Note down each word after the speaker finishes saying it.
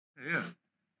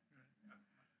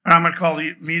I'm going to call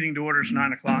the meeting to order. It's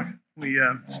 9 o'clock. We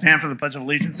stand for the Pledge of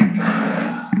Allegiance.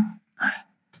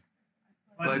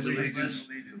 Pledge allegiance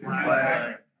to the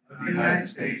flag of the United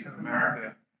States of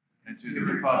America and to the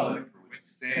republic for which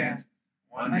it stands,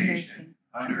 one nation,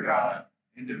 under God,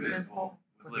 indivisible,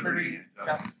 with liberty and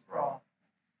justice for all.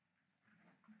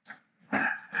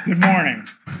 Good morning.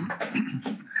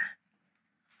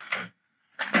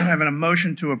 I'm having a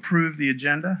motion to approve the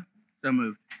agenda. So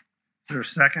moved. Is there a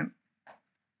second?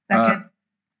 Second.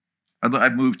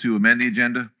 I'd move to amend the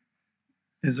agenda.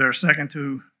 Is there a second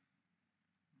to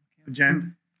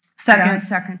agenda? Second.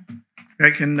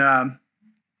 Okay,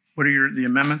 what are the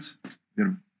amendments? Got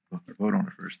to vote on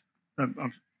it first.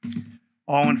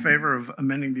 All in favor of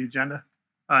amending the agenda?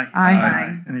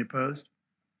 Aye. Any opposed?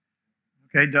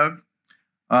 Okay, Doug?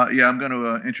 Yeah, I'm going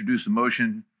to introduce a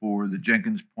motion for the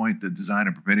Jenkins Point, the design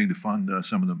and permitting to fund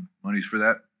some of the monies for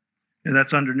that. Yeah,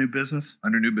 that's under new business.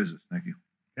 Under new business. Thank you.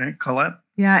 Okay, Colette?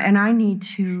 Yeah, and I need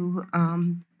to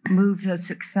move the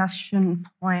succession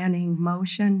planning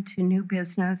motion to new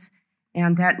business,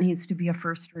 and that needs to be a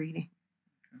first reading.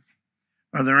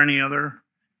 Are there any other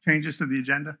changes to the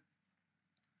agenda?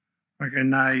 Okay,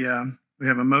 and we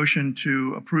have a motion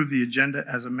to approve the agenda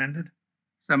as amended.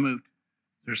 So moved.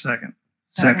 Is there a second?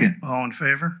 Second. All in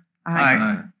favor?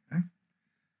 Aye. Okay.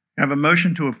 I have a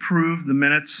motion to approve the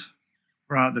minutes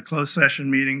for the closed session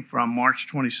meeting from March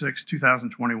 26,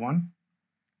 2021.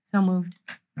 So moved.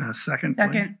 Second.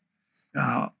 Please.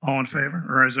 All in favor?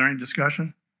 Or is there any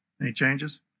discussion? Any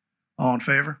changes? All in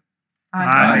favor?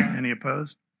 Aye. Any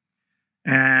opposed?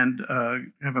 And I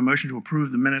have a motion to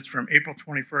approve the minutes from April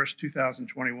 21st,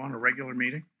 2021, a regular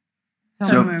meeting.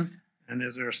 So moved. And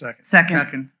is there a second?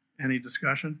 Second. Any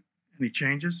discussion? Any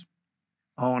changes?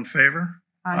 All in favor?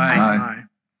 Aye.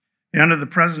 Under the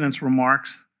president's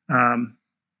remarks, I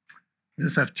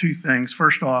just have two things.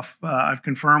 First off, I've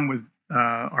confirmed with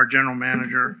our general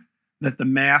manager that the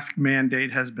mask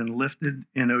mandate has been lifted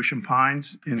in Ocean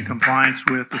Pines in compliance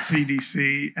with the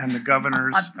CDC and the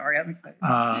governor's I'm sorry, I'm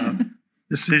excited.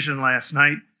 decision last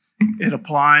night. It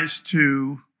applies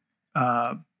to,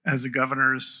 as the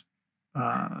governor's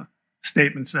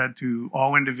statement said, to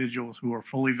all individuals who are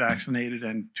fully vaccinated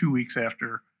and 2 weeks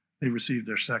after they receive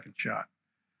their second shot.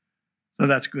 So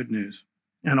that's good news.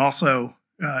 And also,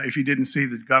 if you didn't see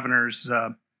the governor's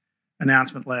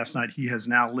announcement last night, he has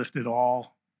now lifted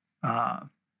all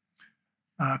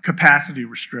capacity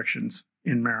restrictions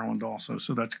in Maryland also.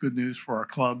 So that's good news for our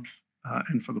clubs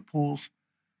and for the pools.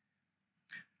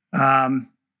 And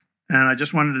I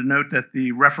just wanted to note that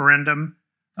the referendum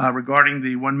regarding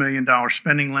the $1 million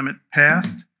spending limit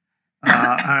passed.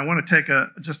 I want to take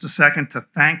just a second to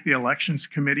thank the Elections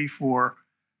Committee for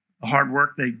the hard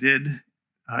work they did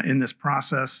in this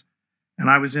process. And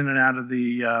I was in and out of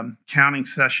the counting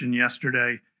session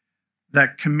yesterday.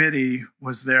 That committee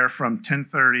was there from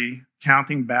 10:30,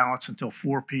 counting ballots until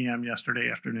 4 p.m. yesterday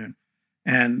afternoon.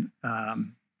 And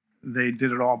they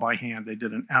did it all by hand. They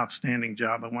did an outstanding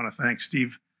job. I want to thank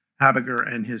Steve Habiger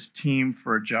and his team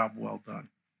for a job well done.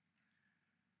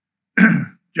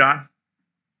 John?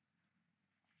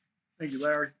 Thank you,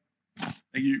 Larry.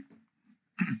 Thank you.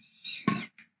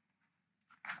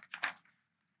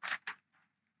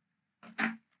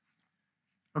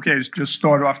 Okay, let's just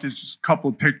start off. There's just a couple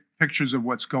of pictures of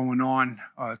what's going on.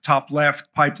 Top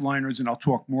left, pipeliners, and I'll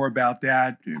talk more about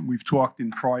that. And we've talked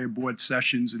in prior board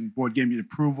sessions, and the board gave me the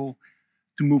approval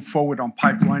to move forward on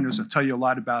pipeliners. I'll tell you a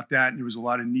lot about that, and there was a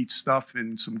lot of neat stuff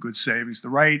and some good savings. The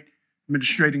right,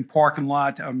 administrating parking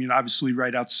lot, I mean, obviously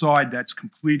right outside, that's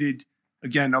completed.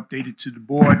 Again, updated to the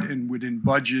board and within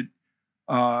budget.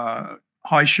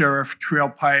 High Sheriff, trail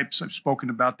pipes, I've spoken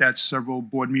about that several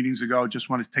board meetings ago. Just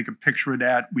want to take a picture of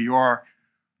that. We are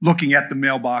looking at the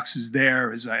mailboxes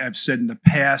there. As I've said in the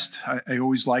past, I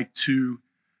always like to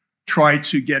try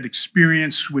to get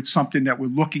experience with something that we're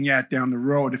looking at down the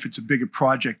road if it's a bigger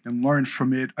project and learn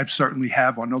from it. I certainly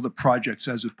have on other projects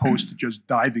as opposed to just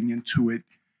diving into it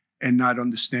and not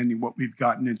understanding what we've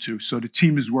gotten into. So the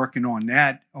team is working on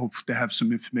that. I hope to have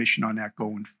some information on that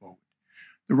going forward.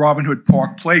 The Robin Hood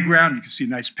Park Playground, you can see a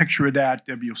nice picture of that.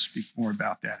 Debbie will speak more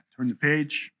about that. Turn the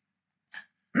page.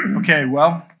 Okay,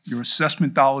 well, your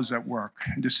assessment dollars at work.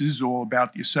 And this is all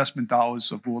about the assessment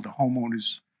dollars of all the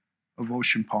homeowners of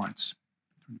Ocean Ponds.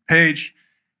 Turn the page.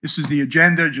 This is the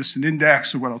agenda, just an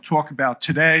index of what I'll talk about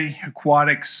today.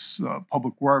 Aquatics,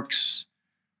 Public Works,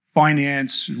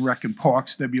 Finance, and Rec and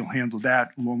Parks. Debbie will handle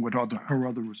that along with her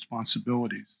other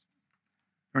responsibilities.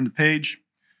 Turn the page.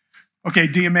 Okay,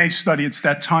 DMA study, it's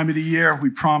that time of the year.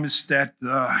 We promised that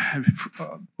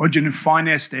Budget and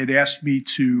Finance, they had asked me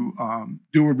to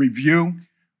do a review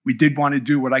We did want to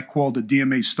do what I called a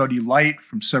DMA study light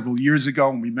from several years ago,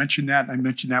 and we mentioned that. I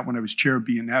mentioned that when I was chair of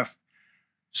BNF.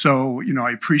 So,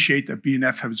 I appreciate that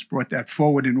BNF has brought that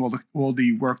forward and all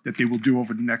the work that they will do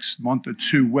over the next month or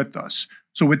two with us.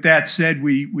 So with that said,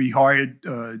 we hired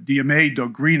DMA,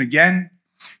 Doug Green, again.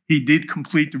 He did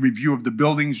complete the review of the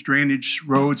buildings, drainage,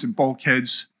 roads, and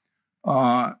bulkheads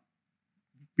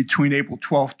between April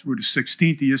 12th through the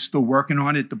 16th. He is still working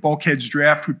on it. The bulkheads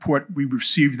draft report, we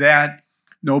received that.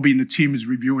 Noby and the team is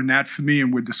reviewing that for me,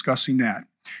 and we're discussing that.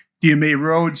 DMA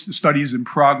roads, the study is in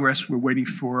progress. We're waiting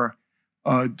for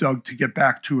Doug to get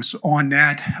back to us on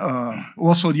that.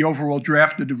 Also, the overall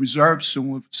draft of the reserves,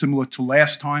 similar to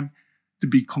last time, to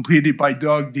be completed by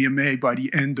Doug, DMA, by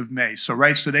the end of May. So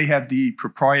they have the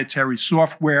proprietary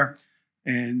software,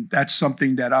 and that's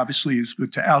something that obviously is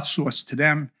good to outsource to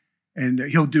them. And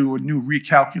he'll do a new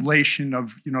recalculation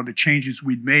of, the changes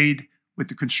we've made with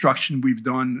the construction we've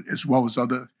done, as well as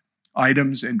other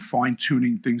items and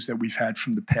fine-tuning things that we've had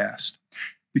from the past.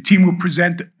 The team will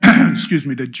present,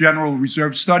 the general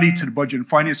reserve study to the Budget and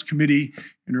Finance Committee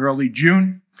in early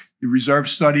June. The reserve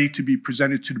study to be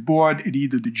presented to the board at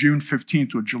either the June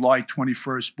 15th or July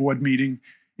 21st board meeting.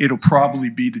 It'll probably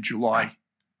be the July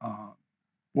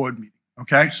board meeting.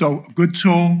 Okay, so a good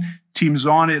tool. Team's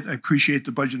on it. I appreciate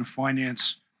the Budget and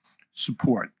Finance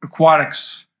support.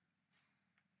 Aquatics.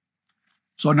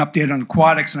 So an update on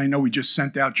aquatics, and I know we just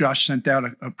Josh sent out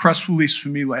a press release for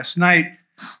me last night.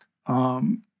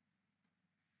 So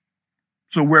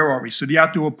where are we? So the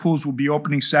outdoor pools will be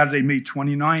opening Saturday, May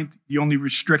 29th. The only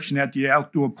restriction at the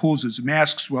outdoor pools is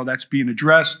masks. Well, that's being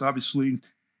addressed. Obviously,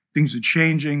 things are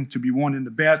changing. To be worn in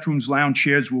the bathrooms, lounge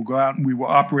chairs will go out, and we will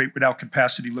operate without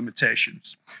capacity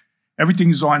limitations.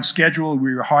 Everything is on schedule.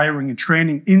 We are hiring and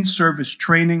training, in-service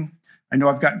training. I know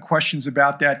I've gotten questions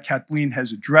about that. Kathleen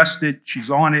has addressed it. She's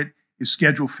on it. It's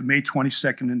scheduled for May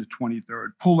 22nd and the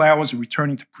 23rd. Pool hours are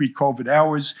returning to pre-COVID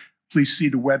hours. Please see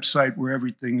the website where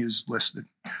everything is listed.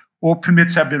 All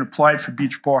permits have been applied for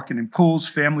beach parking and pools.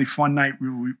 Family fun night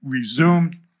will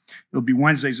resume. It'll be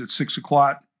Wednesdays at 6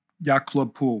 o'clock, Yacht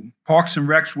Club Pool. Parks and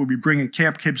Recs will be bringing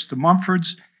camp kids to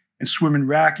Mumford's and swim and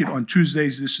racket on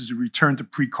Tuesdays. This is a return to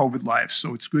pre-COVID life.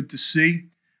 So it's good to see,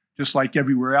 just like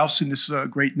everywhere else in this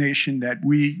great nation, that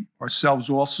we ourselves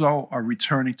also are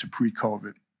returning to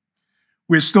pre-COVID.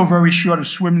 We're still very short of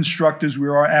swim instructors. We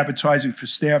are advertising for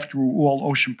staff through all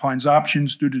Ocean Pines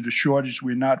options. Due to the shortage,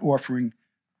 we're not offering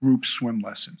group swim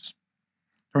lessons.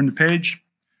 Turn the page.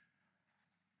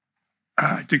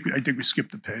 I think we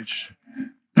skipped the page.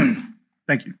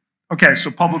 Thank you. Okay,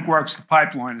 so Public Works, the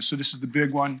pipeline. So this is the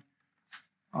big one.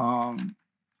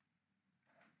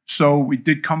 So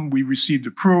we received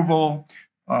approval.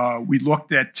 We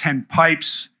looked at 10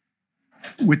 pipes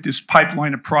with this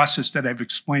pipeline process that I've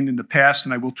explained in the past,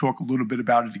 and I will talk a little bit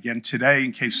about it again today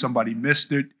in case somebody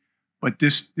missed it. But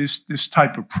this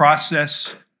type of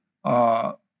process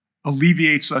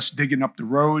alleviates us digging up the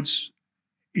roads.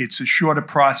 It's a shorter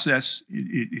process.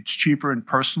 It's cheaper, and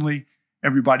personally,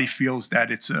 everybody feels that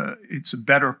it's a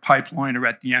better pipeliner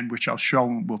at the end, which I'll show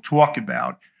and we'll talk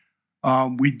about.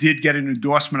 We did get an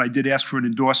endorsement. I did ask for an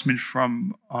endorsement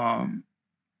from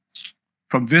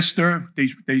Vista.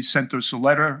 They sent us a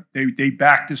letter. They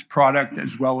backed this product,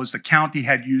 as well as the county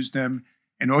had used them,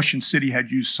 and Ocean City had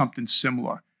used something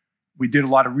similar. We did a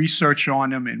lot of research on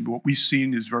them, and what we've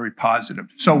seen is very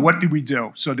positive. So what did we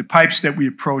do? So the pipes that we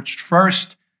approached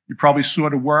first, you probably saw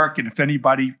the work, and if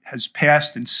anybody has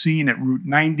passed and seen at Route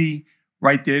 90,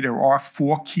 right there are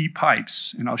 4 key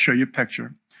pipes, and I'll show you a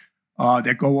picture,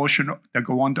 that go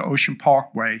onto Ocean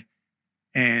Parkway,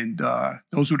 and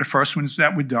those were the first ones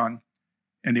that were done.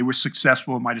 And they were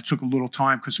successful. It might have took a little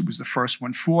time because it was the first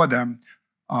one for them,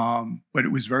 but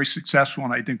it was very successful,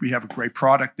 and I think we have a great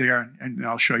product there, and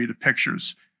I'll show you the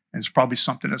pictures. And it's probably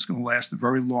something that's going to last a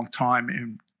very long time,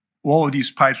 and all of these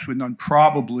pipes were done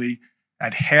probably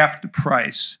at half the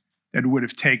price that it would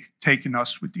have taken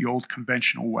us with the old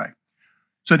conventional way.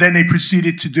 So then they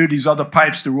proceeded to do these other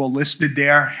pipes. They're all listed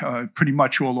there, pretty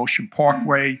much all Ocean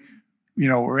Parkway,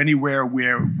 or anywhere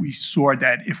where we saw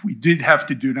that if we did have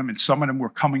to do them, and some of them were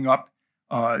coming up,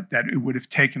 that it would have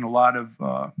taken a lot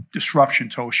of disruption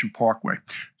to Ocean Parkway.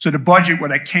 So the budget,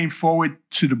 when I came forward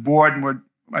to the board, and what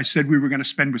I said we were going to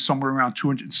spend was somewhere around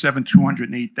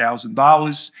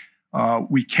 $208,000.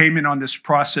 We came in on this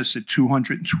process at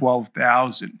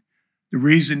 $212,000. The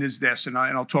reason is this, and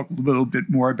I'll talk a little bit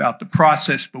more about the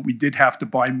process, but we did have to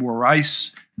buy more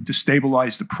ice to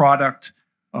stabilize the product.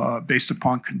 Based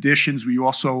upon conditions. We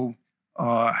also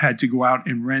had to go out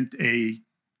and rent a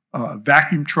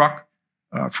vacuum truck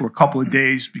for a couple of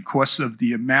days because of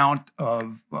the amount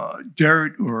of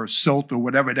dirt or silt or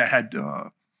whatever that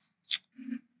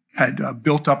had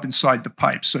built up inside the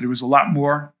pipes. So there was a lot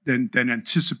more than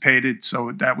anticipated.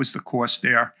 So that was the cost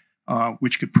there,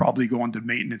 which could probably go into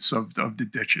maintenance of the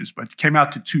ditches. But it came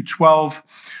out to $212,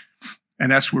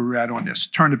 and that's where we're at on this.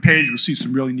 Turn the page, we'll see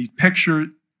some really neat pictures.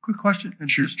 Quick question.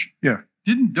 Yeah.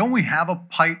 Don't we have a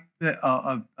pipe that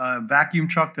a vacuum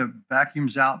truck that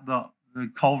vacuums out the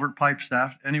culvert pipes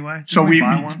that anyway? So Didn't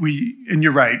buy one? and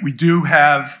you're right, we do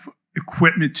have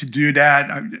equipment to do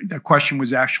that. That question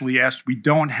was actually asked. We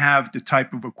don't have the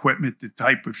type of equipment, the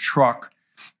type of truck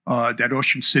that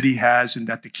Ocean City has and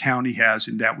that the county has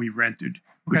and that we rented,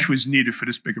 which was needed for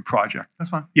this bigger project. That's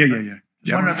fine. Yeah.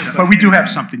 One other But we do have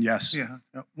something, yes. Yeah.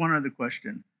 One other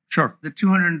question. Sure. The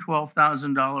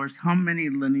 $212,000, how many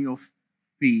lineal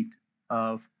feet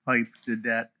of pipe did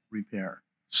that repair?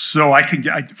 So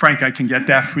Frank, I can get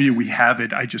that for you. We have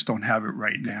it. I just don't have it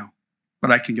right now,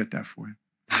 but I can get that for you.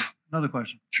 Another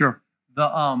question. Sure.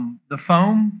 The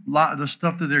foam, the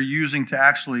stuff that they're using to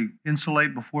actually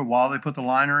insulate while they put the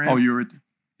liner in. Oh,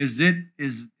 is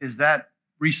that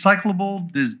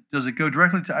recyclable? Does it go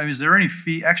directly to? I mean, is there any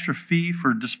extra fee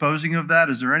for disposing of that?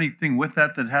 Is there anything with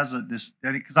that has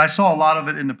because I saw a lot of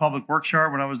it in the public works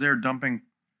yard when I was there dumping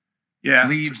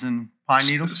leaves and pine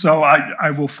needles. So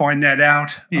I will find that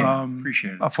out. Yeah,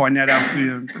 appreciate it. I'll find that out for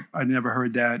you. I never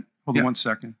heard that. Hold on 1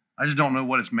 second. I just don't know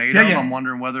what it's made of. I'm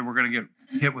wondering whether we're going to get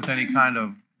hit with any kind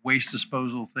of waste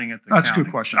disposal thing at the That's county. a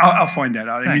good question. I'll find that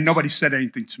out. I mean, Thanks. nobody said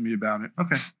anything to me about it.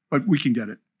 Okay. But we can get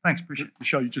it. Thanks. Appreciate it.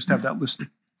 Michelle, you just have that listed.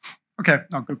 Okay.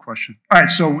 No, good question. All right.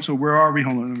 So where are we?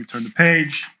 Hold on. Let me turn the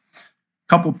page.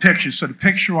 Couple pictures. So the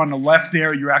picture on the left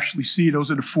there, you actually see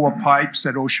those are the 4 pipes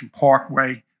at Ocean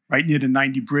Parkway, right near the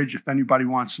 90 bridge. If anybody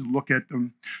wants to look at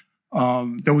them,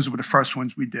 those were the first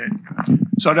ones we did.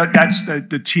 So that's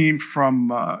the team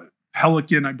from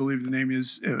Pelican, I believe the name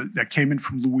is, that came in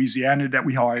from Louisiana that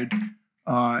we hired.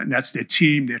 And that's their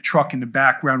team, their truck in the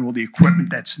background, all the equipment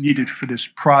that's needed for this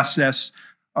process.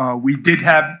 We did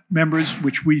have members,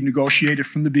 which we negotiated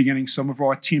from the beginning. Some of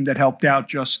our team that helped out,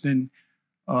 Justin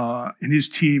and his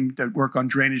team that work on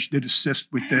drainage did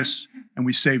assist with this, and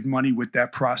we saved money with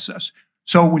that process.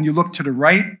 So when you look to the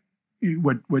right,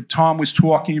 what Tom was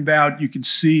talking about, you can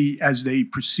see as they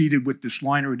proceeded with this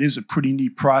liner, it is a pretty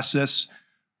neat process.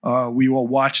 We all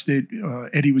watched it.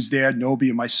 Eddie was there, Nobi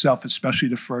and myself, especially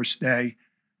the first day,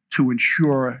 to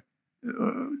ensure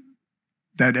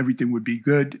that everything would be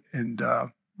good. And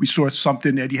we saw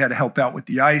something. Eddie had to help out with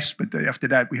the ice, but after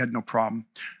that, we had no problem.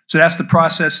 So that's the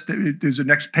process. There's a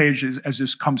next page as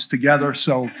this comes together.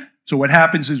 So what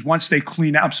happens is once they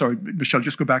clean out, I'm sorry, Michelle,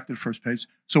 just go back to the first page.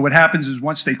 So what happens is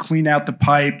once they clean out the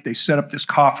pipe, they set up this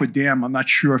coffer dam. I'm not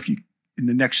sure if in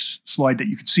the next slide that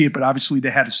you can see it, but obviously they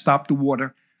had to stop the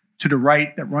water to the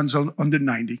right that runs under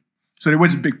 90. So there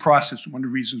was a big process. One of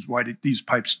the reasons why these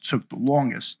pipes took the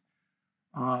longest.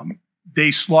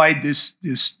 They slide this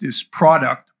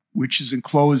product, which is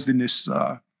enclosed in this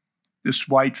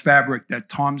white fabric that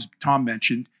Tom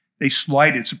mentioned. They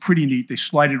slide it. It's pretty neat. They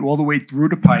slide it all the way through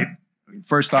the pipe.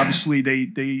 First, obviously,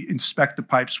 they inspect the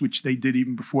pipes, which they did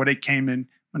even before they came in,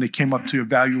 when they came up to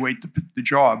evaluate the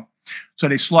job. So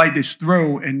they slide this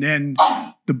through, and then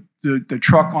the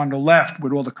truck on the left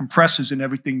with all the compressors and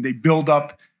everything, they build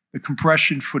up the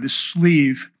compression for the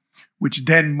sleeve, which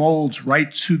then molds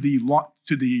right to the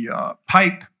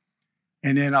pipe.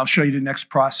 And then I'll show you the next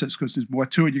process because there's more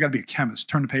to it. You got to be a chemist.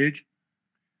 Turn the page.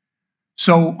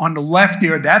 So on the left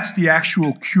there, that's the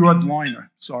actual cured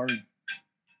liner. Sorry.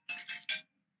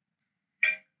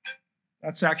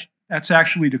 That's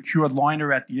actually the cured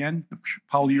liner at the end, the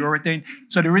polyurethane.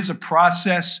 So there is a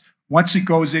process. Once it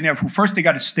goes in there, first they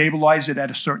got to stabilize it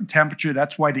at a certain temperature.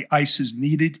 That's why the ice is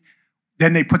needed.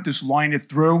 Then they put this liner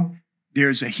through.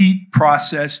 There's a heat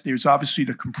process. There's obviously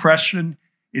the compression.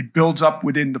 It builds up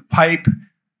within the pipe.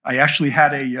 I actually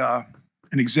had an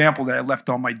example that I left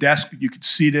on my desk. You can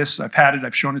see this. I've had it.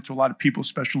 I've shown it to a lot of people,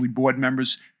 especially board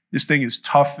members. This thing is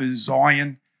tough as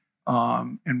iron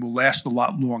and will last a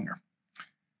lot longer.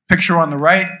 Picture on the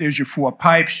right, there's your 4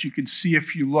 pipes. You can see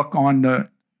if you look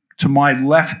to my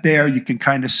left there, you can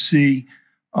kind of see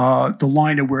the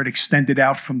liner where it extended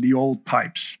out from the old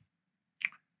pipes.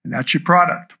 And that's your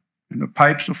product. And the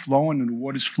pipes are flowing and the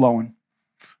water's flowing.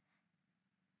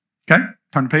 Okay,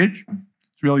 turn the page.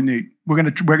 It's really neat. We're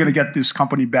gonna get this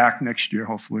company back next year,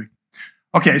 hopefully.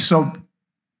 Okay, so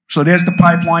there's the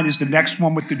pipeline. Is the next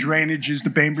one with the drainage is the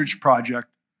Bainbridge project.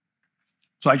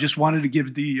 So I just wanted to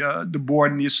give the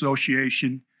board and the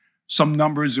association some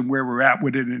numbers and where we're at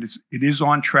with it. And it is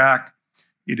on track,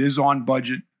 it is on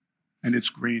budget, and it's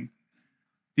green.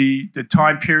 The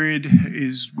time period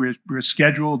is we're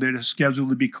scheduled. It is scheduled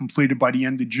to be completed by the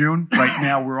end of June. Right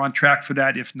now, we're on track for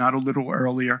that, if not a little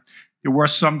earlier. There were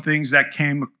some things that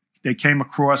came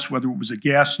across, whether it was a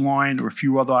gas line or a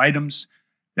few other items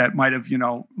that might have,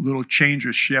 a little change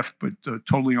or shift, but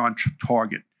totally on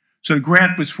target. So the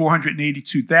grant was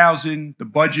 $482,000. The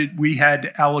budget we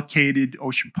had allocated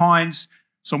Ocean Pines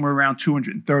somewhere around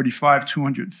 $235,000,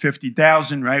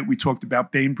 $250,000. Right? We talked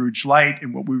about Bainbridge Light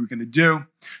and what we were going to do.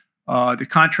 The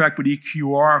contract with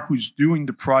EQR, who's doing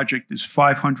the project, is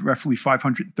roughly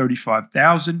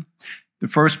 $535,000. The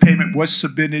first payment was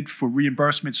submitted for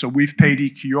reimbursement, so we've paid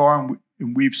EQR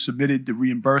and we've submitted the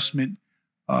reimbursement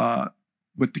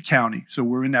with the county. So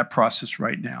we're in that process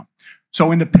right now.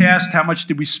 So in the past, how much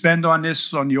did we spend on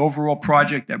this? On the overall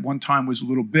project, at one time was a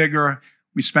little bigger.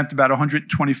 We spent about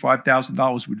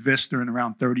 $125,000 with Vista and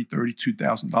around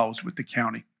 $32,000 with the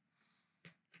county.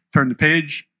 Turn the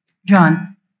page.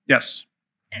 John, Yes.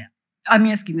 I'm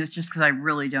asking this just because I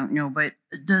really don't know, but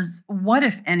what,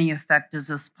 if any, effect does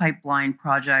this pipeline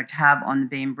project have on the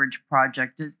Bainbridge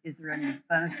project? Is there any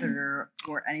benefit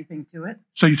or anything to it?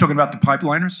 So you're talking about the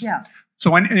pipeliners? Yeah.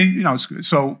 So,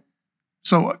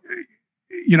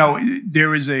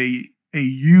 there is a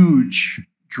huge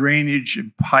drainage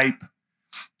and pipe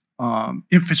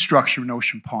infrastructure in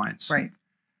Ocean Pines. Right.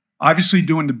 Obviously,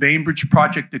 doing the Bainbridge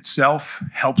project itself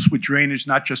helps with drainage,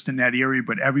 not just in that area,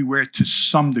 but everywhere to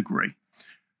some degree.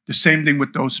 The same thing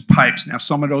with those pipes. Now,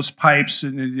 some of those pipes,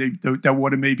 that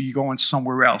water may be going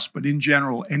somewhere else. But in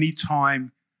general,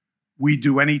 anytime we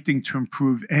do anything to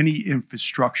improve any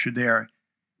infrastructure there,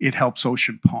 it helps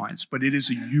Ocean Pines. But it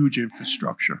is a huge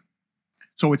infrastructure.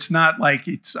 So it's not like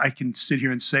I can sit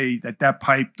here and say that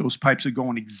those pipes are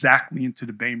going exactly into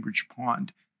the Bainbridge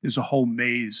pond. There's a whole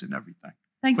maze and everything.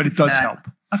 Thank you. But it does help.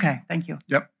 Okay, thank you.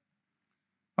 Yep.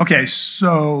 Okay,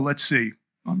 so let's see.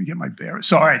 Let me get my bearings.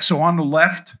 So, all right, so on the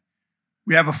left,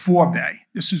 we have a 4-bay.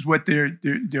 This is what they're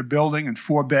building, and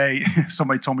 4-bay.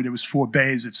 Somebody told me there was 4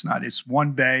 bays. It's not. It's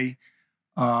 1 bay.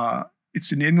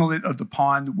 It's an inlet of the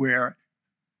pond where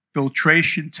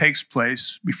filtration takes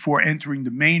place before entering the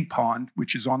main pond,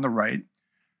 which is on the right.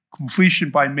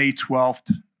 Completion by May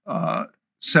 12th,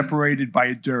 separated by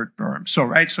a dirt berm.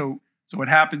 So what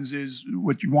happens is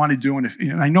what you want to do,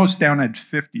 and I know it's down at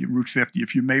Route 50,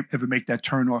 if you ever make that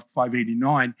turn off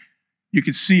 589, you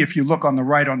can see if you look on the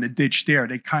right on the ditch there,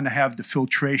 they kind of have the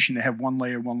filtration. They have one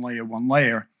layer, one layer, one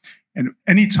layer. And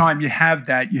anytime you have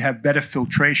that, you have better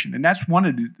filtration. And that's one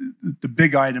of the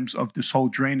big items of this whole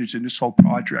drainage and this whole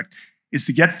project, is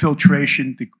to get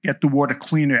filtration, to get the water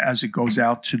cleaner as it goes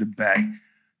out to the bay.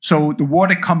 So the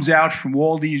water comes out from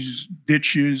all these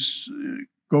ditches,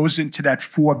 goes into that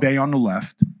 4-bay on the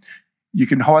left. You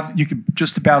can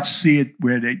just about see it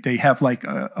where they have like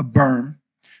a berm.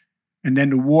 And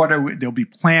then the water, there'll be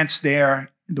plants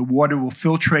there. The water will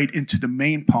filtrate into the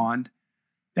main pond.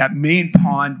 That main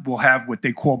pond will have what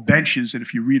they call benches, and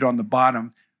if you read on the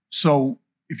bottom. So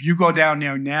if you go down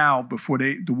there now, before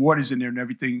the water's in there and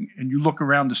everything, and you look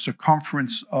around the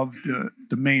circumference of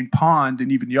the main pond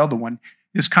and even the other one,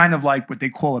 it's kind of like what they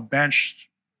call a bench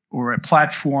or a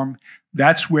platform.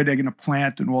 That's where they're going to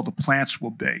plant, and all the plants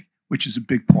will be, which is a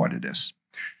big part of this.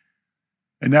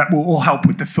 And that will all help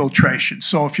with the filtration.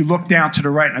 So if you look down to the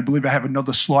right, and I believe I have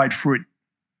another slide for it,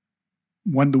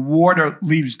 when the water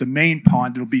leaves the main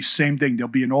pond, it'll be same thing. There'll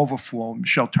be an overflow.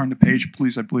 Michelle, turn the page,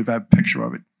 please. I believe I have a picture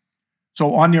of it.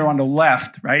 So on there on the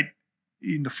left, right,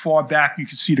 in the far back, you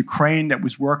can see the crane that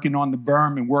was working on the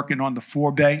berm and working on the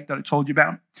 4-bay that I told you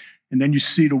about. And then you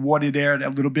see the water there,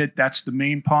 that little bit, that's the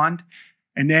main pond.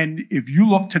 And then if you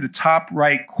look to the top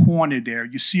right corner there,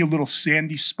 you see a little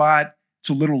sandy spot. It's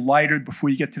a little lighter before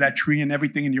you get to that tree and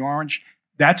everything in the orange.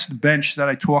 That's the bench that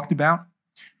I talked about.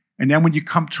 And then when you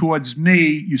come towards me,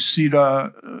 you see I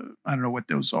don't know what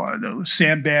those are, the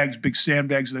sandbags, big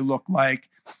sandbags they look like,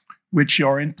 which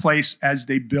are in place as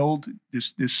they build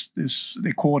this,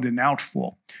 they call it an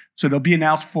outfall. So there'll be an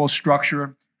outfall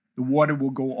structure. The water will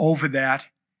go over that.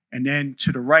 And then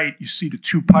to the right, you see the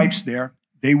 2 pipes there.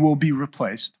 They will be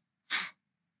replaced.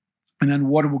 And then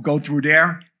water will go through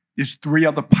there. There's 3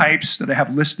 other pipes that I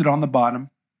have listed on the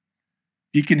bottom.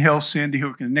 Beacon Hill, Sandy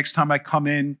Hook. And the next time I come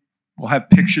in, we'll have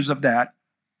pictures of that.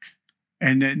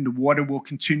 And then the water will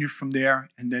continue from there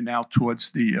and then out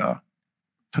towards the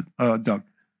Doug.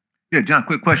 Yeah, John,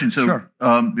 quick question. So Sure.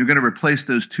 You're going to replace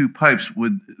those 2 pipes you're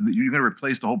going to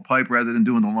replace the whole pipe rather than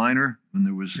doing the liner when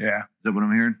there was, Yeah. Is that what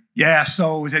I'm hearing? Yeah,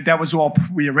 so that was all,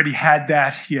 we already had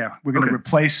that. Yeah, we're going to Okay.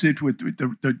 replace it with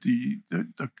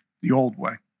the old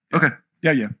way. Okay.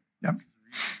 Yeah.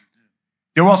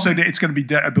 They're also, it's going to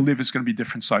be, I believe it's going to be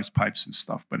different sized pipes and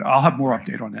stuff, but I'll have more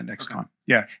update on that next time.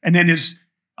 Yeah. And then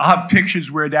I'll have pictures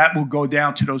where that will go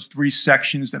down to those 3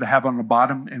 sections that I have on the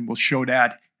bottom, and we'll show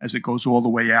that as it goes all the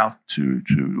way out to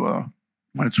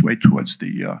on its way towards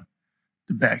the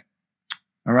bay.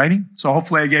 All righty. So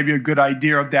hopefully I gave you a good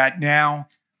idea of that now.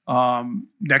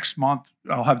 Next month,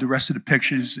 I'll have the rest of the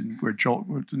pictures, and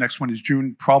the next one is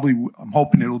June. Probably, I'm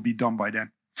hoping it'll be done by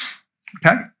then.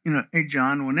 Okay. Hey,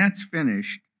 John, when that's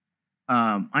finished,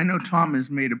 I know Tom has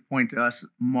made a point to us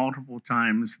multiple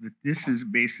times that this is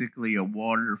basically a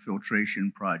water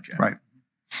filtration project. Right.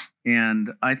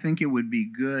 And I think it would be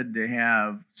good to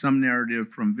have some narrative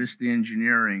from Vista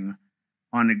Engineering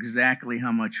on exactly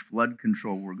how much flood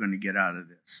control we're going to get out of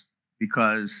this.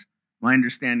 Because my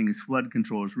understanding is flood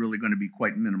control is really going to be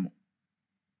quite minimal.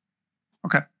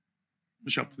 Okay.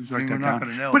 Michelle, please write that We're not down.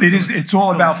 gonna know But it's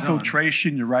all about done.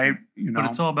 filtration, you're right. But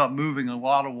it's all about moving a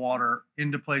lot of water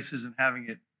into places and having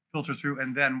it filter through,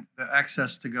 and then the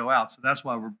excess to go out. So that's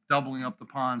why we're doubling up the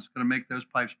ponds, going to make those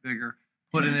pipes bigger,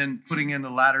 putting in the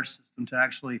ladder system to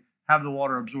actually have the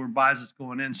water absorbed by as it's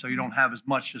going in, so you don't have as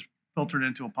much just filtered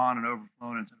into a pond and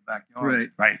overflowing into the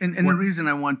backyard. Right. And the reason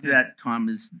I want that, Tom,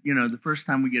 is, the first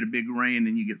time we get a big rain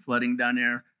and you get flooding down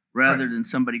there, rather than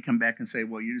somebody come back and say,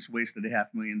 well, you just wasted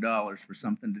 $500,000 for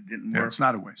something that didn't work. It's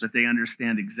not a waste. That they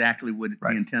understand exactly what the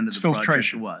intent of It's the project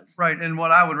filtration. was. Right, and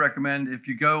what I would recommend, if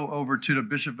you go over to the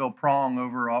Bishopville prong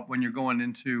over when you're going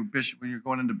into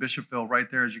Bishopville, right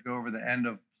there as you go over the end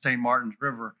of St. Martin's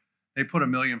River, they put $1.5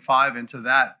 million into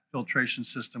that filtration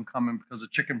system coming because the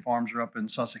chicken farms are up in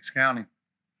Sussex County.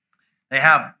 They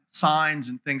have signs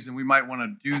and things, and we might want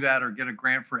to do that or get a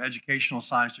grant for educational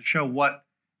signs to show what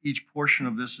each portion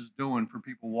of this is doing for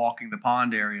people walking the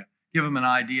pond area. Give them an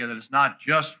idea that it's not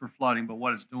just for flooding, but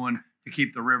what it's doing to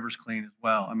keep the rivers clean as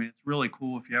well. I mean, it's really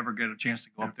cool if you ever get a chance to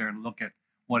go up there and look at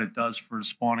what it does for the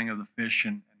spawning of the fish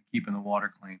and keeping the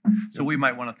water clean. So we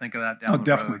might want to think of that down the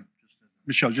definitely. road.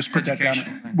 Michelle, just put that down.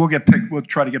 Educational. We'll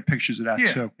try to get pictures of that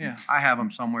too. Yeah, I have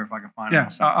them somewhere if I can find Yeah,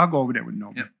 them. I'll go over there with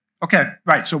no. Yep. Okay,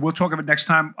 right. So we'll talk about it next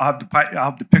time. I'll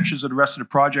have the pictures of the rest of the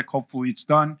project. Hopefully it's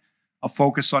done. I'll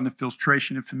focus on the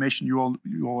filtration information you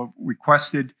all have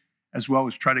requested, as well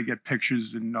as try to get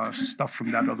pictures and stuff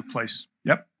from that other place.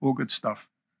 Yep, all good stuff.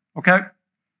 Okay,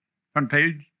 front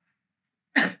page.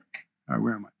 All right,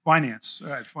 where am I? Finance.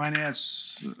 All right,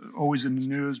 finance, always in the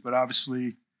news, but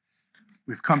obviously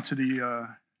we've come to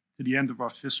the end of our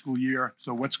fiscal year.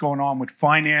 So what's going on with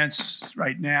finance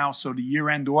right now? So the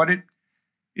year-end audit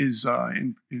is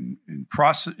in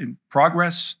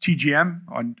progress.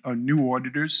 TGM, our new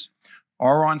auditors,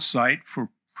 are on site for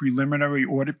preliminary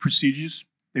audit procedures.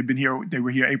 They were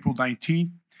here April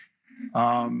 19th.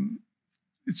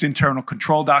 It's internal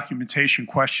control documentation,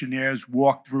 questionnaires,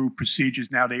 walkthrough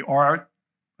procedures. Now they are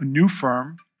a new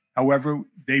firm. However,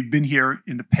 they've been here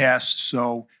in the past,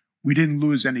 so we didn't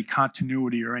lose any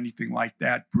continuity or anything like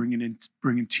that, bringing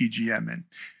TGM in.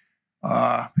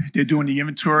 They're doing the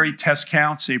inventory test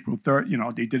counts April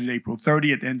 3rd. They did it April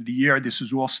 30th at the end of the year. This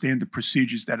is all standard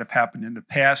procedures that have happened in the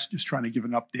past. Just trying to give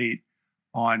an update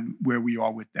on where we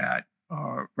are with that.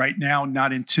 Right now,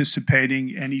 not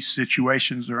anticipating any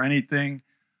situations or anything.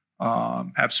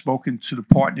 Have spoken to the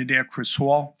partner there, Chris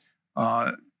Hall.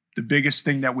 The biggest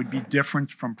thing that would be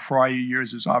different from prior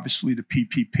years is obviously the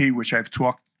PPP, which I've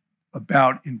talked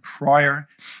about in prior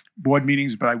board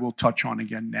meetings, but I will touch on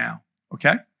again now.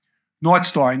 Okay? North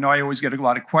Star, I know I always get a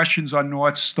lot of questions on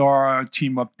North Star. Our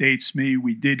team updates me.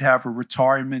 We did have a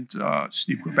retirement.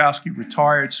 Steve Grabowski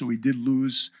retired, so we did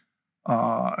lose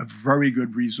a very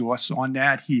good resource on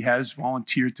that. He has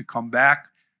volunteered to come back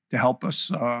to help us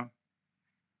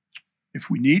if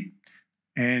we need,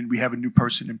 and we have a new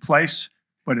person in place.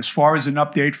 But as far as an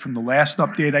update from the last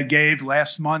update I gave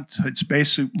last month, it's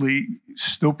basically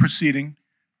still proceeding.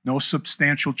 No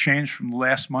substantial change from the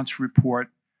last month's report.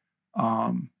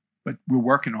 But we're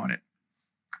working on it.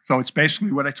 So it's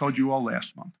basically what I told you all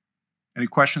last month. Any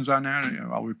questions on that?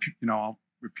 I'll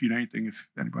repeat anything if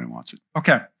anybody wants it.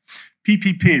 Okay.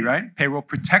 PPP, right? Payroll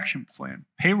Protection Plan.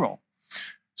 Payroll.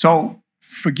 So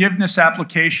forgiveness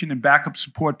application and backup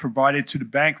support provided to the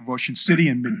Bank of Ocean City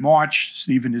in mid-March.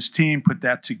 Steve and his team put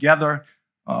that together,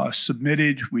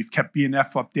 submitted. We've kept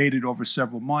BNF updated over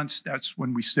several months. That's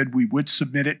when we said we would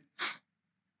submit it.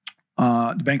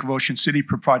 The Bank of Ocean City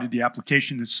provided the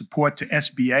application and support to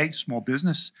SBA, small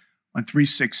business, on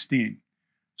 3/16.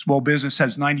 Small business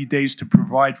has 90 days to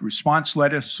provide response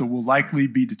letter, so will likely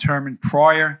be determined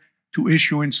prior to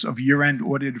issuance of year-end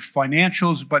audited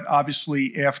financials, but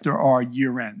obviously after our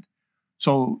year-end.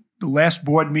 So the last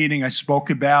board meeting, I spoke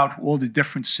about all the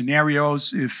different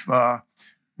scenarios if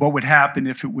what would happen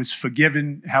if it was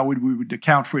forgiven, how we would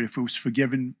account for it if it was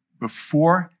forgiven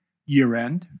before year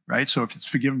end, right? So if it's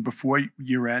forgiven before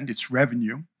year end, it's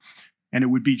revenue. And it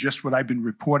would be just what I've been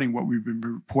reporting, what we've been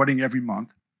reporting every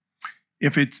month.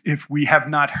 If we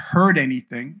have not heard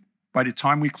anything by the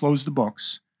time we close the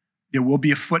books, there will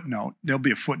be a footnote. There'll be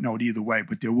a footnote either way,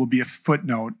 but there will be a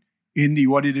footnote in the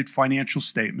audited financial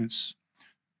statements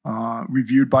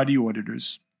reviewed by the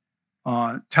auditors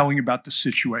telling about the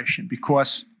situation.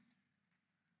 Because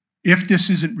if this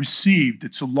isn't received,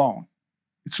 it's a loan.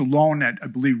 It's a loan at, I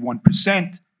believe,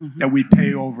 1% that we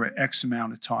pay over X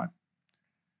amount of time.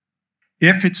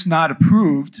 If it's not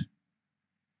approved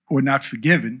or not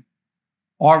forgiven,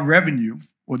 our revenue,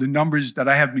 or the numbers that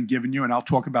I have been giving you, and I'll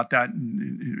talk about that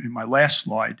in my last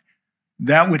slide,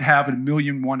 that would have a $1.1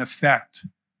 million effect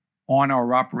on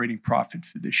our operating profit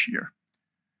for this year.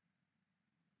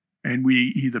 And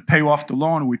we either pay off the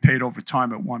loan or we pay it over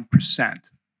time at 1%.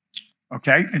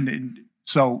 Okay? And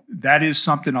so that is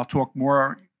something I'll talk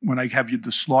more when I have you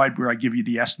the slide where I give you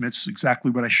the estimates,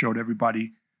 exactly what I showed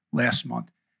everybody last month.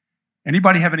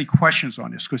 Anybody have any questions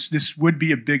on this? Because this would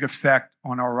be a big effect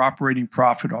on our operating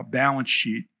profit, our balance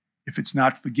sheet, if it's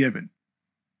not forgiven.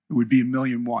 It would be $1.1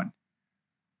 million.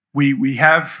 We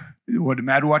have, or the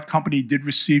Madwart company did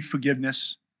receive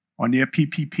forgiveness on their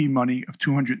PPP money of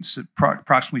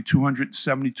approximately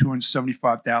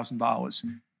 $275,000.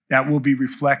 That will be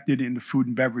reflected in the food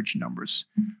and beverage numbers.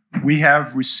 We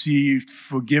have received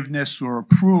forgiveness or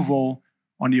approval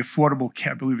on the Affordable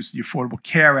Care, I believe it's the Affordable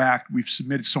Care Act. We've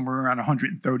submitted somewhere around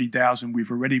 $130,000. We've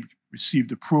already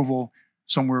received approval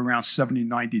somewhere around $70,000,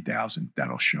 $90,000.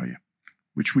 That'll show you,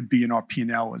 which would be in our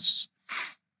P&L as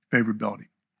favorability.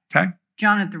 Okay?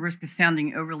 John, at the risk of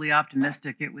sounding overly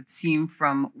optimistic, it would seem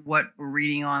from what we're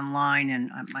reading online, and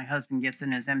my husband gets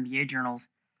in his MBA journals,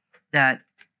 that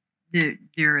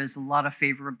there is a lot of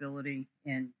favorability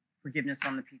and forgiveness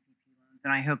on the PPP loans.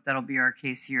 And I hope that'll be our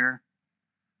case here.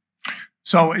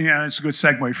 So, it's a good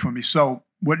segue for me. So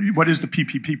what is the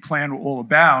PPP plan all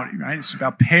about? Right? It's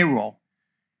about payroll.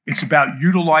 It's about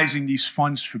utilizing these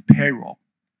funds for payroll.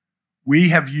 We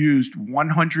have used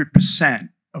 100%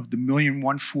 of the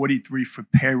 $1,143,000 for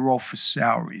payroll for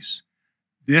salaries.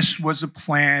 This was a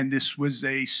plan, this was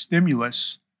a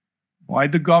stimulus by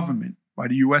the government, by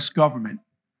the U.S. government,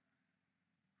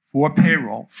 for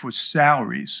payroll, for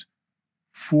salaries,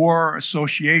 for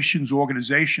associations,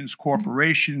 organizations,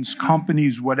 corporations,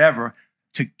 companies, whatever,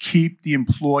 to keep the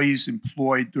employees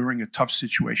employed during a tough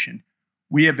situation.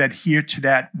 We have adhered to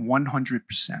that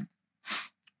 100%.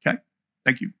 Okay,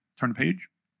 thank you. Turn the page.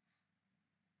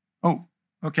 Oh,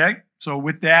 okay. So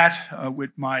with that,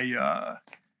 with my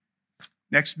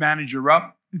next manager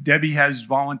up, Debbie has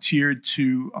volunteered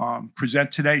to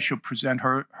present today. She'll present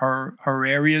her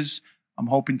areas. I'm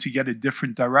hoping to get a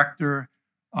different director.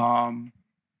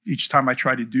 Each time I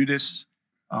try to do this,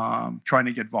 trying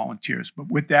to get volunteers. But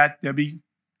with that, Debbie.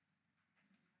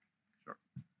 Sure.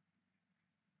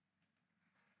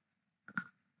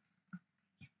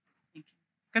 Thank you.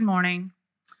 Good morning.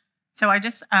 So I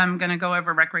just am going to go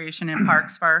over recreation and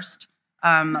parks first.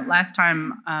 Last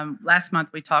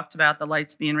month we talked about the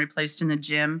lights being replaced in the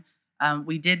gym.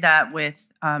 We did that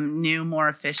with new, more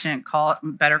efficient,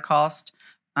 better cost,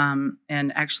 and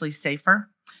actually safer.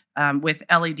 With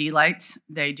LED lights,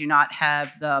 they do not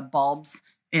have the bulbs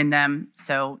in them.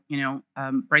 So,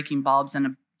 breaking bulbs in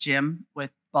a gym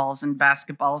with balls and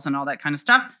basketballs and all that kind of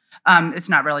stuff, it's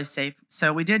not really safe.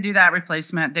 So we did do that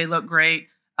replacement. They look great.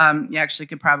 You actually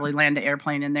could probably land an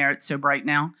airplane in there. It's so bright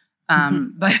now.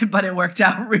 But it worked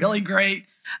out really great.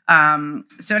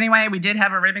 So anyway, we did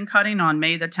have a ribbon cutting on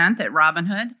May the 10th at Robin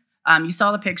Hood. You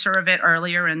saw the picture of it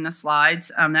earlier in the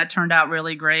slides. That turned out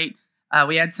really great.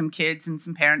 We had some kids and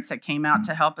some parents that came out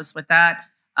to help us with that.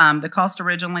 The cost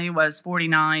originally was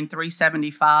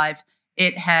 $49,375.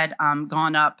 It had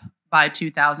gone up by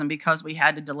 $2,000 because we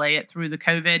had to delay it through the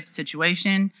COVID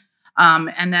situation.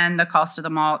 And then the cost of the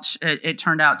mulch, it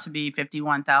turned out to be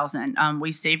 $51,000.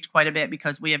 We saved quite a bit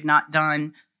because we have not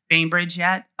done Bainbridge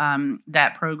yet.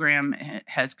 That program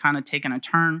has kind of taken a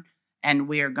turn, and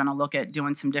we are going to look at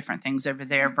doing some different things over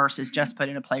there versus just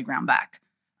putting a playground back.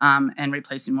 And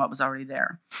replacing what was already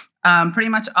there. Pretty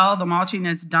much all the mulching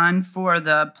is done for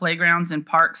the playgrounds and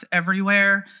parks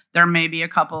everywhere. There may be a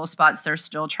couple of spots they're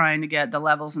still trying to get the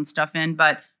levels and stuff in,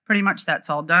 but pretty much that's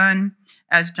all done.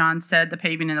 As John said, the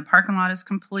paving in the parking lot is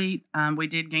complete. We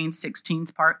did gain 16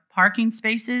 parking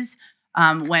spaces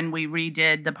when we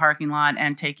redid the parking lot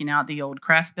and taking out the old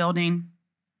craft building.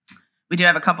 We do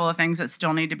have a couple of things that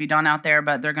still need to be done out there,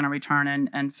 but they're going to return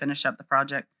and finish up the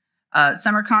project.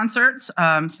 Summer concerts,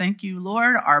 thank you,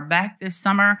 Lord, are back this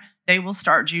summer. They will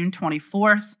start June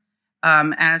 24th.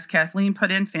 As Kathleen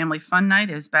put in, Family Fun Night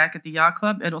is back at the Yacht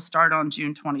Club. It'll start on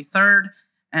June 23rd.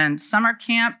 And summer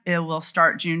camp, it will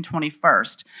start June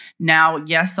 21st. Now,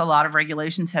 yes, a lot of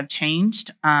regulations have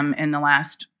changed in the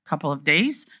last couple of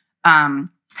days.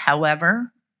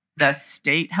 However, the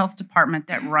state health department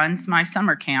that runs my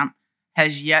summer camp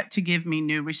has yet to give me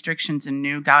new restrictions and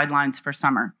new guidelines for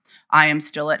summer. I am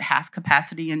still at half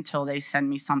capacity until they send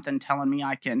me something telling me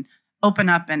I can open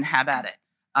up and have at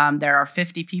it. There are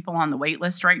 50 people on the wait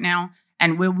list right now,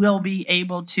 and we will be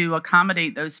able to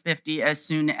accommodate those 50 as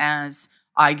soon as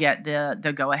I get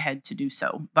the go-ahead to do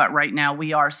so. But right now,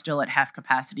 we are still at half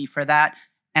capacity for that,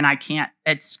 and I can't,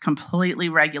 it's completely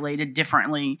regulated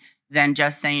differently than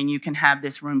just saying you can have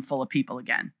this room full of people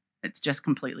again. It's just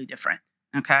completely different,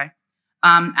 okay?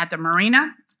 At the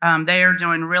marina, they are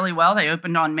doing really well. They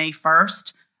opened on May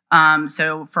 1st.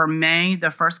 So for May,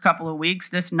 the first couple of weeks,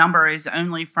 this number is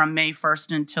only from May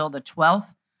 1st until the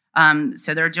 12th.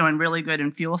 So they're doing really good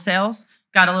in fuel sales.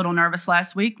 Got a little nervous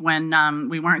last week when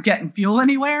we weren't getting fuel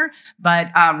anywhere,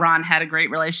 but Ron had a great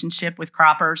relationship with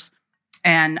Croppers,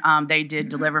 and they did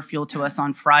deliver fuel to us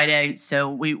on Friday.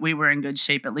 So we were in good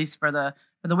shape, at least for the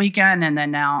weekend. And then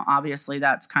now, obviously,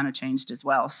 that's kind of changed as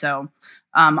well. So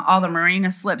all the marina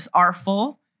slips are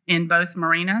full in both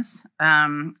marinas.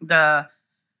 The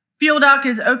fuel dock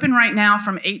is open right now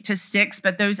from 8 to 6,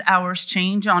 but those hours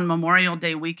change on Memorial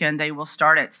Day weekend. They will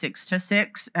start at 6 to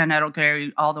 6, and it'll go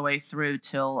all the way through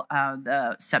till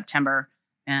the September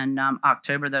and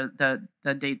October.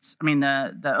 The dates, I mean,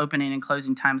 the opening and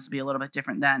closing times will be a little bit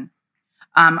different then.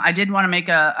 I did want to make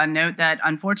a note that,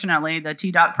 unfortunately, the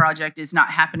T-Dock project is not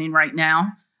happening right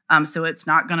now, so it's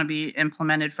not going to be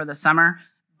implemented for the summer.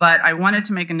 But I wanted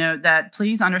to make a note that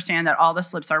please understand that all the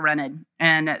slips are rented,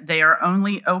 and they are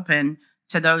only open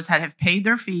to those that have paid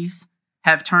their fees,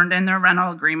 have turned in their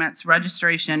rental agreements,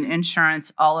 registration,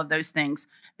 insurance, all of those things.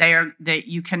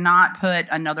 You cannot put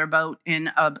another boat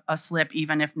in a slip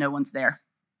even if no one's there,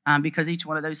 because each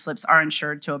one of those slips are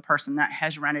insured to a person that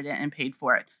has rented it and paid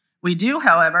for it. We do,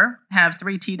 however, have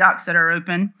 3 T-docks that are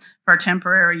open for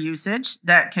temporary usage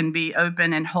that can be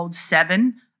open and hold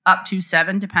up to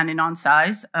 7, depending on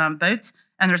size, boats.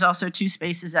 And there's also 2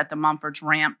 spaces at the Mumford's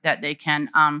ramp that they can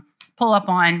pull up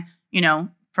on,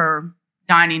 for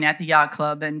dining at the yacht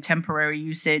club and temporary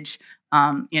usage,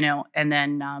 and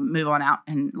then move on out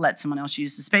and let someone else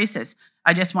use the spaces.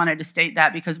 I just wanted to state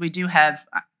that because we do have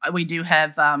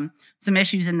some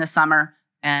issues in the summer,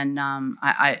 and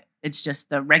it's just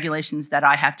the regulations that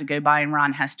I have to go by and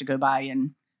Ron has to go by.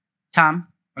 And Tom?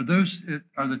 Are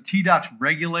the T-docks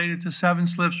regulated to 7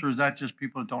 slips, or is that just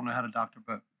people that don't know how to dock their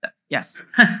boat? Yes.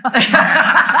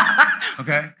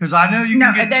 Okay, because I know you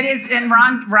can get... that is, and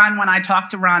Ron, when I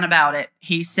talked to Ron about it,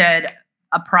 he said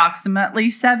approximately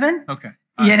 7. Okay.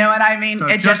 You know what I mean? So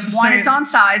it just one, it's on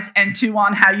size, and 2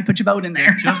 on how you put your boat in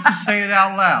there. Just to say it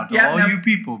out loud to all you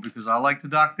people, because I like to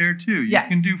dock there too. You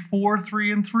can do 4,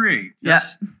 3, and 3.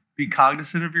 Just be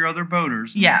cognizant of your other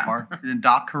boaters. Park and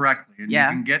dock correctly, and you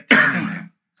can get 10 in there.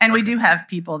 And we do have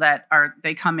people that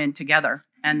they come in together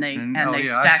and they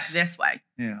stack this way.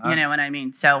 Yeah, you know what I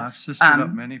mean? So I've sistered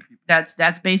up many people.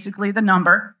 That's basically the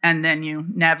number, and then you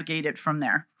navigate it from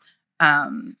there.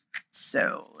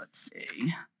 So let's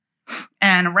see.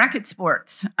 And racket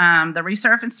sports. The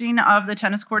resurfacing of the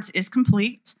tennis courts is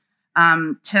complete.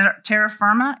 Terra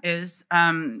Firma is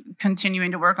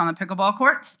continuing to work on the pickleball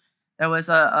courts. There was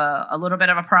a little bit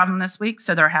of a problem this week,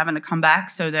 so they're having to come back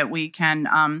so that we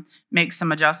can make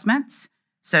some adjustments.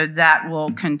 So that will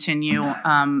continue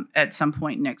at some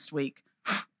point next week.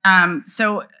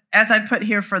 So as I put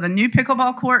here for the new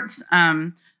pickleball courts,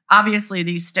 obviously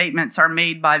these statements are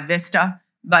made by Vista,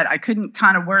 but I couldn't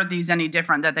kind of word these any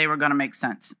different that they were going to make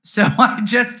sense. So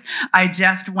I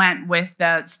just went with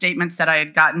the statements that I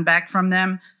had gotten back from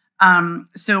them.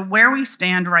 So where we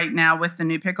stand right now with the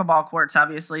new pickleball courts,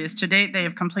 obviously, is to date they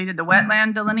have completed the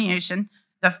wetland delineation.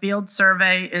 The field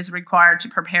survey is required to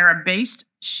prepare a base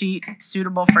sheet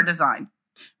suitable for design.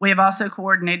 We have also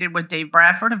coordinated with Dave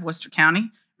Bradford of Worcester County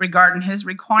regarding his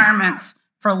requirements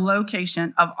for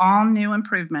location of all new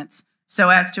improvements so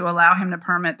as to allow him to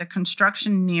permit the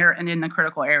construction near and in the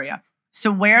critical area.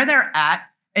 So where they're at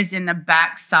is in the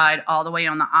back side, all the way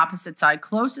on the opposite side,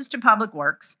 closest to Public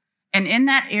Works. And in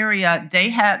that area,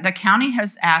 the county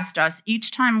has asked us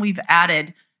each time we've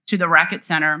added to the racket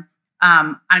center,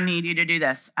 I need you to do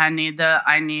this. I need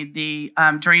the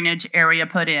drainage area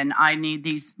put in. I need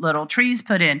these little trees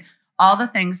put in. All the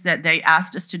things that they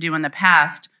asked us to do in the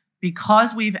past,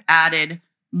 because we've added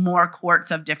more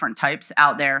courts of different types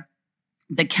out there.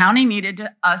 The county needed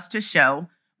us to show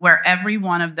where every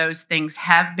one of those things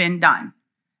have been done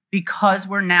because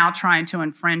we're now trying to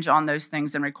infringe on those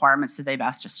things and requirements that they've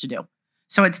asked us to do.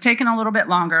 So it's taken a little bit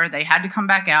longer. They had to come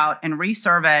back out and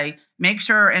resurvey, make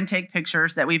sure and take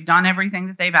pictures that we've done everything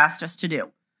that they've asked us to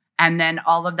do. And then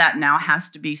all of that now has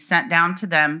to be sent down to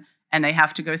them, and they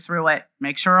have to go through it,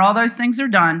 make sure all those things are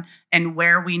done, and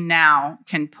where we now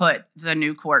can put the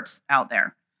new courts out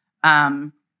there.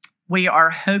 We are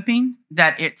hoping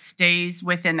that it stays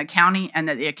within the county and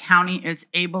that the county is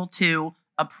able to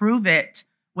approve it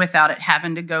without it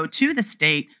having to go to the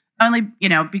state. Only,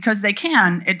 because they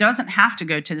can, it doesn't have to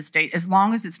go to the state as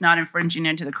long as it's not infringing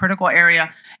into the critical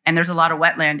area, and there's a lot of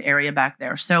wetland area back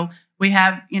there. So we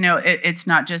have, it's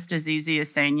not just as easy as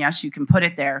saying, yes, you can put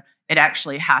it there. It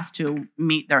actually has to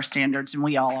meet their standards, and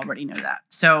we all already know that.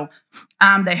 So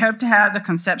they hope to have the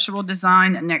conceptual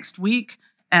design next week,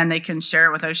 and they can share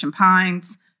it with Ocean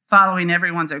Pines. Following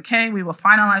everyone's okay, we will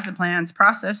finalize the plans,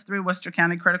 process through Worcester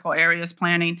County Critical Areas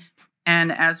Planning,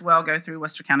 and as well go through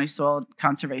Worcester County Soil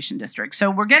Conservation District. So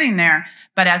we're getting there,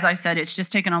 but as I said, it's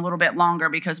just taken a little bit longer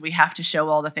because we have to show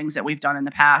all the things that we've done in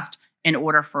the past in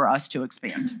order for us to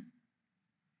expand.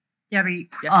 Debbie,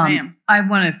 Yes, ma'am. I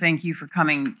want to thank you for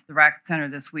coming to the Racket Center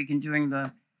this week and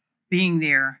being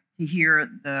there to hear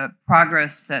the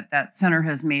progress that center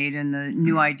has made and the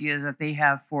new ideas that they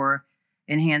have for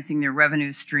enhancing their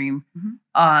revenue stream.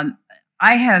 Mm-hmm.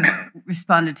 I have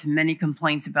responded to many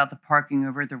complaints about the parking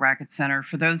over at the Racket Center.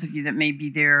 For those of you that may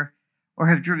be there or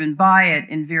have driven by it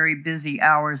in very busy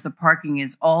hours, the parking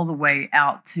is all the way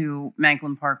out to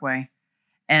Manklin Parkway.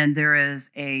 And there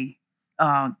is a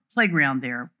playground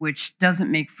there, which doesn't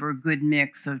make for a good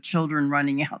mix of children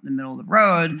running out in the middle of the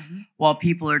road while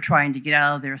people are trying to get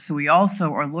out of there. So we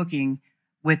also are looking,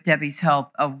 with Debbie's help,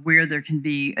 of where there can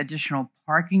be additional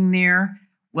parking there,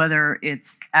 whether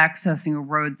it's accessing a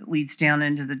road that leads down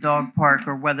into the dog park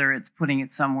or whether it's putting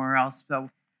it somewhere else. So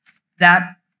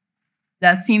that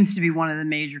seems to be one of the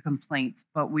major complaints,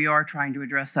 but we are trying to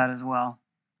address that as well.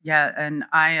 Yeah, and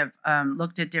I have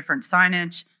looked at different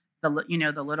signage. The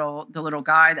little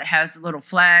guy that has a little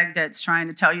flag that's trying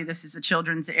to tell you this is a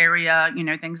children's area,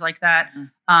 things like that.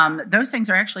 Those things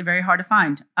are actually very hard to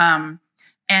find.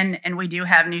 And we do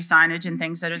have new signage and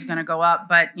things that is going to go up,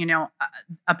 but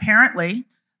apparently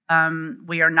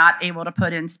we are not able to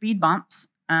put in speed bumps.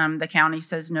 The county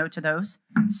says no to those.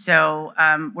 So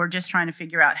we're just trying to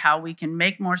figure out how we can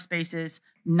make more spaces,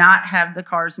 not have the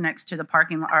cars next to the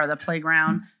parking lot or the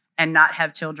playground, and not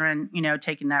have children,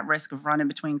 taking that risk of running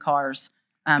between cars.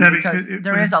 Debbie, because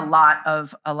there is a lot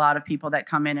of people that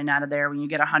come in and out of there. When you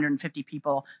get 150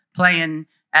 people playing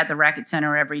at the Racket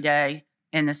Center every day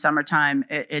in the summertime,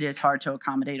 it is hard to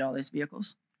accommodate all these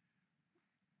vehicles.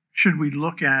 Should we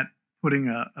look at putting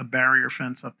a barrier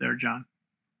fence up there, John?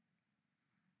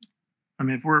 I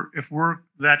mean, if we're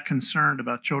that concerned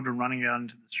about children running out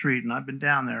into the street, and I've been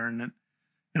down there, and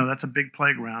that's a big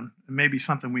playground, it may be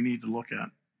something we need to look at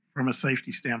from a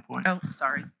safety standpoint. Oh,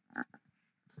 sorry.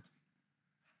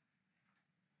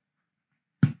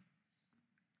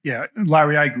 Yeah,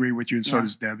 Larry, I agree with you, and so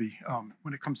does Debbie.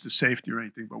 When it comes to safety or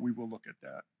anything, but we will look at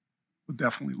that. We'll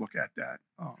definitely look at that.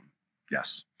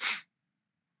 Yes.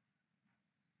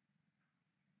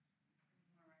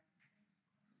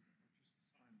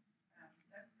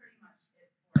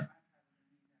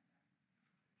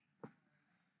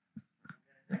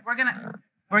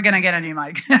 We're gonna get a new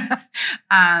mic.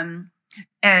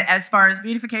 As far as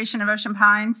beautification of Ocean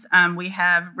Pines, we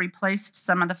have replaced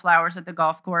some of the flowers at the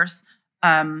golf course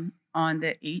on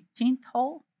the 18th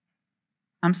hole.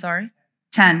 I'm sorry,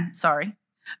 10. Sorry,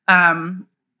 I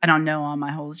don't know all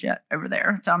my holes yet over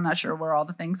there, so I'm not sure where all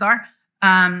the things are.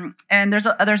 And there's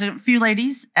a few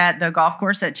ladies at the golf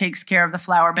course that takes care of the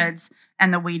flower beds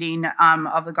and the weeding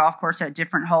of the golf course at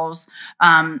different holes,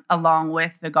 along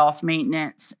with the golf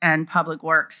maintenance and public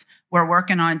works. We're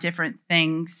working on different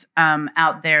things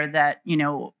out there that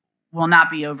will not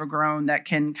be overgrown, that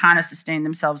can kind of sustain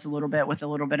themselves a little bit with a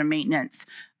little bit of maintenance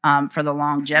for the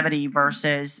longevity.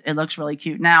 Versus it looks really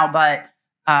cute now, but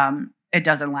it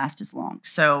doesn't last as long.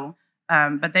 So.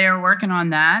 But they are working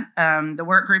on that. The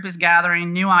work group is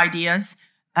gathering new ideas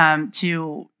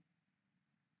to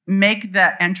make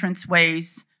the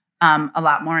entranceways a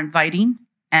lot more inviting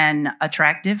and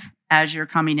attractive as you're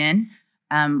coming in.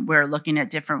 We're looking at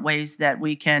different ways that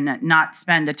we can not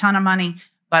spend a ton of money,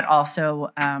 but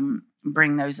also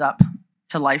bring those up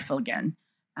to life again.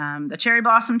 The cherry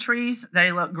blossom trees,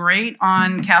 they look great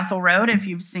on Cathel Road if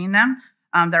you've seen them.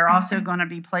 They're also going to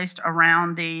be placed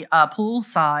around the pool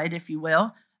side, if you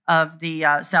will, of the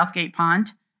Southgate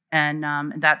Pond, and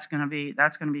that's going to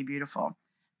be beautiful.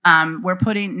 We're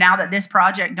putting, now that this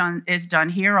project is done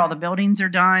here, all the buildings are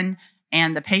done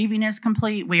and the paving is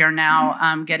complete, we are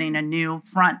now getting a new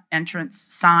front entrance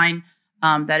sign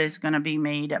that is going to be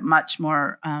made much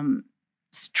more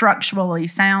structurally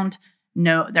sound.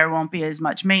 No, there won't be as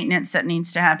much maintenance that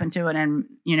needs to happen to it. And,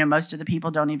 most of the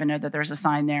people don't even know that there's a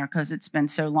sign there because it's been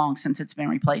so long since it's been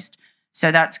replaced. So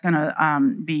that's going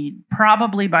to be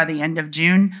probably by the end of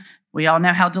June. We all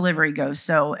know how delivery goes.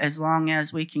 So as long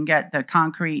as we can get the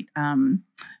concrete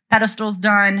pedestals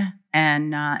done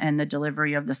and the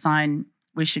delivery of the sign,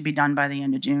 we should be done by the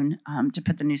end of June to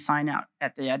put the new sign out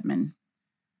at the admin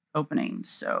opening.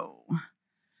 So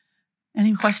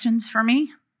any questions for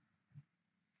me?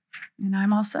 And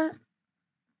I'm all set.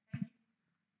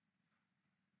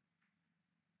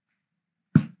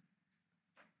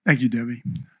 Thank you, Debbie.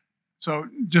 So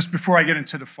just before I get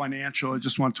into the financial, I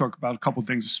just want to talk about a couple of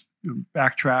things.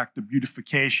 Backtrack, the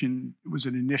beautification. It was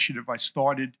an initiative I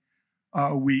started.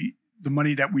 The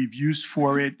money that we've used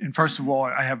for it, and first of all,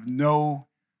 I have no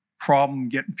problem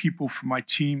getting people from my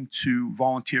team to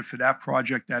volunteer for that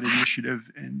project, that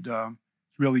initiative, and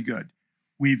it's really good.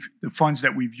 The funds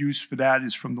that we've used for that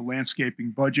is from the landscaping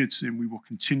budgets, and we will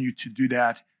continue to do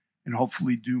that and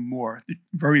hopefully do more.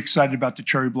 Very excited about the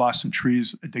cherry blossom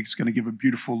trees. I think it's going to give a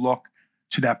beautiful look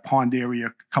to that pond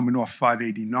area coming off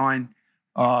 589.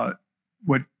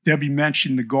 What Debbie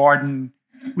mentioned, the garden,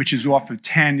 which is off of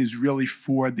 10, is really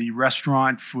for the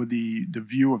restaurant, for the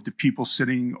view of the people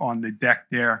sitting on the deck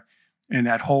there. And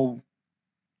that whole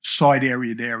side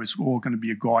area there is all going to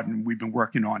be a garden. We've been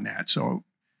working on that. So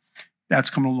that's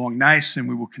coming along nice, and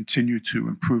we will continue to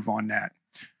improve on that.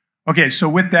 Okay, so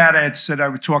with that, I had said I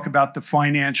would talk about the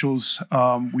financials.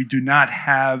 We do not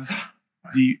have,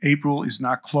 April is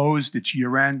not closed. It's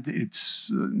year end. It's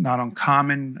not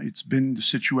uncommon. It's been the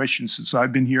situation since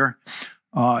I've been here.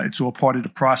 It's all part of the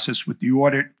process with the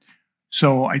audit.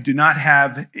 So I do not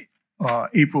have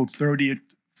April 30th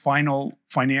final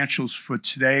financials for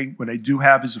today. What I do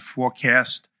have is a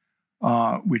forecast,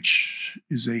 which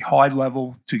is a high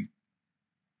level to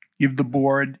give the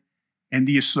board and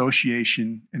the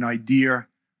association an idea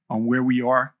on where we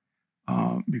are,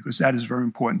 because that is very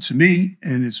important to me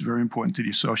and it's very important to the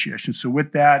association. So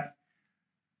with that,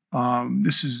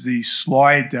 this is the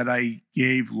slide that I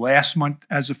gave last month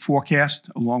as a forecast,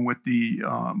 along with the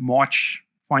March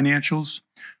financials.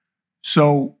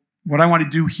 So what I want to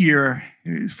do here,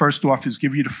 first off, is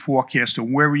give you the forecast of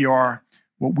where we are,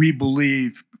 what we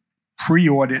believe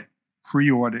pre-audit,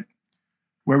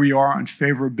 where we are on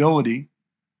favorability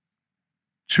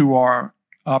to our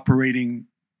operating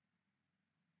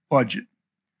budget.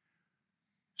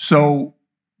 So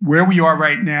where we are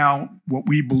right now, what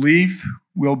we believe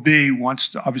will be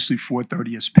once obviously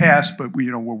 4/30 has passed, but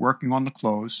we're working on the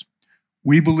close.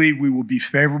 We believe we will be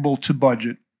favorable to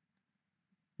budget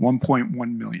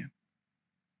 1.1 million.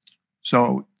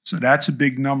 So that's a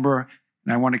big number,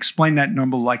 and I want to explain that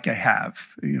number like I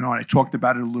have. And I talked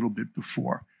about it a little bit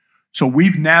before. So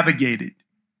we've navigated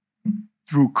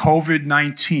through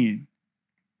COVID-19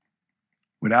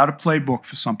 without a playbook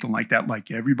for something like that, like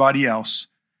everybody else.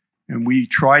 And we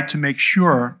tried to make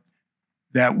sure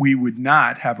that we would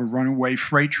not have a runaway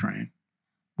freight train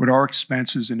with our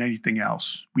expenses and anything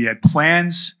else. We had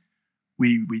plans.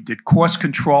 We did cost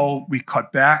control. We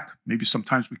cut back. Maybe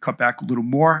sometimes we cut back a little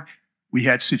more. We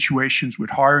had situations with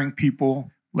hiring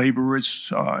people,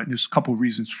 laborers, and there's a couple of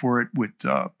reasons for it with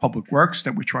Public Works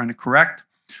that we're trying to correct,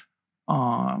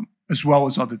 as well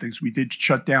as other things. We did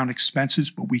shut down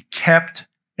expenses, but we kept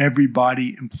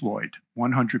everybody employed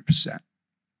 100%.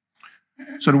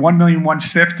 So the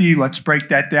 1,150,000, let's break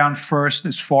that down first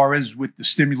as far as with the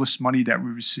stimulus money that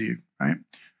we received, right?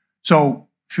 So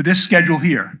for this schedule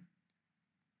here,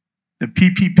 the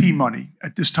PPP money,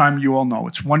 at this time, you all know,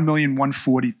 it's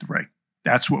 1,143,000.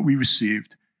 That's what we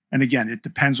received. And again, it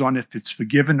depends on if it's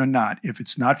forgiven or not. If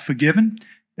it's not forgiven,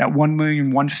 that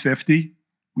 1,150,000,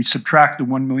 we subtract the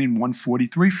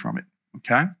 1,143,000 from it,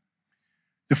 okay?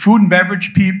 The food and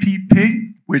beverage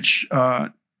PPP, which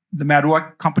the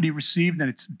Maddox company received, and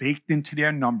it's baked into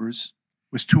their numbers,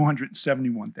 was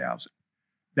 271,000.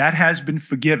 That has been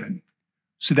forgiven.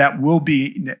 So that will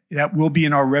be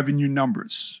in our revenue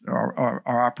numbers, our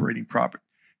operating profit.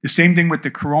 The same thing with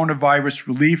the coronavirus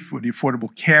relief or the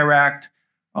Affordable Care Act.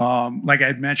 Like I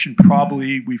had mentioned,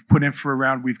 probably we've put in for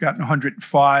we've gotten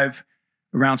 105,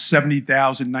 around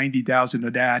 70,000, 90,000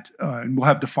 of that, and we'll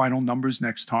have the final numbers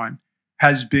next time,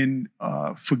 has been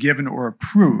forgiven or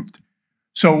approved.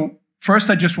 So first,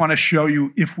 I just want to show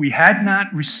you, if we had not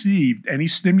received any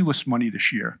stimulus money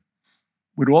this year,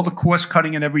 with all the cost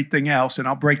cutting and everything else, and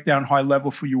I'll break down high level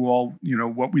for you all,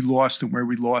 what we lost and where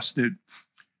we lost it.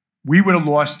 we would have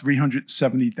lost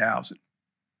 $370,000.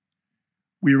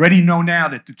 We already know now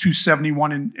that the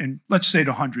 271 and let's say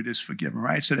the 100 is forgiven,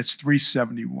 right? So that's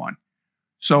 371.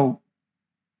 So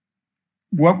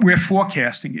what we're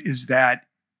forecasting is that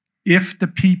if the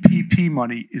PPP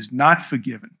money is not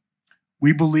forgiven,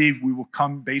 we believe we will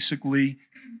come basically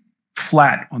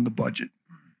flat on the budget.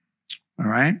 All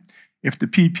right? If the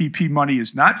PPP money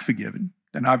is not forgiven,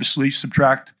 then obviously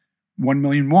subtract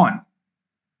 1,000,001.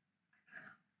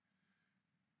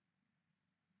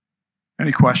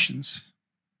 Any questions?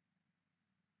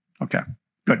 Okay,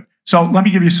 good. So let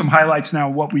me give you some highlights now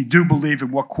of what we do believe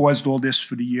and what caused all this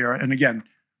for the year. And again,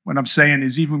 what I'm saying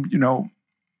is even,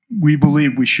 we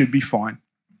believe we should be fine.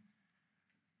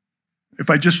 If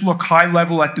I just look high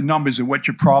level at the numbers and what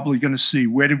you're probably going to see,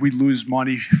 where did we lose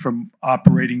money from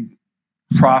operating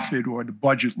profit or the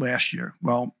budget last year?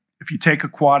 Well, if you take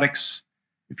aquatics,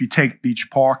 if you take beach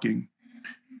parking,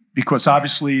 because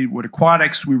obviously with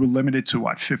aquatics, we were limited to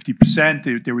what,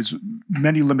 50%? There was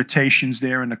many limitations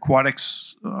there in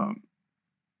aquatics.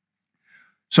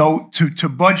 So to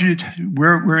budget,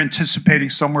 we're anticipating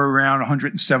somewhere around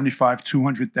 175,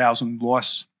 200,000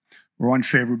 loss or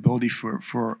unfavorability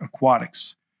for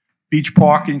aquatics. Beach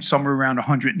parking, somewhere around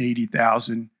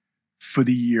 180,000 for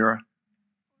the year,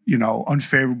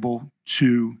 unfavorable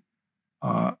to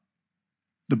the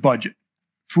budget.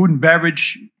 Food and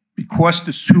beverage, because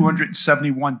this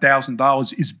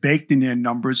 $271,000 is baked in their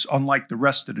numbers, unlike the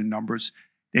rest of the numbers,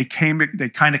 they kind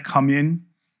of come in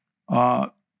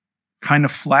kind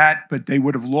of flat, but they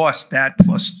would have lost that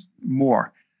plus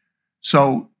more.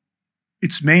 So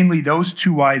it's mainly those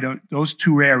two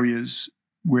areas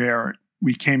where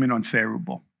we came in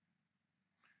unfavorable.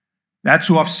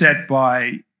 That's offset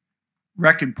by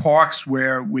rec and parks,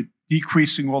 where with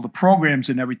decreasing all the programs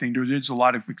and everything, there is a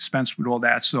lot of expense with all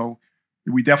that. So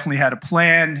we definitely had a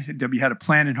plan. Debbie had a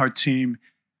plan in her team,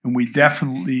 and we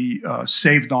definitely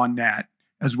saved on that,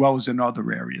 as well as in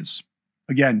other areas.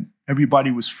 Again,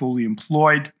 everybody was fully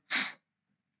employed.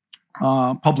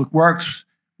 Public Works,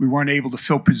 we weren't able to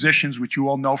fill positions, which you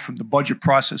all know from the budget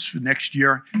process for next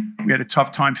year. We had a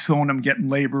tough time filling them, getting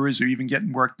laborers, or even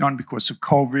getting work done because of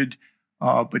COVID.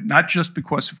 But not just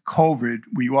because of COVID,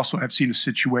 we also have seen a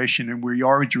situation, and we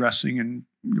are addressing, and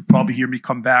you'll probably hear me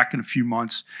come back in a few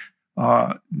months,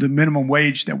 the minimum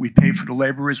wage that we pay for the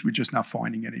laborers, we're just not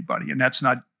finding anybody. And that's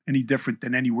not any different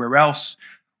than anywhere else,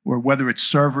 or whether it's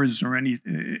servers or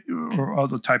or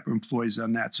other type of employees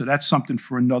on that. So that's something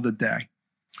for another day.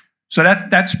 So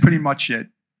that's pretty much it.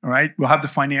 All right. We'll have the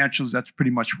financials. That's pretty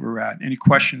much where we're at. Any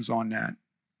questions on that?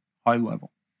 High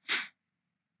level.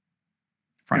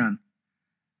 Frank. John,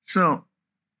 so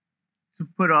to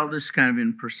put all this kind of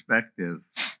in perspective,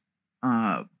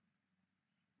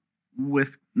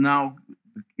 with now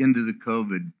into the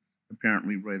COVID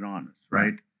apparently right on us,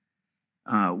 right?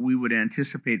 We would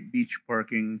anticipate beach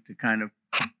parking to kind of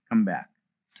come back.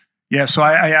 Yeah, so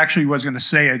I actually was going to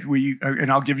say it.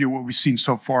 And I'll give you what we've seen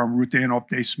so far. And Ruth Ann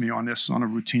updates me on this on a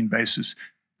routine basis.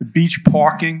 The beach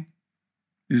parking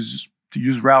is, to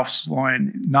use Ralph's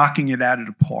line, knocking it out of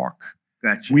the park.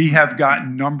 Gotcha. We have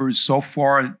gotten numbers so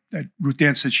far that Ruth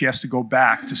Ann said she has to go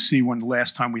back to see when the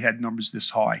last time we had numbers this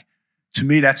high. To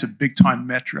me, that's a big time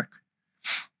metric.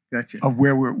 Gotcha. Of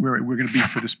where we're going to be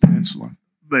for this peninsula.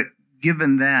 But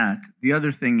given that, the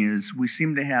other thing is we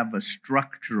seem to have a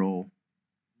structural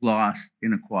loss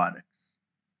in aquatics,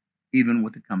 even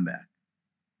with the comeback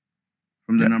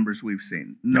from the numbers we've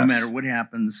seen. No matter what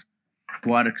happens,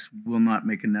 aquatics will not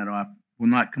make a net off, will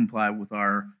not comply with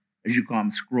our, as you call them,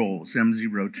 scrolls,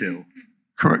 M02.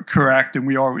 Correct.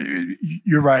 And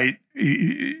you're right.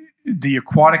 The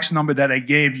aquatics number that I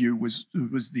gave you was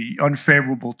the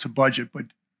unfavorable to budget, but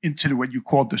into what you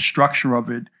called the structure of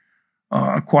it,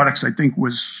 aquatics, I think,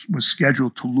 was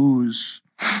scheduled to lose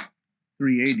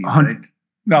 380, right?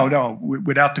 No.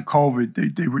 Without the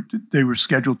COVID, they were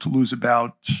scheduled to lose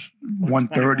about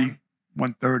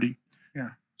 130. Yeah.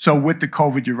 So with the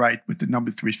COVID, you're right, with the number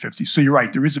 350. So you're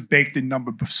right. There is a baked-in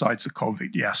number besides the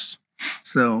COVID. Yes.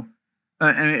 So,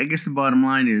 and I guess the bottom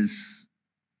line is,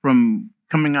 from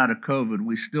coming out of COVID,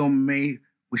 we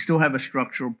still have a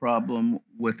structural problem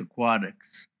with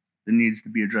aquatics that needs to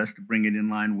be addressed to bring it in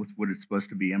line with what it's supposed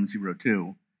to be,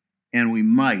 M02. And we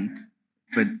might,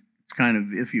 but it's kind of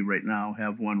iffy right now,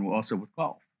 have one also with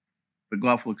golf. But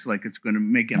golf looks like it's going to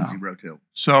make M02.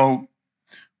 So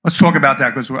let's talk about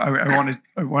that, because I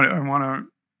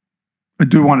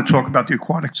do want to talk about the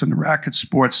aquatics and the racket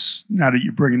sports. Now that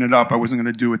you're bringing it up, I wasn't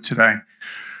going to do it today.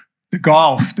 The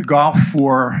golf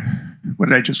for, what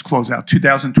did I just close out?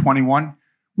 2021.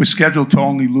 We're scheduled to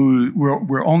only lose.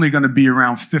 We're only going to be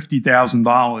around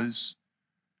 $50,000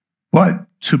 But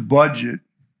to budget,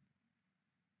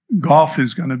 golf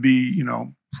is going to be,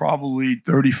 probably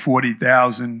 30,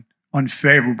 40,000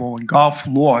 unfavorable. And golf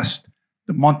lost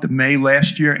the month of May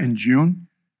last year and June,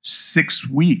 6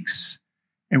 weeks.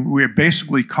 And we're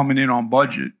basically coming in on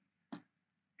budget.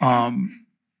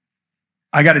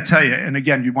 I got to tell you, and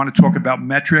again, you want to talk about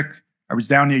metric. I was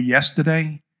down there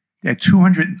yesterday. They had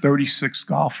 236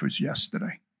 golfers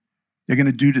yesterday. They're going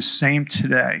to do the same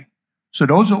today. So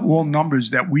those are all numbers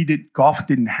that golf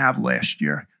didn't have last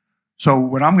year. So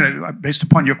what I'm going to, based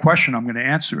upon your question, I'm going to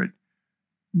answer it.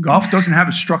 Golf doesn't have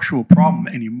a structural problem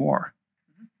anymore.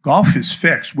 Golf is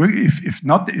fixed.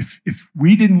 If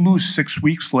we didn't lose 6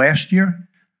 weeks last year,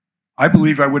 I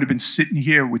believe I would have been sitting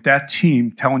here with that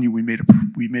team telling you we made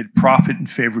a profit and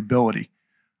favorability.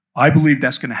 I believe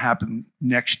that's going to happen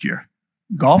next year.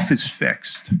 Golf is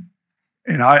fixed.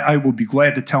 And I will be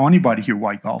glad to tell anybody here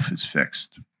why golf is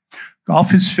fixed.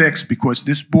 Golf is fixed because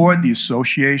this board, the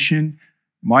association,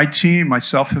 my team,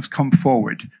 myself have come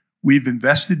forward. We've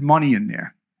invested money in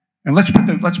there. And let's put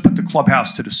the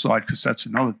clubhouse to the side because that's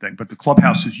another thing. But the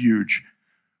clubhouse is huge.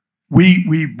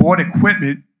 We bought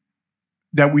equipment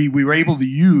that we were able to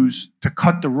use to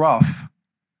cut the rough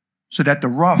so that the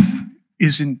rough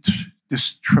isn't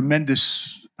this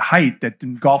tremendous height that the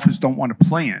golfers don't want to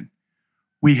play in.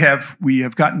 We have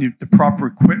gotten the proper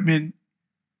equipment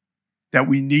that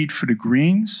we need for the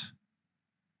greens.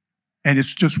 And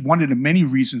it's just one of the many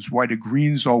reasons why the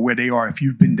greens are where they are. If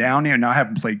you've been down there, now I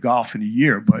haven't played golf in a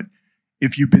year, but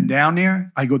if you've been down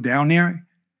there, I go down there,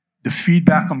 the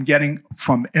feedback I'm getting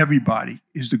from everybody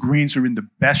is the greens are in the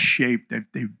best shape that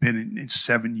they've been in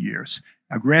 7 years.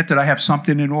 Now, granted, I have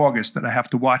something in August that I have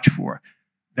to watch for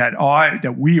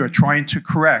that we are trying to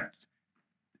correct.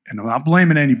 And I'm not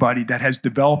blaming anybody that has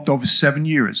developed over 7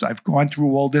 years. I've gone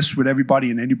through all this with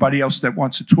everybody and anybody else that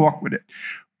wants to talk with it.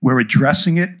 We're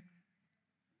addressing it.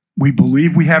 We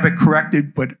believe we have it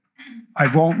corrected, but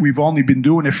we've only been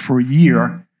doing it for a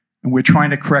year, and we're trying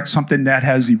to correct something that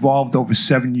has evolved over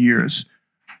 7 years.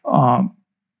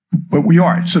 But we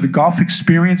are. So the golf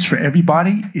experience for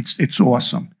everybody, it's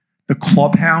awesome. The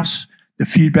clubhouse, the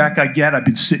feedback I get, I've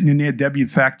been sitting in there. Debbie, in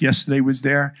fact, yesterday was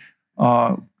there.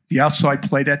 The outside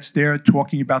play that's there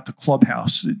talking about the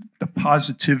clubhouse, the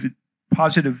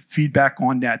positive feedback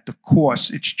on that, the course,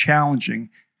 it's challenging.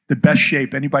 The best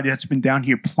shape, anybody that's been down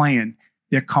here playing,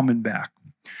 they're coming back.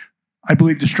 I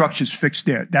believe the structure's fixed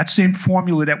there. That same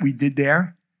formula that we did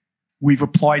there, we've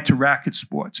applied to racket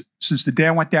sports. Since the day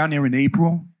I went down there in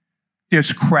April,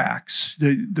 there's cracks,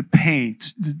 the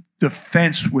paint, the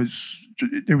fence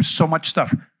there was so much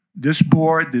stuff. This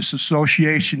board, this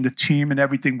association, the team and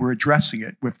everything, we're addressing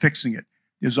it. We're fixing it.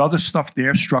 There's other stuff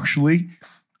there structurally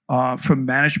from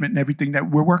management and everything that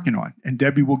we're working on. And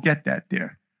Debbie will get that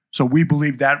there. So we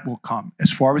believe that will come.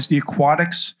 As far as the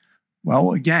aquatics,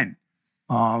 well, again,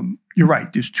 you're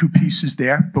right. There's two pieces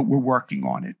there, but we're working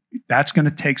on it. That's going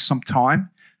to take some time.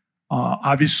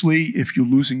 Obviously, if you're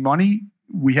losing money,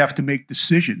 we have to make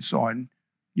decisions on,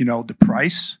 the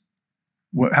price,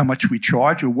 how much we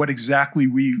charge, or what exactly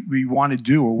we want to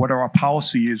do, or what our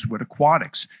policy is with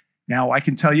aquatics. Now, I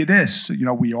can tell you this,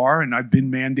 we are, and I've been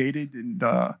mandated, and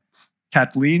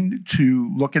Kathleen,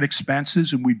 to look at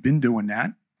expenses, and we've been doing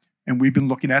that. And we've been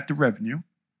looking at the revenue.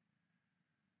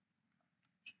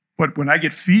 But when I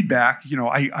get feedback,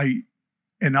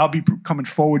 and I'll be coming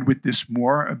forward with this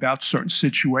more about certain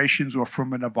situations or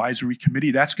from an advisory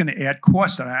committee, that's going to add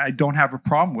cost. And I don't have a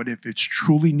problem with it if it's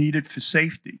truly needed for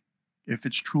safety, if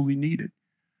it's truly needed.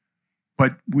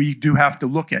 But we do have to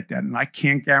look at that. And I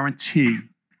can't guarantee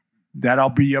that I'll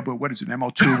be able,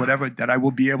 MO2 or whatever, that I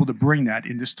will be able to bring that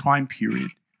in this time period.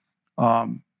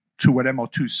 To what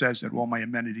MO2 says, that all my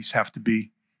amenities have to be,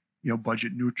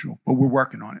 budget neutral. But we're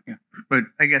working on it. Yeah. But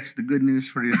I guess the good news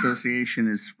for the association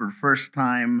is for the first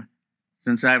time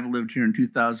since I've lived here in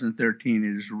 2013,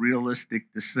 it is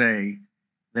realistic to say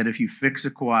that if you fix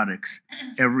aquatics,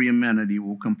 every amenity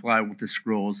will comply with the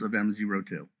scrolls of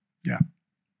M02. Yeah.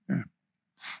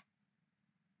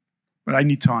 But I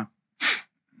need time.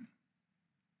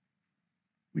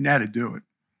 We know how to do it.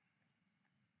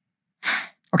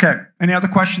 Okay, any other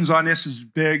questions on this? This is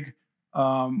big.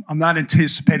 I'm not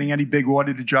anticipating any big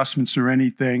audit adjustments or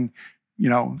anything.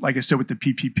 Like I said with the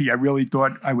PPP, I really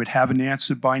thought I would have an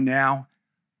answer by now.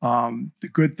 The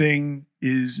good thing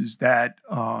is that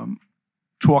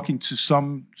talking to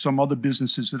some other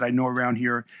businesses that I know around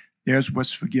here, theirs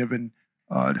was forgiven.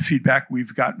 The feedback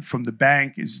we've gotten from the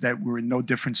bank is that we're in no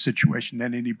different situation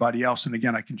than anybody else. And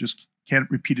again, can't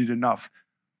repeat it enough.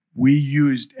 We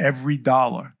used every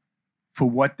dollar for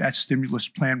what that stimulus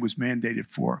plan was mandated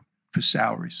for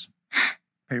salaries,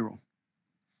 payroll.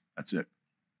 That's it.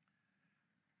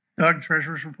 Doug,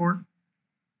 Treasurer's report.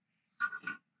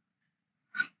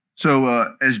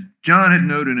 So as John had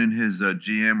noted in his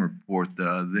GM report,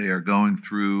 they are going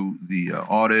through the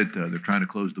audit. They're trying to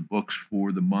close the books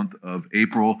for the month of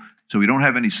April. So we don't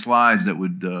have any slides that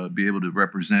would be able to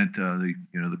represent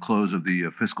the close of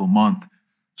the fiscal month.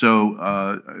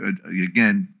 So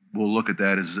again, we'll look at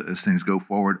that as things go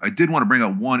forward. I did want to bring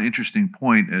up one interesting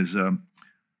point as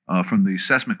from the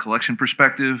assessment collection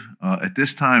perspective. At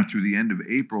this time, through the end of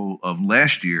April of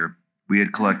last year, we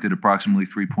had collected approximately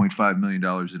 $3.5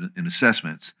 million in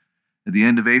assessments. At the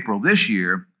end of April this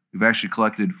year, we've actually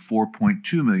collected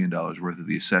 $4.2 million worth of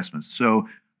the assessments. So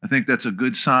I think that's a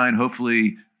good sign.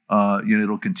 Hopefully,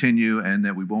 it'll continue and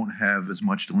that we won't have as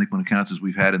much delinquent accounts as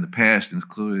we've had in the past. And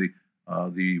clearly,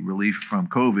 the relief from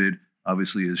COVID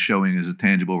obviously is showing as a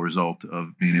tangible result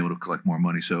of being able to collect more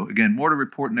money. So again, more to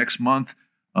report next month.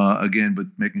 But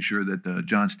making sure that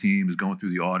John's team is going through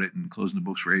the audit and closing the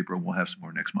books for April. We'll have some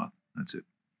more next month. That's it.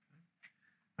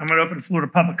 I'm going to open the floor to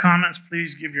public comments.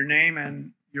 Please give your name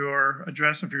and your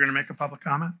address if you're going to make a public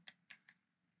comment.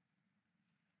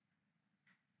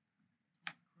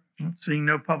 Seeing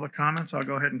no public comments, I'll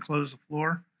go ahead and close the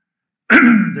floor.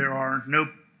 There are no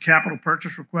capital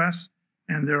purchase requests,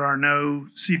 and there are no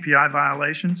CPI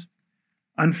violations.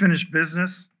 Unfinished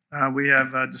business. We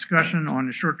have a discussion on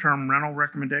the short-term rental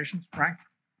recommendations. Frank?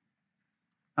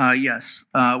 Yes,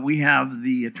 we have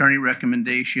the attorney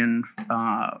recommendation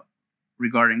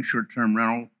regarding short-term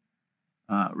rental,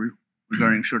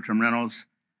 regarding short-term rentals.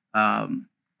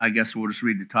 I guess we'll just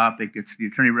read the topic. It's the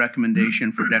attorney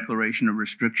recommendation for declaration of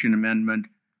restriction amendment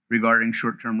regarding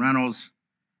short-term rentals.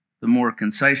 The more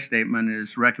concise statement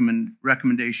is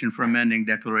recommendation for amending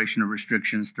declaration of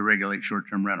restrictions to regulate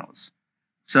short-term rentals.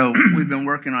 So we've been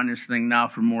working on this thing now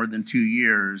for more than 2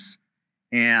 years,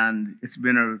 and it's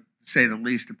been, to say the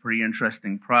least, a pretty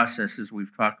interesting process as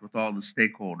we've talked with all the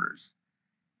stakeholders.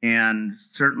 And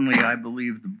certainly I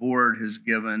believe the board has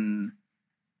given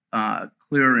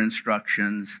clear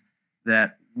instructions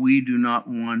that we do not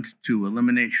want to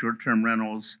eliminate short-term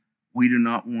rentals. We do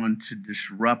not want to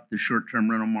disrupt the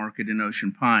short-term rental market in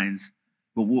Ocean Pines.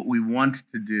 But what we want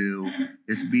to do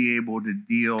is be able to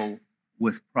deal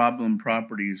with problem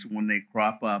properties when they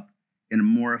crop up in a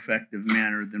more effective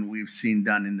manner than we've seen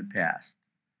done in the past.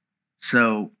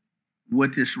 So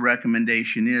what this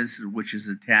recommendation is, which is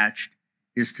attached,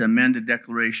 is to amend a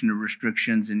declaration of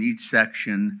restrictions in each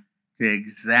section to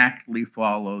exactly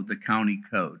follow the county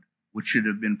code, which should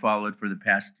have been followed for the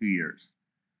past 2 years.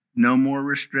 No more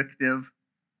restrictive,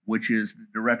 which is the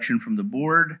direction from the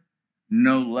board.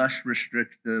 No less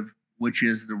restrictive, which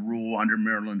is the rule under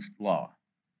Maryland's law.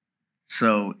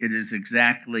 So it is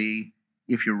exactly,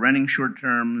 if you're renting short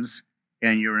terms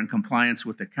and you're in compliance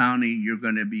with the county, you're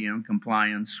going to be in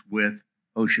compliance with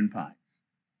Ocean Pines.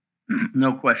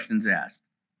 No questions asked.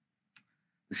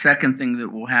 The second thing that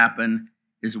will happen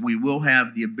is we will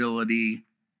have the ability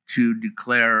to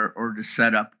declare or to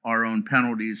set up our own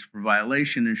penalties for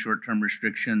violation in short-term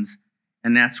restrictions,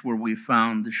 and that's where we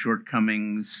found the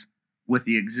shortcomings with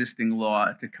the existing law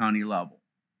at the county level.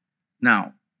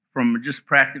 Now, from a just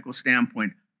practical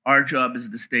standpoint, our job is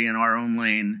to stay in our own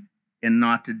lane and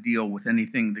not to deal with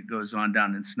anything that goes on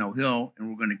down in Snow Hill, and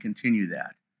we're going to continue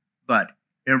that. But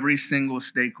every single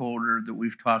stakeholder that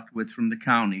we've talked with from the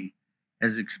county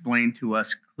has explained to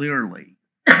us clearly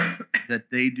that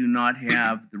they do not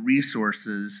have the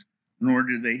resources, nor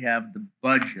do they have the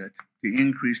budget to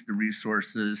increase the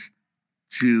resources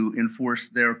to enforce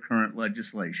their current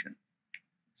legislation.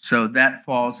 So that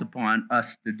falls upon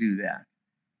us to do that.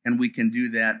 And we can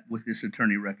do that with this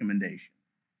attorney recommendation.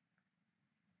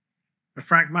 But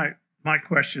Frank, my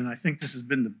question, I think this has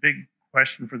been the big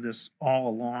question for this all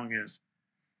along, is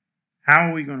how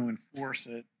are we going to enforce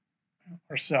it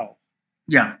ourselves?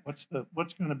 Yeah. What's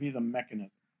going to be the mechanism?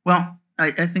 Well,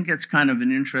 I think that's kind of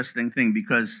an interesting thing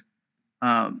because,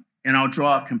 and I'll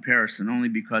draw a comparison only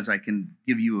because I can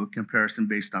give you a comparison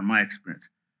based on my experience.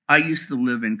 I used to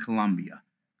live in Columbia.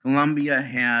 Columbia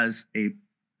has a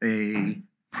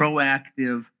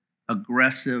proactive,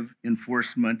 aggressive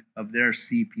enforcement of their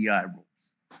CPI rules.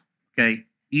 Okay,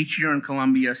 each year in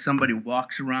Columbia, somebody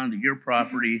walks around to your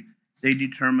property. They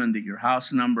determine that your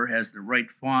house number has the right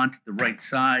font, the right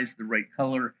size, the right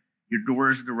color. Your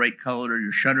doors are the right color.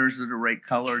 Your shutters are the right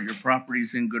color. Your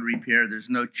property's in good repair. There's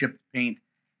no chipped paint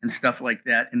and stuff like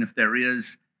that. And if there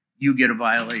is, you get a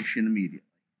violation immediately.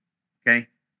 Okay,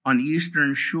 on the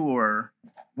Eastern Shore,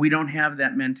 we don't have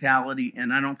that mentality,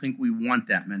 and I don't think we want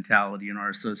that mentality in our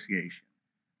association.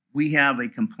 We have a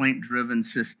complaint-driven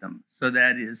system. So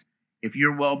that is, if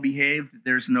you're well-behaved,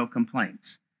 there's no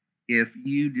complaints. if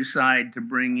you decide to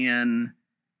bring in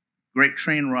great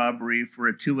train robbery for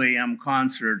a 2 a.m.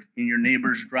 concert in your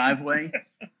neighbor's driveway,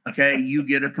 okay, you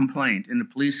get a complaint and the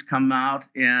police come out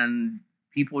and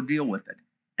people deal with it.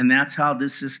 And that's how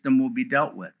this system will be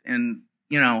dealt with. And,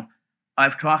 you know,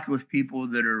 I've talked with people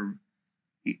that are,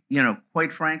 you know,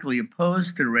 quite frankly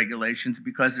opposed to the regulations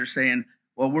because they're saying,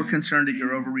 well, we're concerned that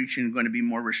you're overreaching and going to be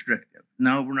more restrictive.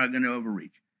 No, we're not going to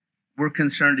overreach. We're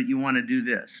concerned that you want to do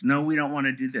this. No, we don't want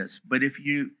to do this. But if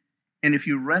you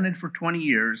rented for 20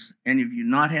 years and if you've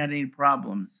not had any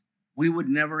problems, we would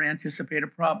never anticipate a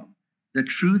problem. The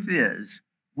truth is,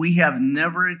 we have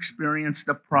never experienced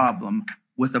a problem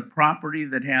with a property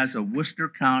that has a Worcester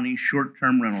County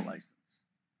short-term rental license.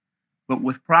 But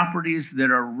with properties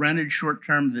that are rented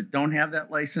short-term that don't have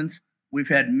that license, we've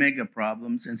had mega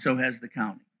problems, and so has the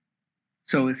county.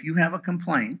 So if you have a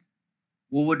complaint,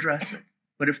 we'll address it.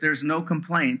 But if there's no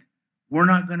complaint, we're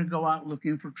not going to go out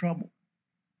looking for trouble.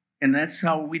 And that's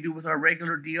how we do with our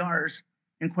regular DRs.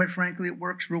 And quite frankly, it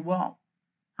works real well.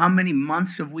 How many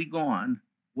months have we gone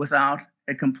without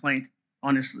a complaint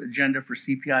on this agenda for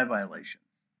CPI violations?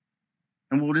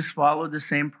 And we'll just follow the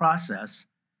same process.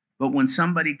 But when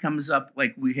somebody comes up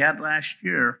like we had last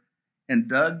year, and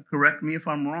Doug, correct me if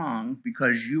I'm wrong,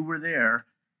 because you were there,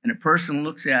 and a person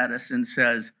looks at us and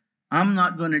says, I'm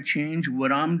not going to change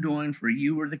what I'm doing for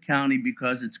you or the county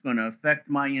because it's going to affect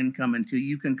my income until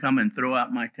you can come and throw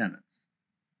out my tenants.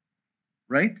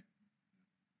 Right?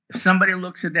 If somebody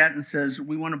looks at that and says,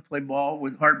 we want to play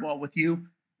hardball with you,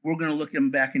 we're going to look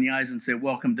them back in the eyes and say,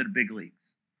 welcome to the big leagues.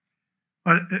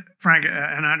 But Frank,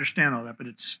 and I understand all that, but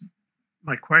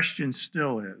my question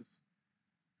still is,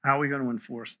 how are we going to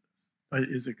enforce this?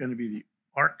 Is it going to be the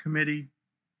art committee,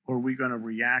 or are we going to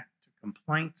react to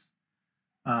complaints?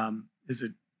 Is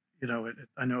it, you know,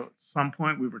 I know at some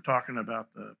point we were talking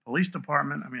about the police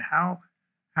department. I mean, how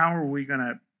are we going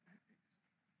to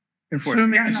enforce?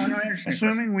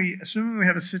 Assuming we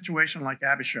have a situation like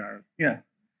Abishire. Yeah.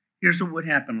 Here's what would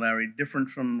happen, Larry, different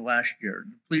from last year.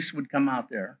 The police would come out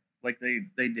there like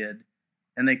they did,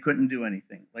 and they couldn't do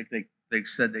anything like they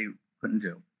said they couldn't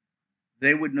do.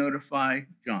 They would notify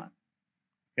John.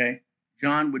 Okay?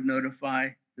 John would notify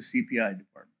the CPI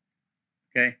department.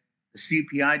 Okay? The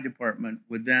CPI department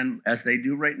would then, as they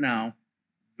do right now,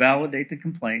 validate the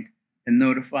complaint and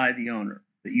notify the owner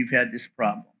that you've had this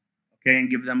problem. Okay? And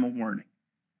give them a warning.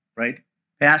 Right?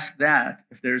 Past that,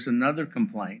 if there's another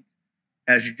complaint,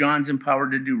 as John's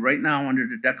empowered to do right now under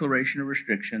the Declaration of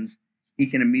Restrictions, he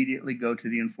can immediately go to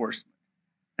the enforcement.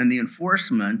 And the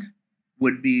enforcement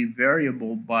would be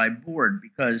variable by board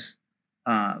because,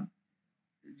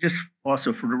 just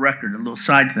also for the record, a little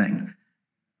side thing.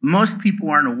 Most people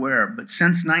aren't aware, but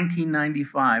since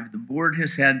 1995, the board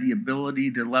has had the ability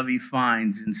to levy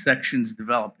fines in sections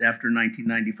developed after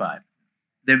 1995.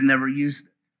 They've never used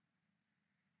it.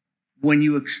 When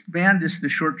you expand this to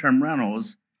short-term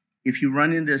rentals, if you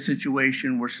run into a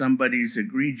situation where somebody's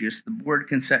egregious, the board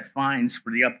can set fines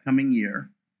for the upcoming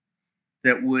year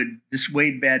that would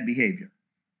dissuade bad behavior.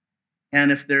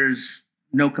 And if there's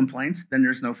no complaints, then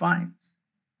there's no fines.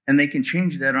 And they can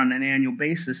change that on an annual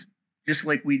basis, just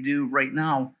like we do right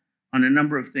now on a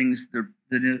number of things that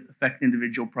affect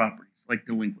individual properties, like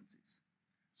delinquencies.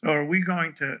 So are we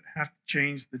going to have to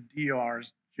change the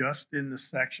DRs just in the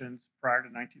sections prior to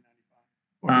 1995?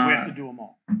 Or do we have to do them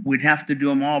all? We'd have to do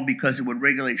them all because it would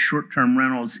regulate short-term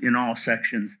rentals in all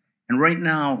sections. And right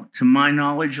now, to my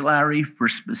knowledge, Larry, for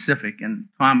specific, and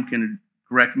Tom can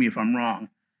correct me if I'm wrong,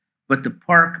 but the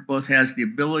park both has the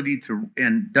ability to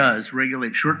and does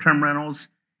regulate short-term rentals,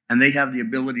 and they have the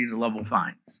ability to level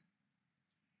fines.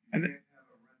 And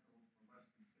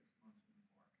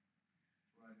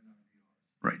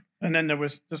right. And then there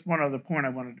was just one other point I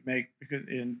wanted to make, because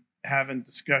in having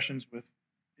discussions with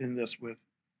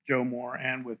Joe Moore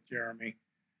and with Jeremy,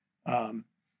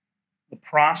 the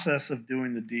process of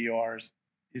doing the DRs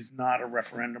is not a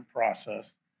referendum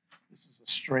process. This is a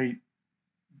straight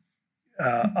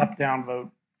up-down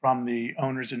vote from the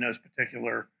owners in those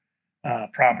particular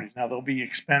properties. Now, there'll be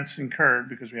expense incurred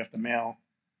because we have to mail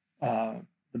the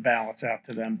ballots out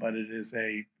to them, but it is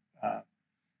a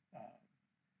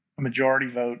majority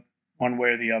vote one way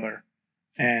or the other.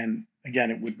 And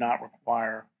again, it would not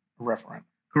require a referendum.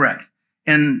 Correct.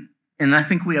 And I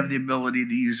think we have the ability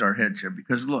to use our heads here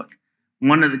because, look,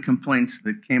 one of the complaints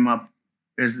that came up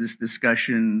as this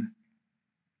discussion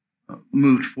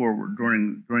moved forward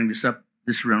during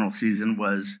this rental season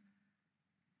was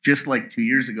just like 2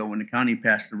 years ago when the county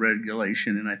passed the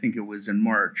regulation, and I think it was in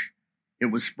March, it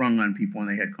was sprung on people when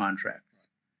they had contracts.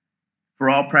 For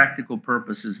all practical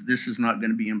purposes, this is not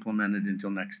going to be implemented until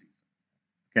next season.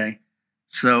 Okay?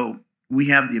 So we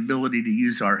have the ability to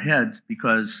use our heads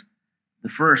because the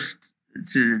first,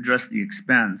 to address the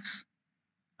expense,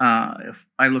 if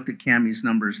I looked at Cammie's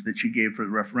numbers that she gave for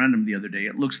the referendum the other day,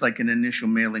 it looks like an initial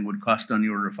mailing would cost on the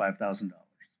order of $5,000.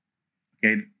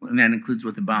 Okay, and that includes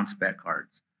with the bounce back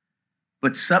cards.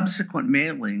 But subsequent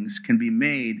mailings can be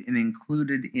made and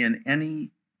included in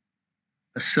any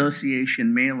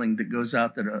association mailing that goes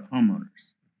out to the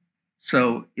homeowners.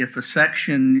 So if a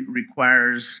section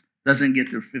doesn't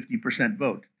get their 50%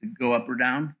 vote to go up or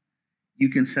down, you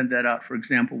can send that out, for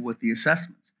example, with the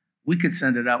assessments. We could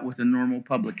send it out with the normal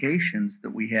publications that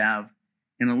we have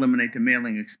and eliminate the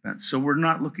mailing expense. So we're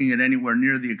not looking at anywhere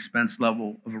near the expense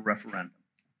level of a referendum.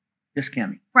 Yes,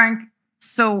 Cammie. Frank,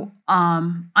 so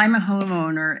I'm a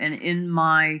homeowner, and in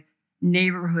my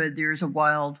neighborhood, there's a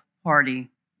wild party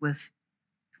with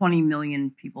 20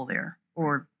 million people there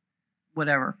or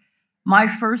whatever. My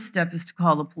first step is to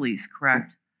call the police,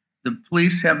 correct? The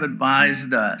police have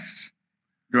advised us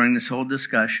during this whole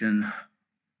discussion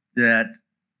that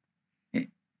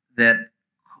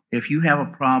if you have a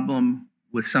problem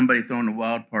with somebody throwing a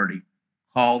wild party,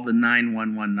 call the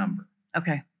 911 number.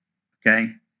 Okay.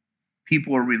 Okay?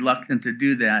 People are reluctant to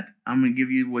do that. I'm going to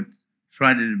give you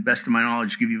try to, the best of my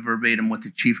knowledge, give you verbatim what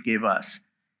the chief gave us.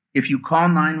 If you call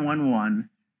 911,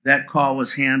 that call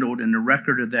was handled, and the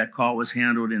record of that call was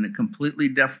handled in a completely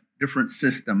different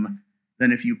system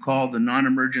than if you call the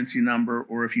non-emergency number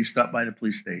or if you stop by the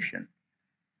police station.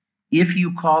 If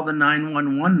you call the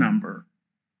 911 number,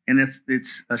 and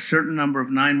it's a certain number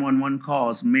of 911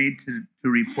 calls made to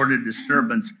report a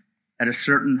disturbance at a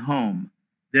certain home,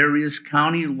 there is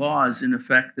county laws in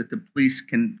effect that the police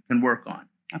can work on.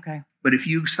 Okay. But if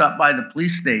you stop by the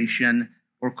police station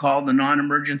or call the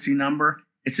non-emergency number,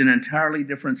 it's an entirely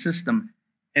different system.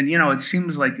 And, you know, it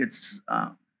seems like it's, I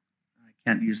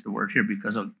can't use the word here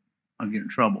because I'll get in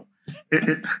trouble.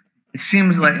 It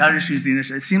seems like, I'll just use the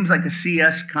initial, it seems like a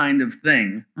CS kind of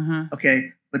thing.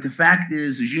 Okay. But the fact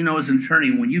is, as you know, as an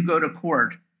attorney, when you go to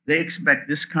court, they expect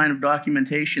this kind of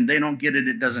documentation. They don't get it,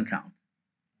 it doesn't count.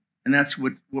 And that's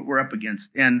what we're up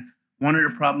against. And one of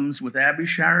the problems with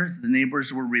Abbeyshire is the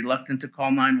neighbors were reluctant to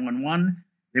call 911.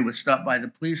 They would stop by the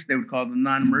police. They would call the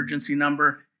non-emergency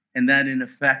number. And that, in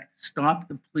effect, stopped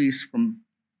the police from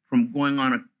going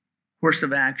on a course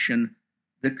of action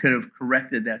that could have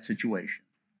corrected that situation.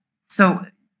 So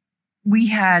we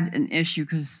had an issue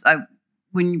because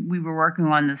when we were working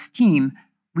on this team,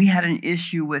 we had an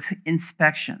issue with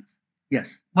inspections.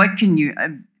 Yes. What can you,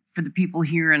 for the people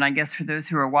here, and I guess for those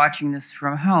who are watching this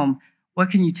from home, what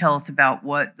can you tell us about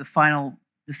what the final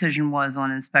decision was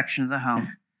on inspection of the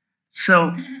home?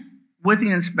 So with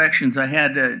the inspections, I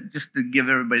had just to give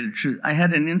everybody the truth, I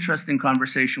had an interesting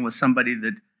conversation with somebody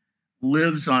that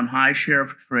lives on High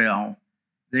Sheriff Trail.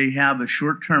 They have a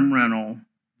short-term rental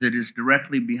that is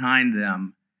directly behind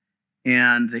them,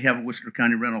 and they have a Worcester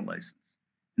County rental license.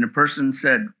 And the person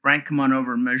said, Frank, come on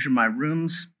over and measure my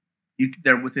rooms.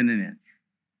 They're within an inch.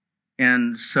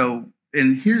 And so,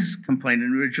 in his complaint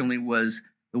originally was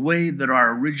the way that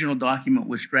our original document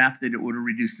was drafted, it would have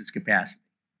reduced its capacity.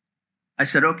 I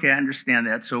said, okay, I understand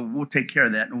that, so we'll take care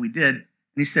of that. And we did. And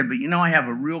he said, but you know, I have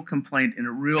a real complaint and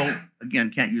a real,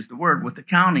 again, can't use the word, with the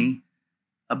county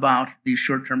about these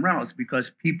short-term rentals because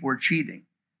people are cheating.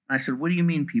 And I said, what do you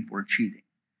mean people are cheating?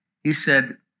 He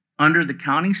said, under the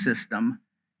county system,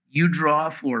 you draw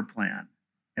a floor plan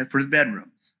for the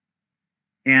bedrooms.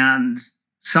 And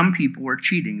some people are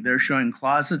cheating. They're showing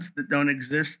closets that don't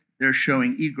exist. They're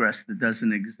showing egress that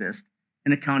doesn't exist.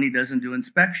 And the county doesn't do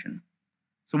inspection.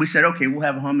 So we said, okay, we'll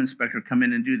have a home inspector come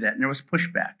in and do that. And there was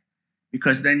pushback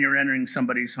because then you're entering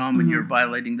somebody's home and you're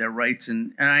violating their rights.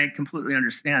 And I completely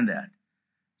understand that.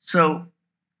 So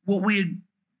what we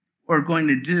are going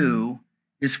to do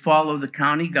is follow the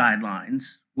county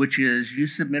guidelines, which is you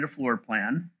submit a floor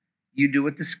plan, you do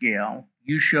it to scale,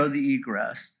 you show the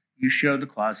egress, you show the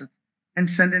closets, and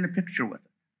send in a picture with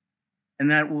it. And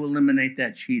that will eliminate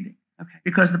that cheating. Okay.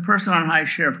 Because the person on High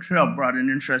Sheriff Trail brought an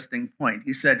interesting point.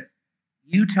 He said,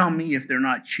 you tell me if they're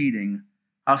not cheating,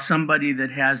 how somebody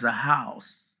that has a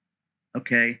house,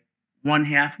 okay,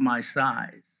 1/2 my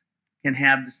size, can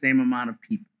have the same amount of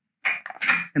people.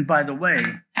 And by the way,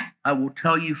 I will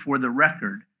tell you for the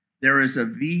record, there is a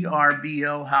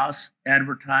VRBO house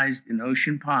advertised in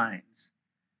Ocean Pines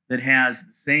that has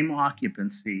the same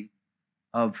occupancy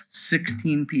of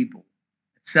 16 people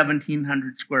at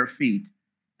 1,700 square feet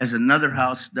as another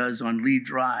house does on Lee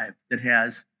Drive that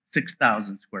has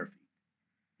 6,000 square feet.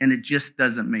 And it just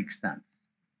doesn't make sense.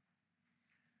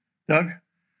 Doug?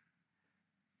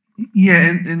 Yeah,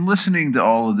 and listening to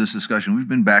all of this discussion, we've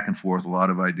been back and forth. A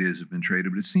lot of ideas have been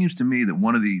traded, but it seems to me that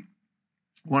one of the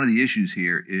one of the issues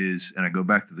here is, and I go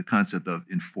back to the concept of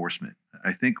enforcement.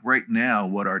 I think right now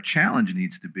what our challenge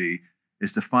needs to be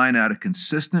is to find out a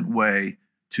consistent way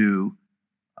to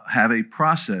have a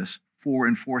process for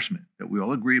enforcement that we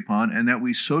all agree upon and that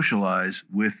we socialize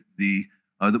with the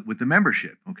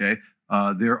membership. Okay,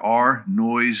 there are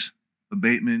noise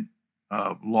abatement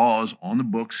laws on the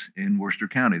books in Worcester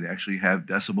County. They actually have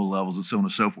decibel levels and so on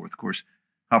and so forth. Of course,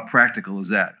 how practical is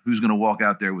that? Who's going to walk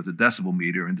out there with a decibel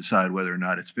meter and decide whether or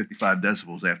not it's 55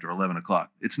 decibels after 11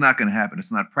 o'clock? It's not going to happen.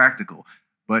 It's not practical.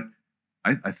 But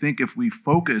I think if we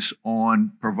focus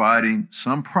on providing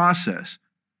some process,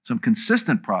 some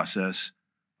consistent process,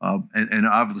 and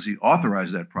obviously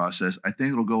authorize that process, I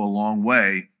think it'll go a long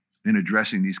way in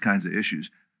addressing these kinds of issues.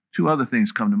 Two other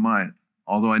things come to mind.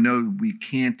 Although I know we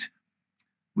can't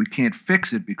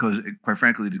fix it because, quite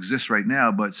frankly, it exists right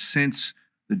now, but since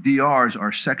the DRs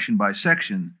are section by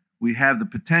section, we have the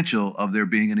potential of there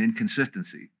being an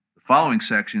inconsistency. The following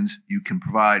sections, you can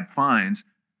provide fines.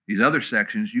 These other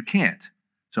sections, you can't.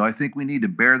 So I think we need to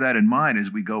bear that in mind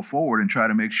as we go forward and try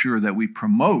to make sure that we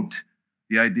promote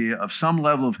the idea of some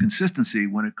level of consistency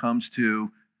when it comes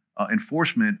to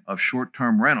enforcement of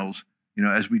short-term rentals,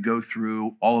 as we go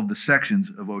through all of the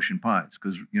sections of Ocean Pines.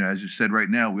 Because, as you said right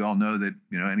now, we all know that,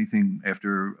 anything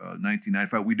after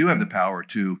 1995, we do have the power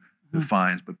to the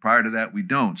fines, but prior to that, we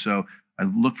don't. So I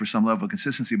look for some level of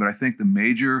consistency, but I think the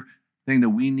major thing that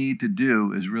we need to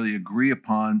do is really agree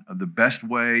upon the best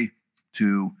way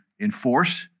to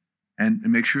enforce and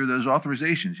make sure those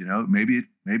authorizations,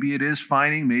 maybe it is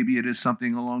fining, maybe it is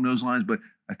something along those lines, but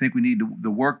I think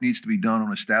the work needs to be done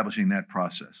on establishing that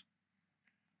process.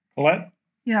 Colette?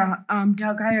 Yeah,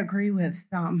 Doug, I agree with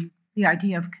the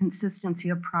idea of consistency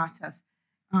of process.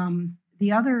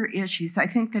 The other issues, I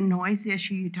think the noise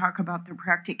issue, you talk about the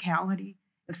practicality.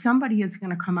 If somebody is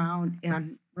going to come out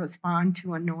and respond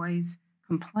to a noise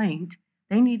complaint,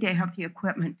 they need to have the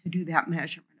equipment to do that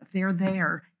measurement. If they're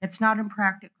there, it's not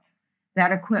impractical.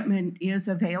 That equipment is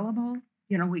available.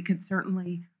 We could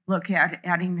certainly look at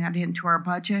adding that into our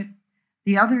budget.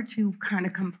 The other two kind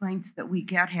of complaints that we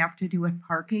get have to do with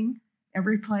parking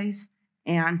every place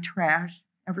and trash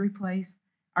every place.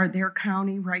 Are there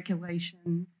county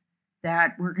regulations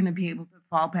that we're going to be able to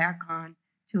fall back on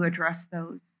to address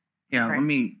those? Yeah, Right.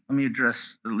 let me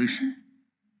address at least.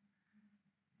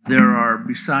 There are,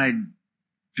 beside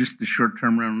just the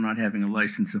short-term rental not having a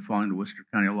license and following the Worcester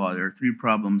County law, there are three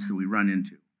problems that we run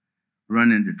into. We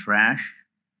run into trash,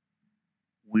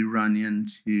 we run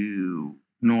into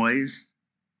noise,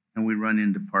 and we run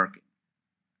into parking.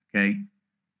 Okay?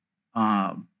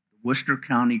 Worcester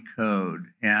County Code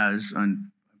has, I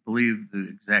believe the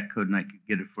exact code, and I could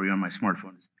get it for you on my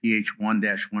smartphone, is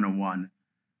PH1-101,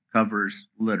 covers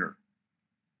litter.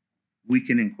 We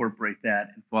can incorporate that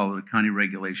and follow the county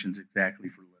regulations exactly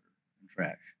for litter and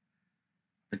trash.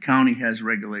 The county has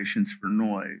regulations for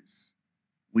noise.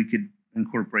 We could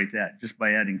incorporate that just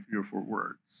by adding 3 or 4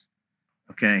 words.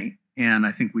 Okay? And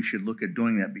I think we should look at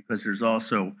doing that because there's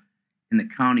also, in the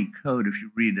county code, if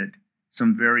you read it,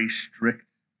 some very strict,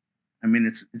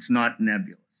 it's not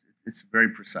nebulous. It's very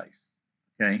precise.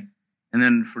 Okay? And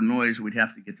then for noise, we'd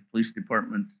have to get the police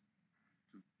department,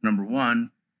 number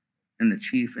one, and the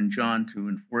chief and John to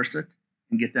enforce it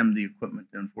and get them the equipment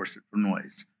to enforce it for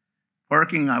noise.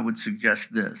 Parking, I would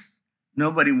suggest this.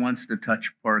 Nobody wants to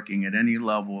touch parking at any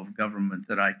level of government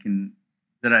that I've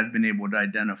been able to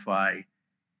identify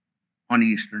on the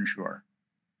Eastern Shore.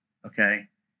 Okay?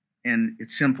 And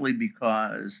it's simply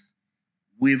because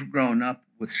we've grown up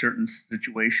with certain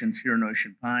situations here in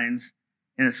Ocean Pines.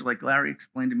 And it's like Larry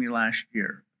explained to me last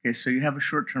year. Okay, so you have a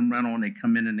short-term rental and they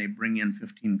come in and they bring in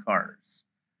 15 cars.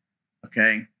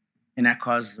 Okay, and that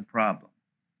causes a problem.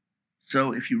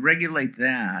 So if you regulate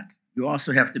that, you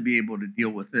also have to be able to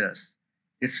deal with this.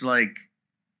 It's like,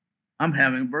 I'm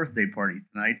having a birthday party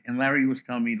tonight, and Larry was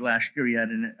telling me last year he had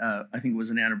I think it was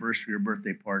an anniversary or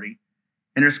birthday party,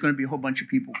 and there's going to be a whole bunch of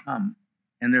people come,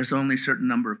 and there's only a certain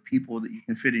number of people that you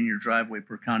can fit in your driveway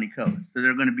per county code, so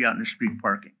they're going to be out in the street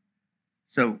parking.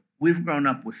 So we've grown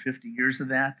up with 50 years of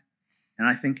that, and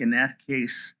I think in that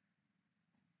case,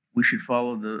 we should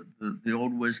follow the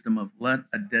old wisdom of let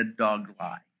a dead dog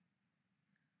lie.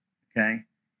 Okay?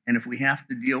 And if we have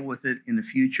to deal with it in the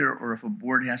future, or if a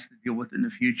board has to deal with it in the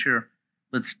future,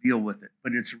 let's deal with it.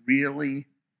 But it's really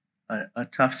a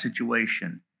tough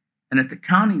situation. And at the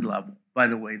county level, by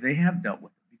the way, they have dealt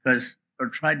with it or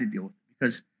tried to deal with it,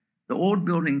 because the old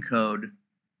building code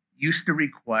used to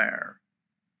require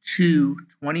 2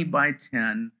 20 by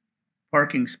 10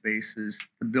 parking spaces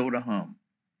to build a home,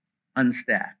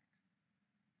 unstacked.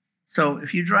 So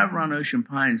if you drive around Ocean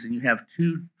Pines and you have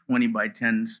 2 20 by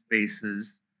 10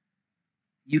 spaces,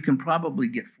 you can probably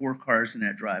get 4 cars in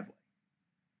that driveway.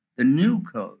 The new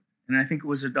code, and I think it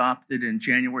was adopted in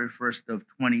January 1st of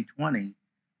 2020,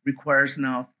 requires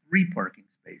now 3 parking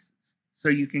spaces. So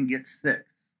you can get 6.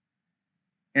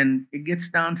 And it gets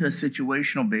down to a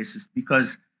situational basis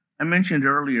because I mentioned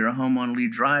earlier a home on Lee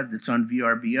Drive that's on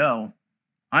VRBO.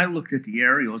 I looked at the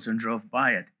aerials and drove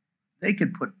by it. They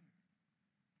could put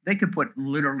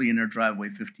literally in their driveway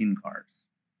 15 cars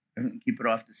and keep it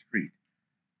off the street.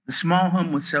 The small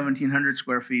home with 1,700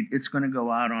 square feet, it's going to go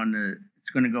out on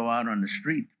the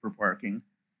street for parking.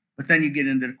 But then you get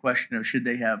into the question of should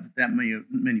they have that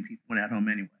many people in that home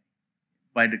anyway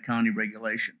by the county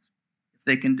regulations. If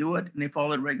they can do it and they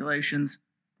follow the regulations,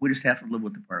 we just have to live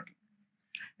with the parking.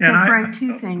 So Frank,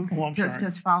 2 things, just sorry.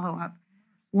 as follow up.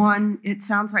 One, it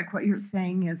sounds like what you're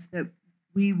saying is that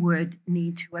we would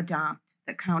need to adopt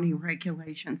the county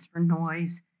regulations for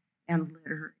noise and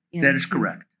litter. That is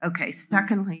correct. Okay.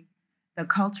 Secondly, the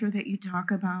culture that you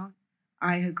talk about,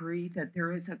 I agree that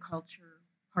there is a culture,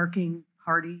 parking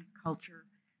party culture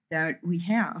that we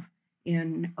have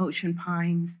in Ocean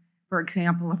Pines. For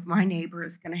example, if my neighbor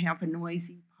is going to have a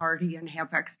noisy party and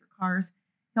have extra cars,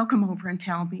 he'll come over and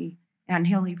tell me, and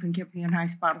he'll even give me a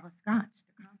nice bottle of scotch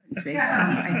to compensate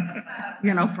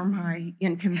for my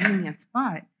inconvenience.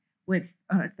 But with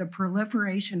the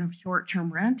proliferation of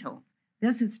short-term rentals,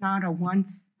 this is not a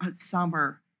once a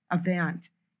summer event.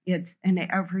 It's an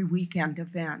every weekend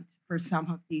event for some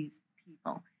of these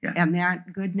people. Yeah. And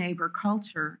that good neighbor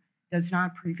culture does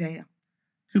not prevail.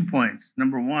 2 points.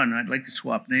 Number 1, I'd like to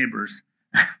swap neighbors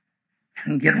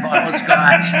and get a bottle of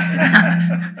scotch.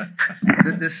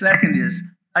 The second is,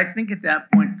 I think at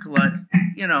that point, Colette,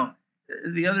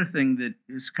 the other thing that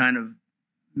is kind of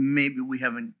maybe we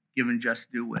haven't given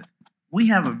just due with, we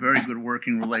have a very good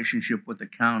working relationship with the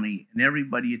county, and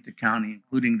everybody at the county,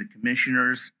 including the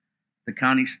commissioners, the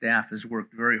county staff has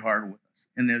worked very hard with us,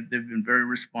 and they've been very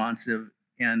responsive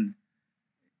and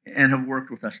have worked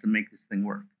with us to make this thing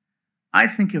work. I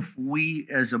think if we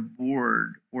as a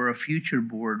board or a future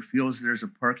board feels there's a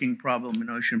parking problem in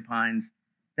Ocean Pines,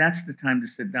 that's the time to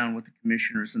sit down with the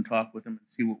commissioners and talk with them and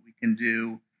see what we can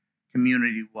do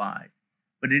community-wide.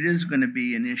 But it is going to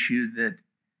be an issue that,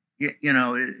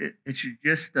 it's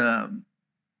just,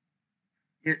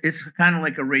 it's kind of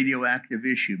like a radioactive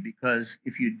issue, because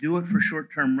if you do it for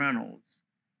short-term rentals,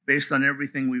 based on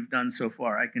everything we've done so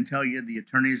far, I can tell you the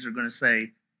attorneys are going to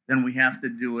say, then we have to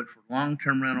do it for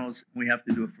long-term rentals, and we have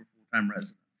to do it for full-time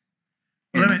residents.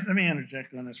 Well, let me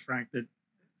interject on this, Frank.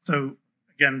 So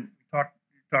again, you're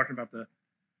talking about the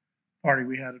party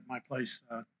we had at my place.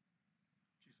 Almost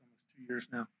 2 years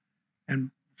now.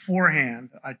 And beforehand,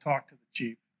 I talked to the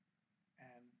chief,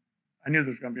 and I knew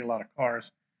there was going to be a lot of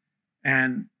cars.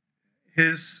 And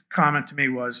his comment to me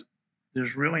was,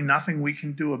 "There's really nothing we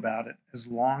can do about it as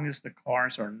long as the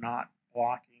cars are not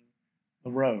blocking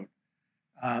the road."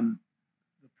 The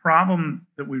problem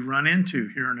that we run into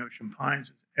here in Ocean Pines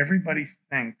is everybody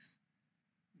thinks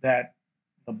that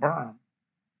the berm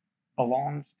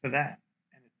belongs to them,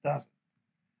 and it doesn't.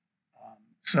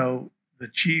 So the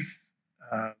chief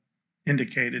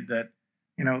indicated that,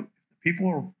 if the people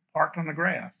are parked on the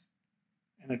grass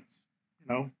and it's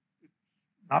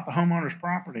not the homeowner's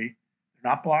property,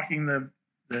 they're not blocking the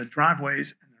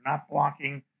driveways and they're not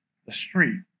blocking the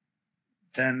street,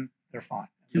 then they're fine.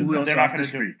 Two wheels They're not off the going to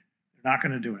street. They're not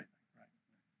going to do anything.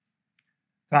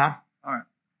 Right. Tom? All right,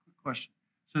 quick question.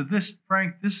 So this,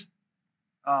 Frank, this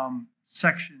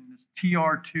section, this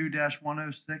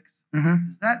TR2-106,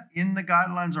 is that in the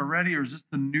guidelines already, or is this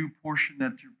the new portion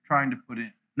that you're trying to put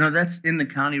in? No, that's in the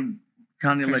county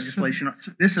legislation.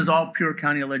 This is all pure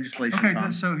county legislation. Okay,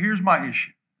 Tom. so here's my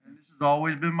issue. And this has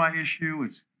always been my issue.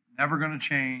 It's never going to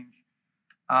change.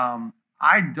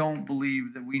 I don't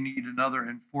believe that we need another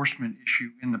enforcement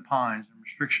issue in the Pines and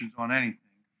restrictions on anything.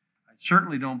 I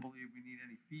certainly don't believe we need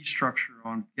any fee structure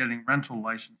on getting rental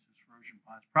licenses for Ocean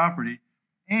Pines property.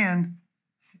 And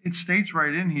it states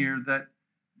right in here that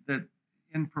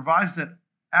provides that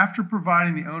after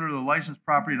providing the owner of the licensed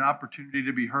property an opportunity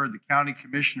to be heard, the county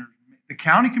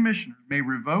commissioners may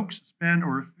revoke, suspend,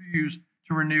 or refuse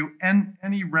to renew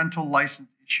any rental license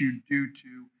issued due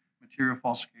to material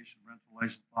falsification, rental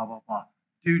license, blah, blah, blah,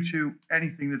 due to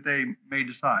anything that they may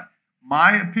decide.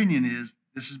 My opinion is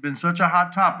this has been such a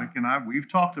hot topic, and we've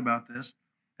talked about this,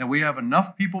 that we have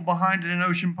enough people behind it in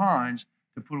Ocean Pines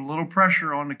to put a little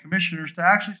pressure on the commissioners to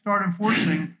actually start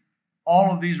enforcing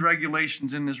all of these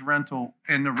regulations in the rental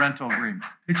agreement.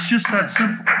 It's just that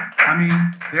simple. I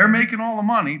mean, they're making all the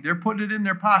money. They're putting it in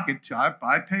their pocket.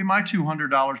 I pay my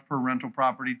 $200 per rental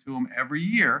property to them every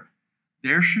year.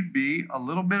 there should be a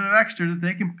little bit of extra that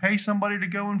they can pay somebody to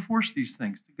go enforce these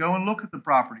things, to go and look at the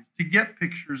properties, to get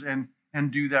pictures and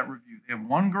do that review. They have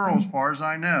one girl, as far as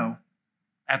I know,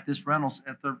 at this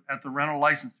at the rental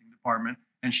licensing department,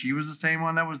 and she was the same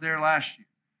one that was there last year.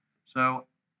 So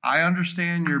I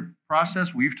understand your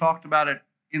process. We've talked about it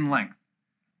in length.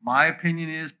 My opinion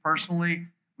is, personally,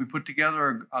 we put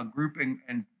together a group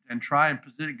and try and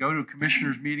go to a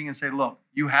commissioner's meeting and say, look,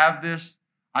 you have this.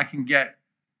 I can get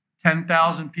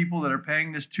 10,000 people that are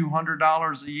paying this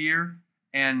 $200 a year,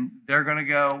 and they're going to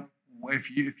go,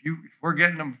 if we're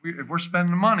getting them, if we're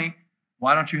spending the money,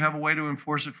 why don't you have a way to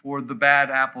enforce it for the bad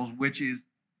apples, which is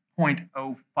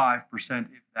 0.05%,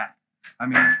 if that. I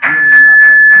mean, it's really not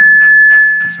that big.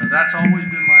 So that's always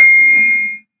been my opinion, and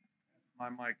my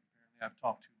mic, I've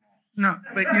talked too long. No,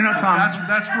 but Tom,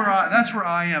 that's where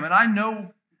I am, and I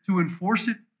know to enforce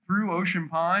it through Ocean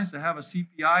Pines, to have a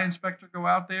CPI inspector go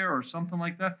out there or something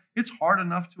like that, it's hard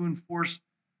enough to enforce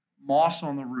moss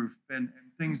on the roof and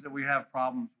things that we have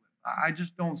problems with. I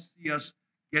just don't see us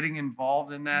getting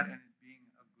involved in that and it being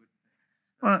a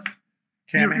good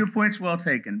thing. Well, your point's well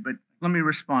taken, but let me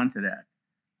respond to that.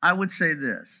 I would say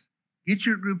this: get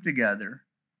your group together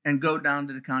and go down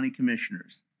to the county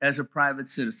commissioners as a private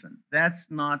citizen. That's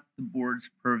not the board's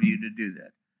purview to do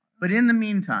that. But in the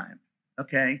meantime,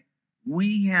 okay,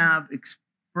 we have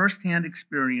firsthand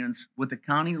experience with the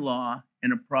county law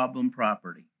in a problem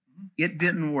property. It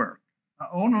didn't work.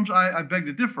 I beg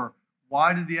to differ.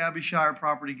 Why did the Abbeyshire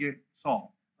property get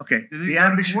solved? Okay, Did it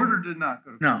go to court or did it not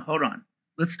go to court? No, hold on.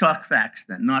 Let's talk facts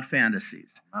then, not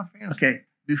fantasies. Not fantasy. Okay,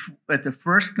 at the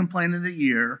first complaint of the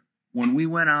year, when we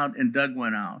went out and Doug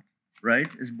went out, right,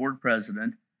 as board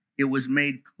president, it was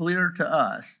made clear to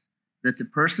us that the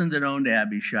person that owned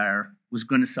Abbeyshire was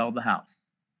going to sell the house.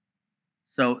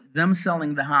 So them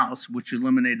selling the house, which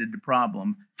eliminated the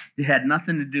problem, it had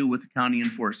nothing to do with the county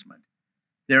enforcement.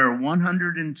 There are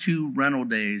 102 rental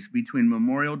days between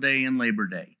Memorial Day and Labor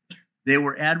Day. They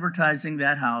were advertising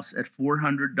that house at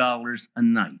 $400 a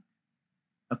night.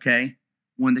 Okay?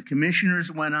 When the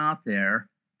commissioners went out there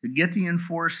to get the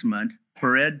enforcement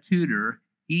for Ed Tudor,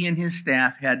 he and his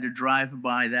staff had to drive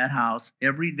by that house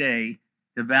every day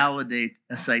to validate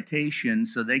a citation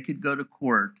so they could go to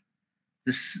court,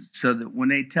 so that when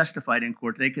they testified in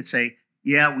court, they could say,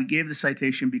 yeah, we gave the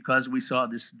citation because we saw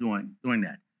this doing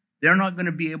that. They're not going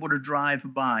to be able to drive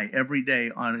by every day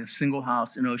on a single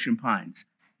house in Ocean Pines.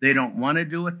 They don't want to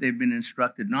do it. They've been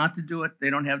instructed not to do it.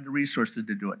 They don't have the resources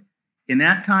to do it. In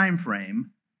that time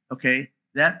frame, okay,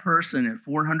 that person at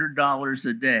 $400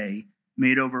 a day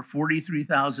made over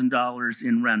 $43,000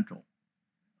 in rental.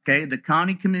 Okay, the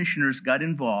county commissioners got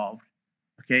involved,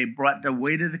 okay, brought the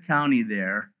weight of the county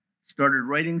there, started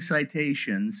writing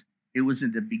citations. It was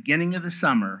at the beginning of the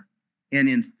summer, and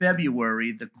in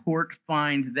February, the court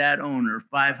fined that owner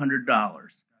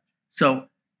 $500. So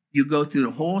you go through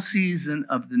the whole season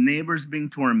of the neighbors being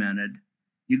tormented.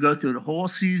 You go through the whole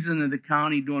season of the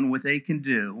county doing what they can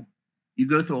do. You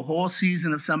go through a whole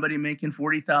season of somebody making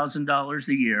 $40,000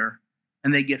 a year,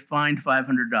 and they get fined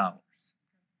 $500.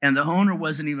 And the owner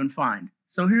wasn't even fined.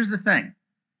 So here's the thing.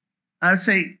 I would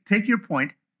say, take your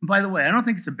point. And by the way, I don't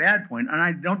think it's a bad point, and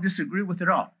I don't disagree with it at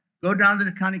all. Go down to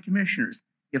the county commissioners.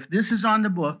 If this is on the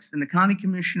books and the county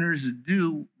commissioners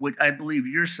do what I believe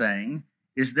you're saying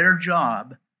is their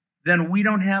job, then we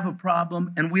don't have a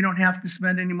problem and we don't have to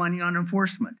spend any money on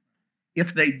enforcement.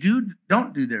 If they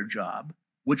don't do their job,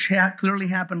 which clearly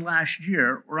happened last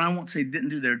year, or I won't say didn't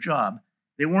do their job,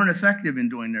 they weren't effective in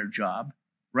doing their job,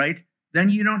 right? Then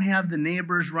you don't have the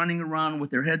neighbors running around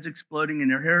with their heads exploding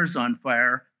and their hairs on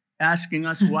fire, asking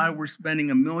us why we're spending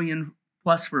 $1 million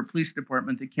plus for a police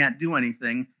department that can't do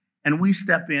anything. And we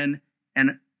step in,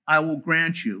 and I will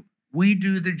grant you, we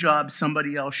do the job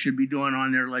somebody else should be doing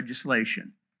on their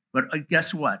legislation. But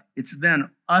guess what? It's then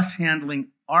us handling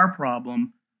our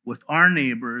problem with our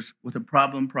neighbors with a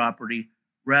problem property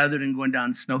rather than going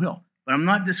down Snow Hill. But I'm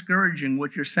not discouraging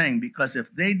what you're saying, because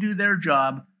if they do their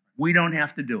job, we don't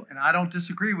have to do it. And I don't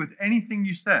disagree with anything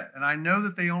you said. And I know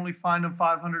that they only fined them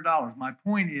 $500. My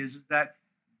point is that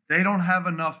they don't have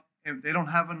enough. If they don't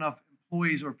have enough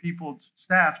employees or people,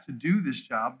 staff to do this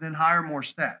job, then hire more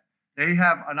staff. They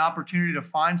have an opportunity to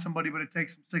find somebody, but it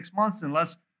takes them 6 months. And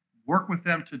let's work with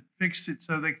them to fix it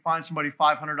so they can find somebody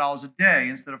 $500 a day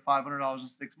instead of $500 in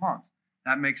 6 months.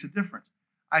 That makes a difference.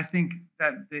 I think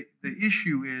that the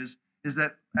issue is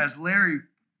that, as Larry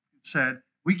said,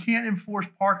 we can't enforce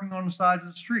parking on the sides of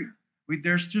the street.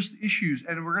 There's just issues,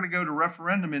 and we're going to go to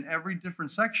referendum in every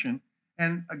different section.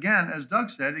 And again, as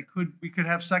Doug said, we could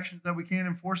have sections that we can't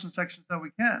enforce and sections that we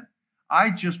can.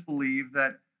 I just believe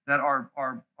that our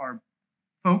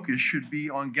focus should be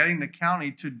on getting the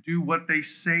county to do what they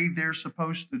say they're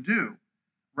supposed to do,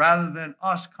 rather than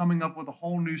us coming up with a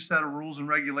whole new set of rules and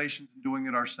regulations and doing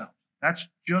it ourselves. That's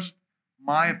just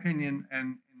my opinion,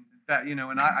 and that, you know,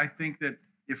 and I think that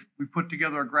if we put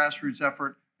together a grassroots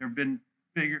effort, there have been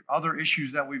bigger other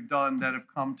issues that we've done that have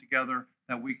come together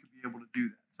that we could be able to do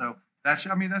that. So that's,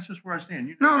 I mean, that's just where I stand.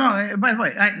 You know No, by the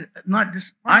way,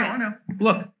 I know.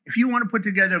 Look, if you want to put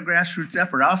together a grassroots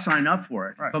effort, I'll sign up for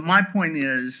it. Right. But my point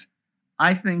is,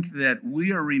 I think that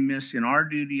we are remiss in our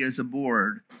duty as a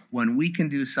board when we can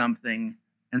do something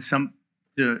and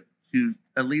to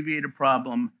alleviate a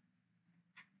problem,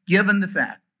 given the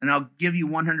fact, and I'll give you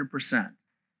 100%,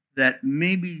 that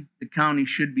maybe the county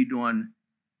should be doing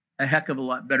a heck of a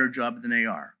lot better job than they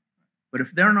are. But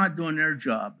if they're not doing their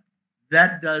job,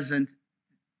 that doesn't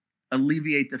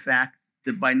alleviate the fact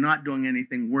that by not doing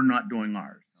anything, we're not doing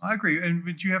ours. I agree.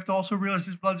 But you have to also realize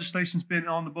this legislation's been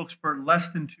on the books for less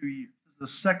than 2 years. This is the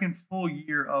second full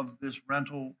year of this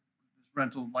rental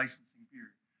licensing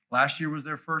period. Last year was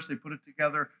their first. They put it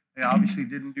together. They obviously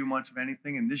didn't do much of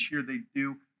anything, and this year they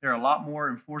do. They're a lot more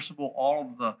enforceable.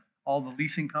 All the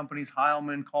leasing companies,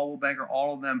 Heilman, Caldwell Banker,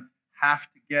 all of them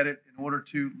have to get it in order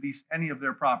to lease any of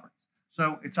their properties.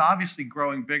 So it's obviously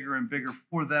growing bigger and bigger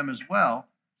for them as well.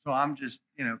 So I'm just,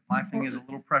 you know, my thing is a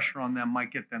little pressure on them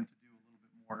might get them to do a little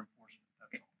bit more enforcement.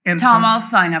 That's all. And Tom, I'll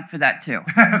sign up for that too.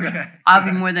 Okay. I'll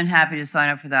be more than happy to sign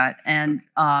up for that. And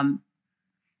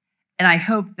I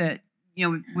hope that, you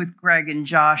know, with Greg and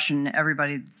Josh and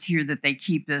everybody that's here, that they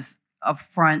keep this up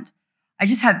front. I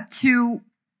just have two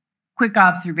quick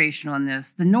observations on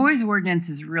this. The noise ordinance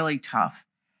is really tough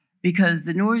because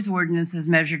the noise ordinance is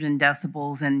measured in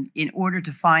decibels, and in order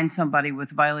to find somebody with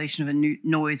violation of a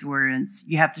noise ordinance,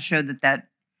 you have to show that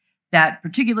that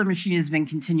particular machine has been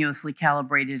continuously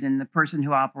calibrated and the person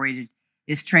who operated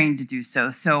is trained to do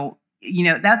so. So, you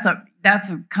know, that's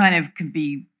a kind of can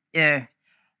be,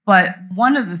 but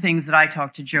one of the things that I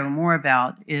talked to Joe more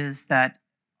about is that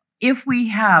if we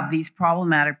have these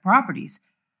problematic properties,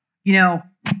 you know,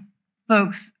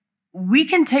 folks, we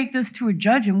can take this to a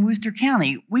judge in Worcester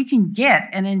County. We can get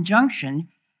an injunction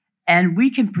and we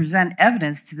can present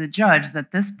evidence to the judge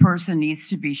that this person needs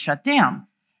to be shut down.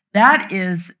 That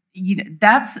is, you know,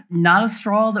 that's not a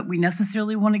straw that we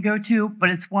necessarily want to go to, but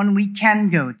it's one we can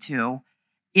go to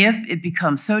if it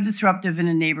becomes so disruptive in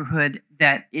a neighborhood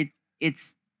that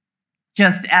it's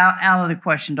just out of the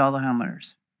question to all the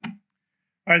homeowners. All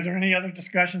right, is there any other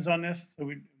discussions on this?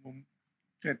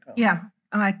 Yeah,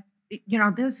 you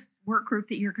know, this work group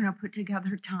that you're going to put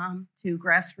together, Tom, to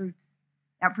grassroots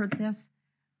effort this,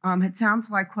 it sounds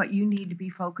like what you need to be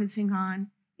focusing on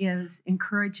is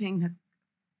encouraging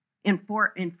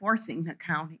enforcing the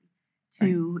county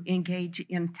to engage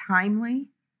in timely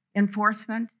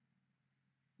enforcement,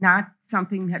 not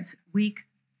something that's weeks,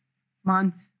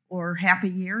 months, or half a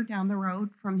year down the road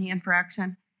from the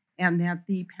infraction, and that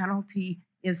the penalty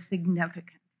is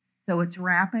significant. So it's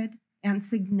rapid and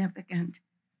significant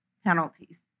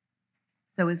penalties.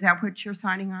 So is that what you're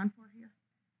signing on for here?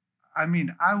 I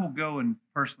mean, I will go and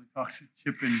personally talk to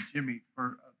Chip and Jimmy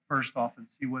first off and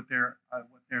see what their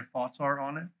thoughts are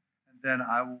on it, and then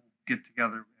I will get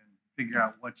together and figure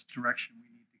out which direction we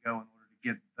need to go in order to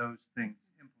get those things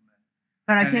implemented.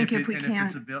 But I And think if we can,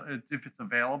 if it's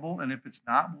available, and if it's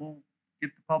not, we'll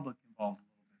get the public involved a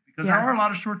little bit, because Yeah. there are a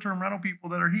lot of short-term rental people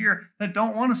that are here that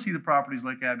don't want to see the properties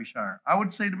like Abbyshire. I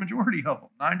would say the majority of them,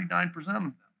 99% of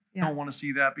them, Yeah. don't want to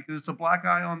see that because it's a black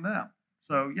eye on them.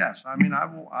 So yes, I mean, I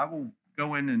will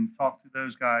go in and talk to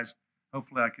those guys.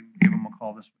 Hopefully, I can give them a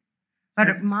call this week.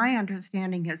 but my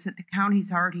understanding is that the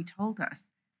county's already told us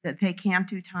that they can't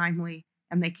do timely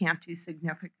and they can't do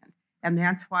significant. And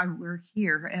that's why we're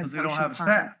here as Because they don't Ocean have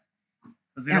Farms. staff.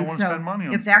 Because they don't want to spend money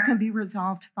on If staff. that can be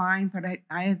resolved, fine, but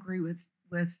I agree with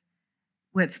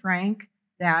Frank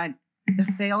that the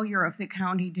failure of the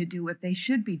county to do what they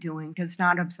should be doing does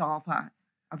not absolve us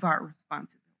of our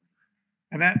responsibility.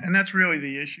 And that's really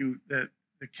the issue, that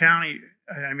the county,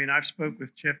 I mean, I've spoke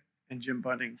with Chip and Jim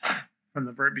Bunting from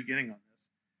the very beginning on this,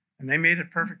 and they made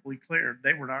it perfectly clear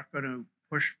they were not going to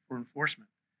push for enforcement.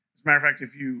 As a matter of fact,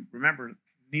 if you remember,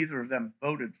 neither of them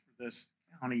voted for this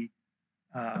county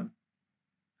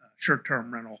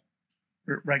short-term rental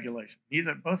regulation.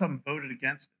 Both of them voted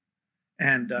against it.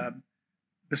 And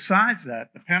besides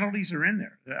that, the penalties are in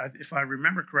there. If I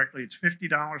remember correctly, it's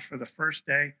 $50 for the first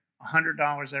day,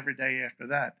 $100 every day after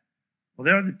that. Well,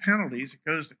 there are the penalties. It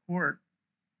goes to court,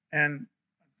 and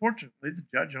unfortunately, the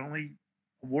judge only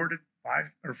awarded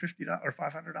 $50 or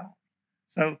 $500.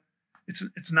 So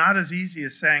it's not as easy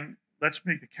as saying, let's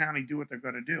make the county do what they're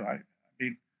going to do. I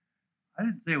mean, I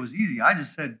didn't say it was easy. I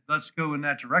just said, let's go in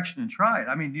that direction and try it.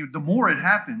 I mean, the more it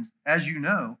happens, as you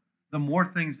know, the more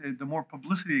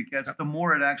publicity it gets, the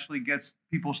more it actually gets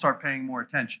people start paying more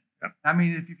attention. Yep. I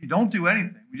mean, if you don't do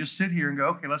anything, we just sit here and go,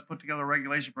 okay, let's put together a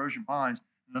regulation for ocean ponds,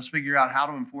 and let's figure out how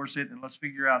to enforce it, and let's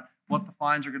figure out what the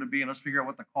fines are going to be, and let's figure out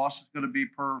what the cost is going to be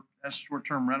per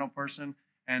short-term rental person.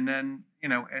 And then,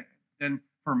 then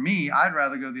for me, I'd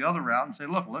rather go the other route and say,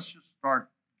 look, let's just start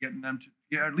getting them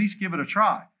to at least give it a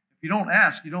try. If you don't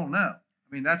ask, you don't know. I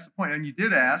mean, that's the point. And you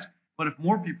did ask, but if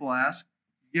more people ask,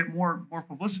 you get more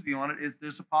publicity on it. Is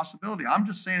this a possibility? I'm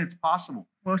just saying it's possible.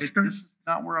 Well, This is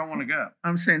not where I want to go.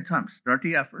 I'm saying, Tom, start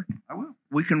the effort. I will.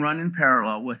 We can run in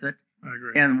parallel with it. I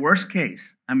agree. And worst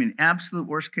case, I mean, absolute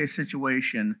worst case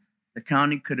situation, the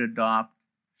county could adopt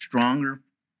stronger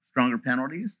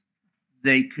penalties.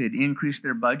 They could increase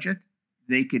their budget.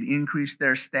 They could increase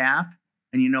their staff.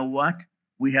 And you know what?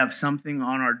 We have something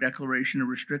on our declaration of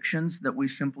restrictions that we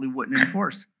simply wouldn't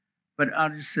enforce. But I'll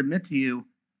just submit to you,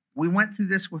 we went through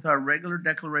this with our regular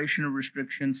declaration of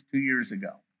restrictions 2 years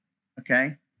ago,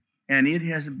 okay? And it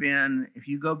has been, if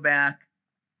you go back,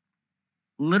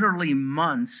 literally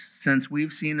months since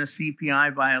we've seen a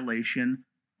CPI violation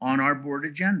on our board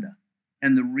agenda.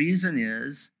 And the reason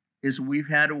is we've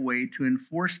had a way to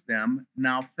enforce them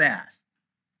now fast,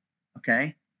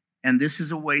 okay? And this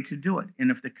is a way to do it. And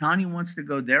if the county wants to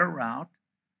go their route,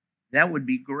 that would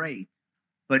be great.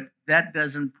 But that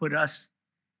doesn't put us,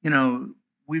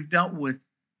 we've dealt with,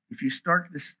 if you start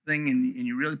this thing and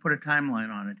you really put a timeline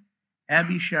on it,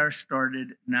 Abby Share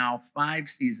started now 5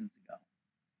 seasons ago.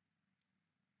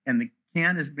 And the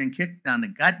can has been kicked down the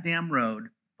goddamn road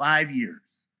 5 years.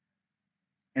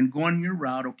 And going your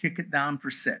route will kick it down for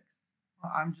 6.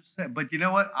 I'm just saying, but you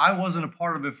know what? I wasn't a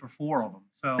part of it for 4 of them.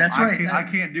 So That's right. I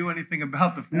can't do anything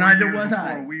about the 4 Neither years was before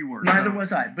I. we were. Neither so.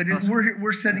 was I. But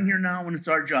we're sitting here now and it's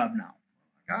our job now.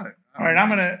 Got it. All right, I'm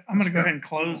gonna go ahead and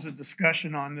close the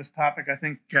discussion on this topic. I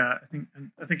think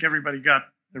everybody got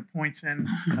their points in,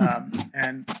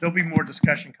 and there'll be more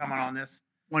discussion coming on this.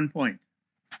 1 point,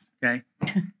 okay?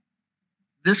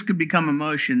 This could become a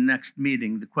motion next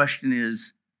meeting. The question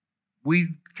is,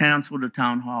 we canceled a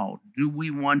town hall. Do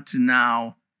we want to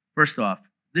now, first off,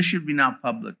 this should be now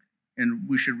public, and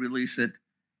we should release it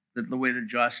the way that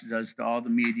Josh does to all the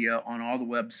media, on all the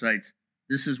websites.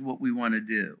 This is what we want to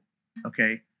do,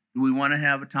 okay? Do we want to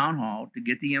have a town hall to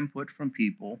get the input from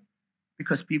people?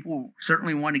 Because people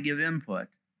certainly want to give input,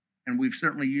 and we've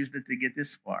certainly used it to get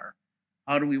this far.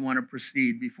 How do we want to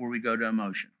proceed before we go to a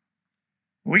motion?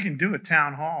 We can do a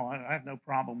town hall. I have no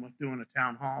problem with doing a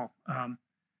town hall,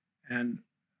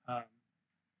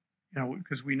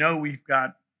 because we know we've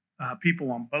got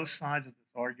people on both sides of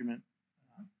this argument.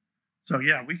 So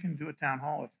yeah, we can do a town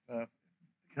hall. If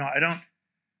I don't.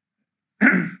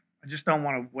 I just don't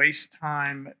want to waste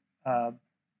time,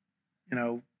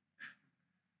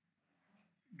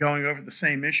 going over the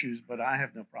same issues, but I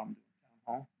have no problem doing a town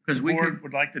hall. Because If the board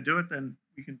would like to do it, then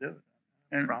we can do it.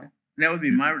 No problem. That would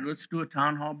be let's do a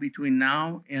town hall between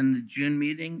now and the June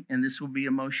meeting, and this will be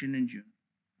a motion in June.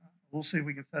 We'll see if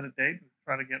we can set a date and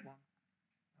try to get one,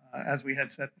 as we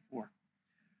had said before.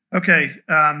 Okay.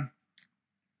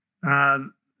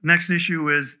 Next issue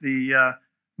is the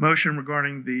motion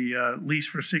regarding the lease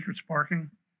for Secrets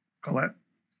Parking. Colette?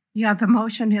 Yeah, the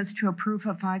motion is to approve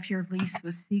a 5-year lease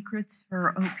with Secrets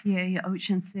for OPA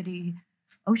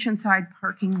Oceanside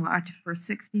parking lot for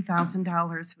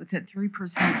 $60,000 with a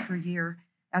 3% per year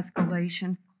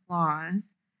escalation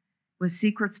clause, with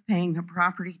Secrets paying the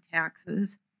property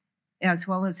taxes, as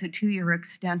well as a 2-year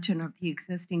extension of the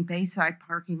existing Bayside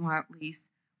parking lot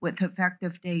lease with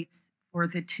effective dates for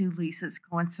the 2 leases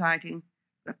coinciding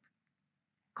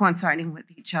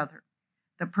with each other.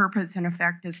 The purpose and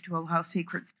effect is to allow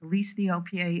Secrets to lease the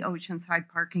OPA Oceanside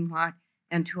parking lot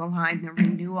and to align the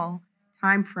renewal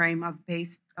timeframe of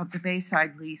the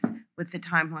Bayside lease with the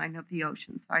timeline of the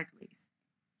Oceanside lease.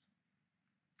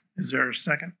 Is there a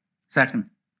second? Second.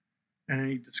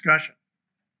 Any discussion?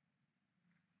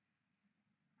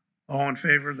 All in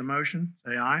favor of the motion,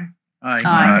 say aye. Aye.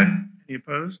 Aye. Any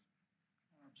opposed?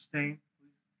 Abstain.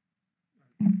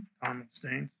 Tom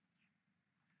abstains.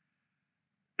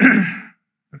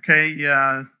 Okay,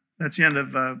 that's the end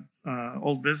of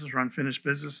old business or unfinished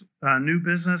business. New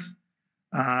business,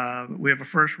 we have a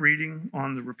first reading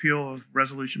on the repeal of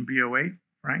Resolution B08.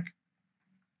 Frank?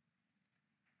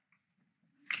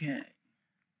 Okay.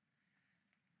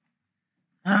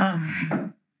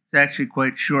 It's actually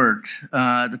quite short.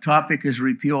 The topic is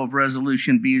repeal of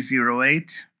Resolution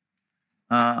B08.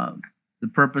 The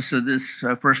purpose of this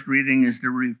first reading is to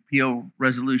repeal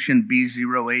Resolution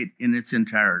B08 in its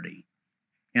entirety.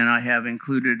 And I have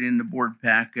included in the board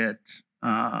packet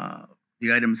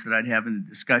the items that I'd have in the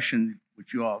discussion,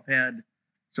 which you all have had.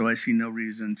 So I see no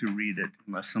reason to read it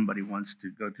unless somebody wants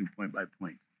to go through point by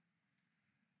point.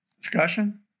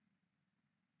 Discussion?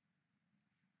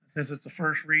 Since it's the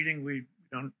first reading, there's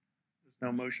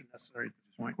no motion necessary at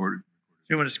this point. So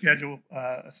you want to schedule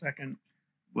a second?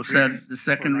 We'll set the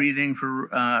second reading for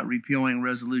repealing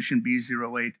Resolution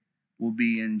B08 will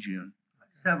be in June. I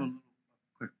just have a little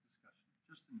quick discussion,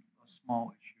 just a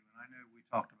small issue, and I know we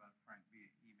talked about it, Frank, via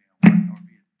email.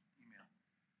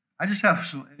 I just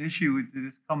have an issue with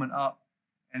this coming up,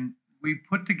 and we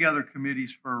put together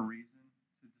committees for a reason,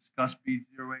 to discuss B08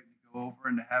 and to go over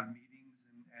and to have meetings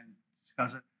and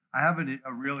discuss it. I have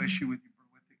a real issue with it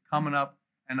coming up,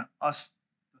 and us,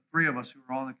 the three of us who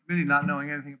were on the committee, not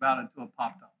knowing anything about it until it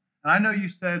popped up. And I know you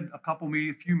said a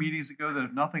few meetings ago that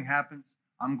if nothing happens,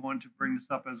 I'm going to bring this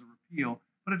up as a repeal,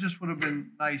 but it just would have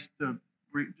been nice to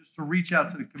just to reach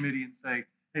out to the committee and say,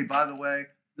 hey, by the way,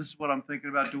 this is what I'm thinking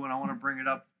about doing. I want to bring it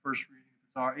up first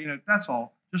reading. That's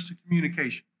all. Just a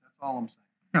communication. That's all I'm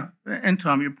saying. Yeah, and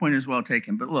Tom, your point is well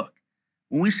taken. But look,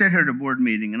 when we sit here at a board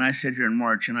meeting, and I sit here in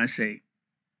March, and I say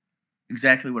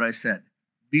exactly what I said,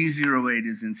 B08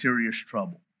 is in serious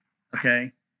trouble.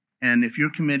 Okay. And if your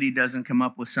committee doesn't come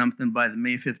up with something by the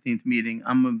May 15th meeting,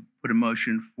 I'm going to put a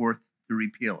motion forth to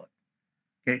repeal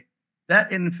it. Okay?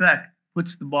 That, in fact,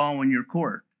 puts the ball in your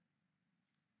court.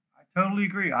 I totally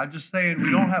agree. I'm just saying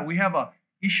we have a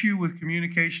issue with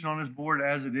communication on this board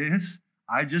as it is.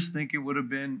 I just think it would have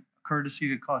been courtesy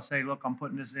to say, look, I'm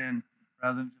putting this in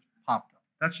rather than just popped up.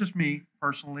 That's just me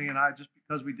personally. And I just,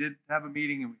 because we did have a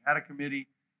meeting and we had a committee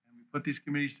and we put these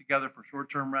committees together for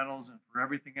short-term rentals and for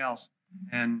everything else.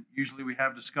 And usually we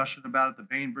have discussion about it, the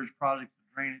Bainbridge project,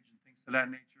 the drainage and things of that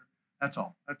nature. That's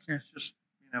all. That's just,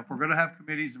 if we're going to have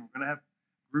committees and we're going to have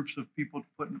groups of people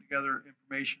putting together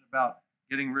information about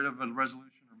getting rid of a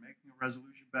resolution or making a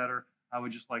resolution better, I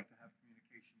would just like to have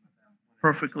communication with them.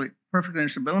 Perfectly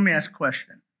understood. But let me ask a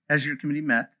question. Has your committee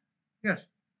met? Yes.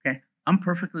 Okay. I'm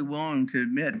perfectly willing to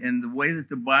admit, in the way that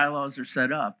the bylaws are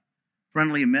set up,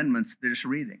 friendly amendments, they're just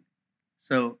reading.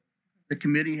 So the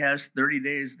committee has 30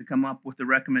 days to come up with the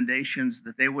recommendations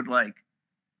that they would like.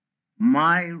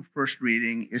 My first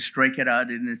reading is strike it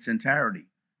out in its entirety.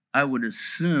 I would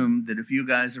assume that if you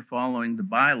guys are following the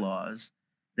bylaws,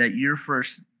 that your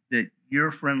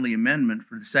friendly amendment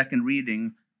for the second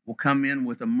reading will come in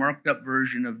with a marked up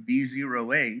version of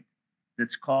B08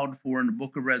 that's called for in the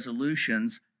book of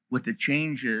resolutions with the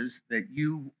changes that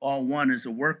you all want as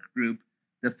a work group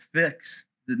to fix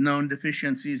the known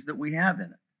deficiencies that we have in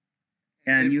it.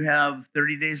 And you have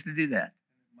 30 days to do that.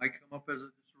 It might come up as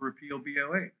just a repeal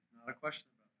BOA. Not a question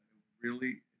about that.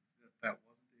 Really, that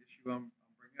wasn't the issue I'm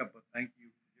bringing up. But thank you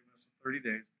for giving us 30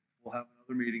 days. We'll have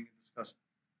another meeting and discuss it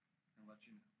and let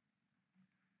you know.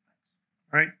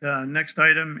 Thanks. All right. Next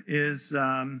item is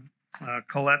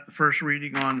Colette, the first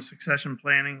reading on the succession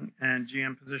planning and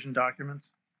GM position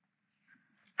documents.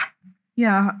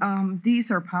 Yeah, these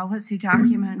are policy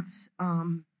documents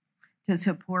to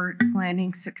support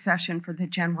planning succession for the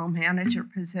general manager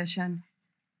position.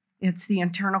 It's the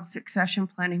internal succession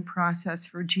planning process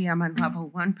for GM and level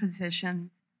 1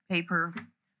 positions, paper,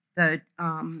 the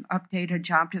updated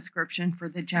job description for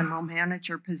the general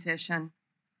manager position,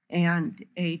 and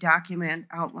a document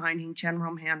outlining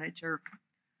general manager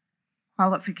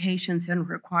qualifications and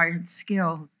required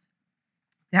skills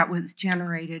that was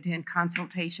generated in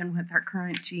consultation with our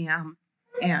current GM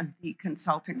and the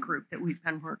consultant group that we've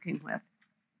been working with.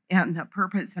 And the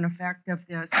purpose and effect of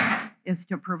this is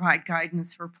to provide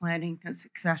guidance for planning the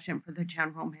succession for the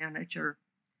general manager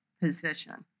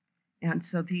position. And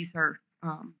so these are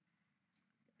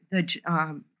these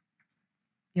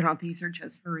are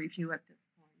just for review at this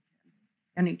point.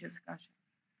 Any discussion?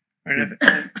 Right,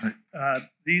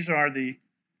 these are the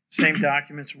same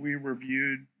documents we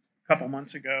reviewed a couple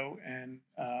months ago and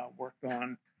worked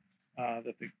on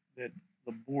that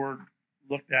the board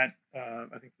looked at,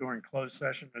 I think, during closed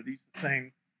session. Are these the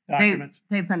same documents?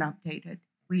 They've been updated.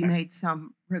 We made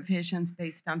some revisions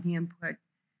based on the input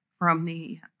from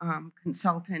the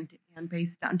consultant and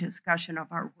based on discussion of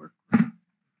our work group.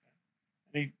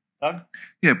 Any, Doug?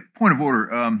 Yeah, point of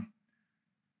order.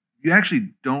 You actually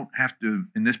don't have to,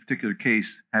 in this particular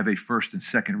case, have a first and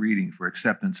second reading for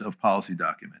acceptance of policy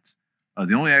documents.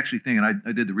 The only actually thing, and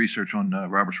I did the research on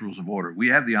Robert's Rules of Order, we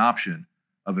have the option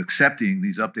of accepting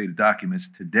these updated documents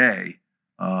today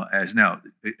as now.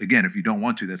 Again, if you don't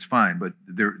want to, that's fine. But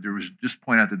there was just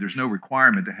point out that there's no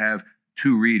requirement to have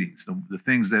two readings. The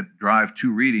things that drive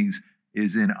two readings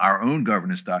is in our own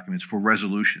governance documents for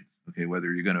resolution. Okay,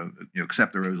 whether you're going to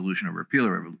accept a resolution or repeal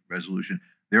a resolution,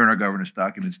 there in our governance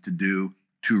documents to do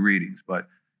 2 readings. But,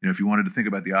 if you wanted to think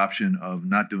about the option of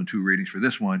not doing 2 readings for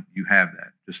this one, you have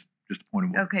that. Just a point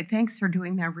of order. Okay, thanks for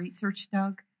doing that research,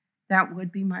 Doug. That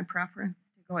would be my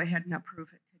preference to go ahead and approve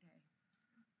it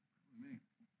today.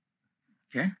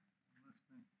 Okay.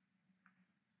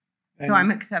 So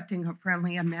I'm accepting a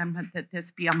friendly amendment that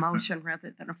this be a motion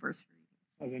rather than a first reading.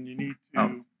 So then you need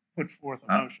to put forth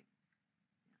a motion.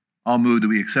 I'll move that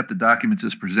we accept the documents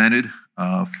as presented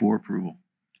for approval.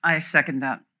 I second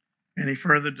that. Any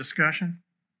further discussion?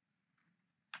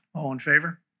 All in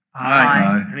favor?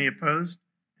 Aye. Any opposed?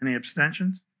 Any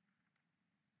abstentions?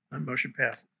 That motion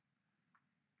passes.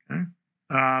 Okay.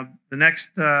 The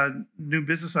next new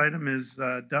business item is,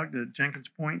 Doug, the Jenkins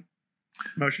Point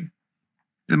motion.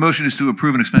 The motion is to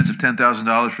approve an expense of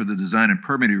 $10,000 for the design and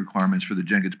permitting requirements for the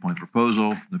Jenkins Point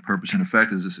proposal. The purpose and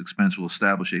effect is this expense will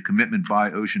establish a commitment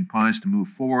by Ocean Pines to move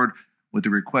forward with the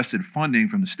requested funding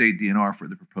from the state DNR for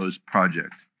the proposed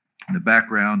project. In the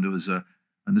background, there was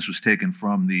and this was taken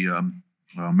from the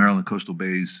Maryland Coastal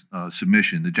Bays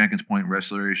submission. The Jenkins Point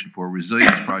Restoration for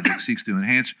Resilience project seeks to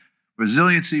enhance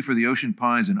resiliency for the Ocean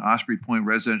Pines and Osprey Point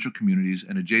residential communities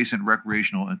and adjacent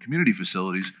recreational and community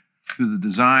facilities through the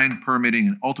design, permitting,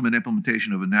 and ultimate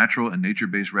implementation of a natural and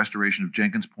nature-based restoration of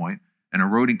Jenkins Point, an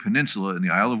eroding peninsula in the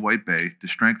Isle of Wight Bay, to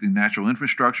strengthen natural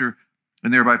infrastructure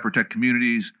and thereby protect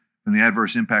communities from the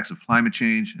adverse impacts of climate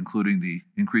change, including the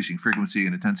increasing frequency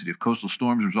and intensity of coastal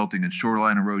storms resulting in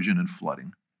shoreline erosion and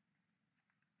flooding.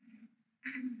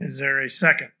 Is there a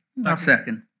second? I'll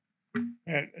second.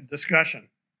 Discussion.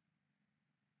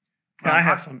 Yeah,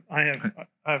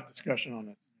 I have discussion on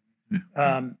this.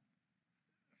 Yeah.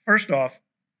 First off,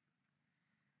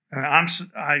 I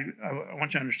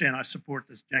want you to understand I support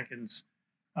this Jenkins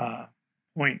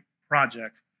Point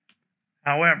project.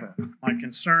 However, my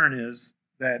concern is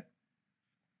that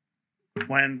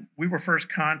when we were first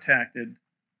contacted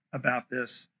about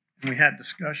this and we had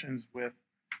discussions with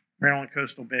Maryland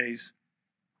Coastal Bays,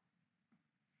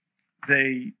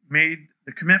 they made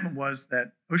the commitment was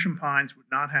that Ocean Pines would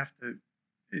not have to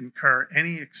incur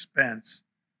any expense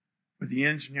for the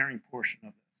engineering portion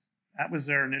of this. That was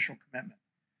their initial commitment,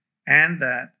 and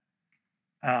that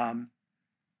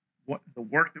what the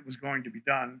work that was going to be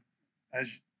done,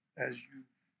 as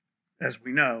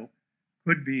we know,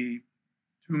 could be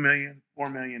 $2 million,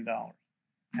 $4 million,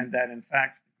 and that in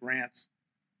fact the grants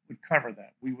would cover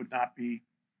that. We would not be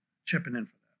chipping in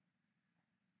for that.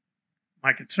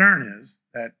 My concern is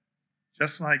that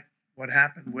just like what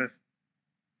happened with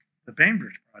the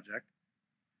Bainbridge project,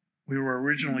 we were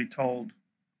originally told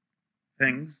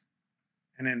things,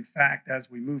 and in fact, as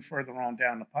we move further on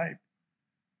down the pipe,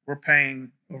 we're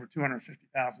paying over $250,000.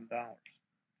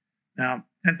 Now,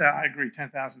 I agree,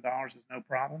 $10,000 is no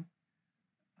problem.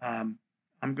 I'm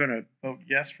going to vote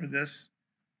yes for this,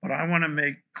 but I want to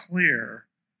make clear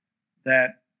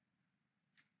that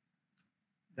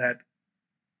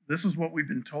this is what we've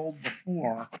been told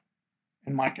before,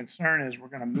 and my concern is we're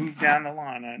going to move down the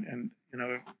line, and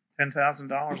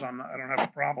 $10,000 I don't have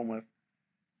a problem with.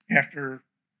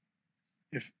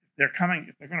 If they're going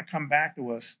to come back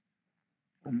to us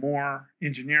for more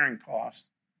engineering costs,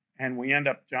 and we end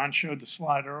up, John showed the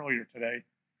slide earlier today,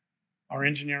 our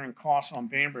engineering costs on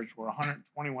Bainbridge were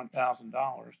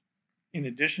 $121,000, in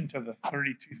addition to the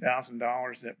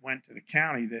 $32,000 that went to the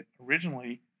county that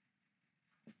originally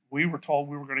we were told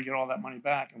we were going to get all that money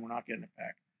back, and we're not getting it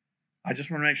back. I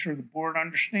just want to make sure the board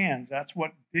understands that's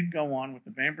what did go on with the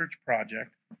Bainbridge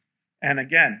project. And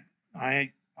again,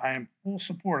 I am full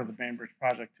support of the Bainbridge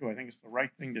project too. I think it's the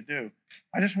right thing to do.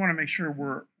 I just want to make sure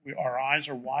our eyes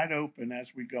are wide open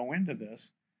as we go into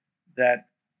this, that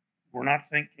we're not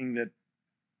thinking that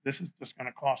this is just going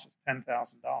to cost us $10,000.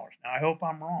 Now, I hope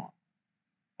I'm wrong.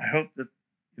 I hope that,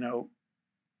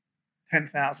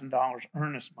 $10,000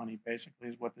 earnest money basically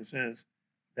is what this is,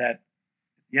 that at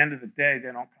the end of the day,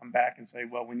 they don't come back and say,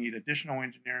 well, we need additional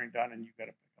engineering done and you've got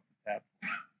to pick up the tab.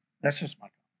 That's just my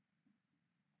comment.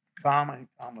 Tom, I think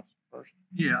Tom was first.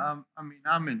 Yeah, I'm in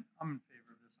favor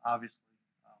of this, obviously,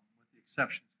 with the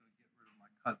exception it's going to get rid of my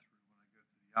cut through when I go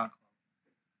to the yacht club,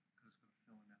 because it's going to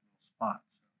fill in that little spot,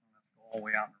 so I don't have to go all the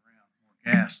way out and around, more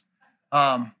gas.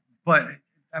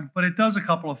 But it does a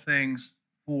couple of things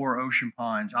for Ocean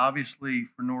Pines. Obviously,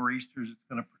 for nor'easters, it's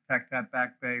going to protect that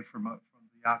back bay from the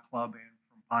yacht club and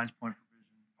from Pines Point Provision,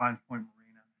 Pines Point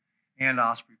Marina, and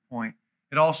Osprey Point.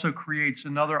 It also creates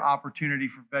another opportunity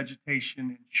for vegetation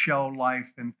and shell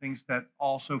life and things that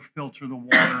also filter the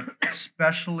water,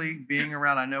 especially being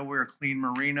around. I know we're a clean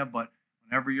marina, but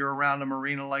whenever you're around a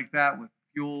marina like that with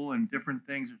fuel and different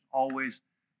things, you always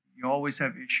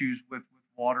have issues with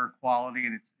water quality,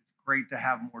 and it's great to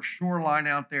have more shoreline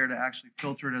out there to actually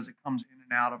filter it as it comes in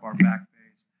and out of our back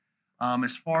bays.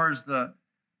 As far as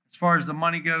the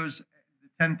money goes,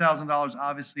 the $10,000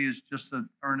 obviously is just the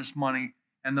earnest money,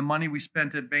 and the money we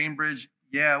spent at Bainbridge,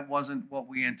 yeah, it wasn't what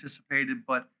we anticipated,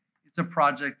 but it's a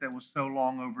project that was so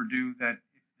long overdue that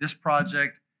if this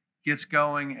project gets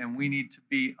going and we need to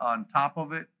be on top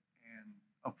of it and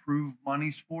approve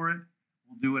monies for it,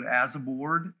 we'll do it as a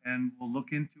board, and we'll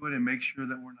look into it and make sure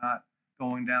that we're not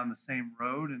going down the same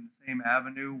road and the same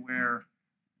avenue where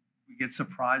we get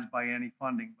surprised by any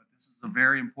funding. But this is a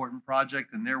very important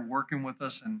project, and they're working with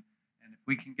us, and if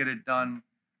we can get it done,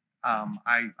 I'm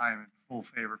in full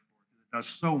favor for it. It does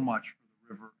so much for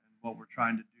the river and what we're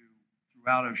trying to do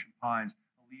throughout Ocean Pines,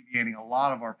 alleviating a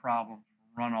lot of our problems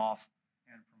from runoff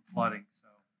and from flooding. So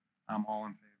I'm all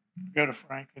in favor. Go to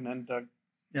Frank and then Doug.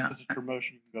 Yeah. This is your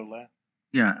motion. You can go last.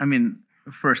 Yeah, I mean,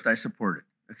 first, I support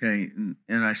it, okay,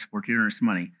 and I support the earnest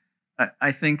money.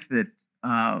 I think that,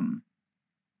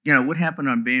 what happened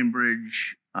on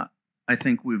Bainbridge, I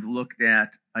think we've looked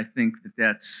at. I think that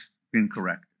that's been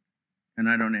corrected, and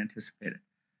I don't anticipate it.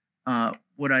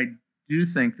 What I do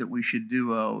think that we should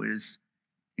do, is,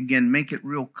 again, make it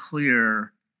real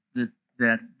clear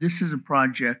that this is a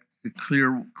project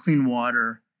to clean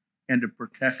water and to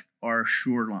protect our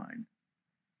shoreline.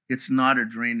 It's not a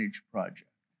drainage project.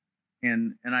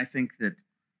 And I think that,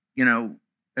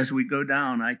 as we go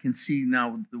down, I can see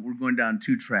now that we're going down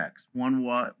two tracks. One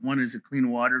is a clean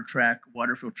water track,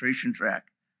 water filtration track.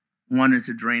 One is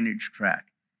a drainage track.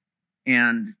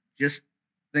 And just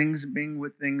things being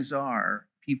what things are,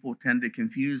 people tend to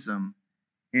confuse them.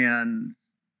 And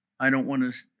I don't want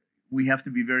to, we have to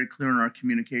be very clear in our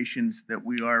communications that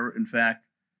we are, in fact,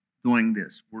 doing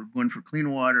this. We're going for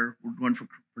clean water. We're going for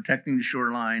protecting the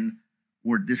shoreline.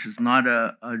 This is not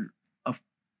a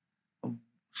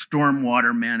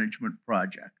stormwater management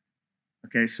project,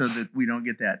 okay, so that we don't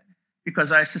get that.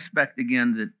 Because I suspect,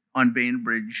 again, that on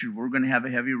Bainbridge, we're going to have a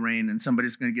heavy rain and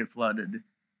somebody's going to get flooded,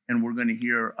 and we're going to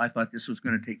hear, I thought this was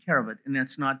going to take care of it. And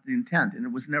that's not the intent, and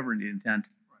it was never the intent.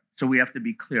 So we have to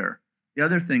be clear. The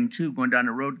other thing, too, going down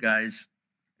the road, guys,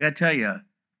 I got to tell you,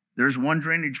 there's one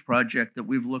drainage project that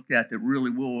we've looked at that really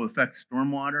will affect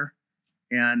stormwater,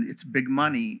 and it's big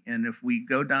money. And if we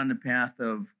go down the path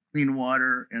of clean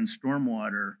water and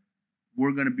stormwater,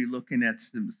 we're going to be looking at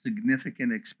some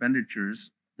significant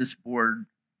expenditures. This board,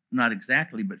 not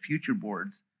exactly, but future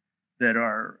boards that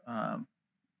are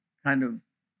kind of,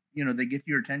 they get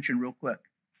your attention real quick.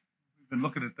 We've been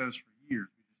looking at those for years.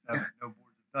 We just haven't, no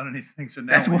boards have done anything. So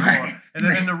now That's we why. are.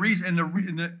 And the reason,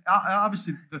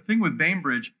 obviously, the thing with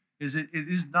Bainbridge is it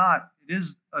is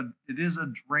a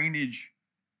drainage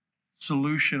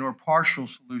solution or partial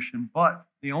solution, but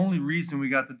the only reason we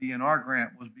got the DNR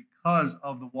grant was because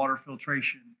of the water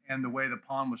filtration and the way the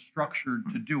pond was structured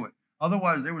to do it.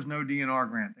 Otherwise, there was no DNR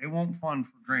grant. They won't fund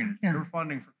for drainage. Yeah. They're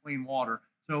funding for clean water.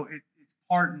 So it's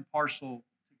part and parcel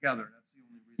together. That's the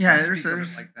only reason. Yeah, I there's speak of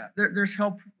it like that. there's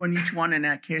help on each one in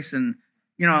that case. And,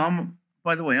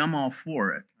 by the way, I'm all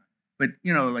for it. But,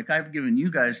 like I've given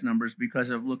you guys numbers because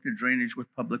I've looked at drainage with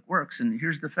Public Works. And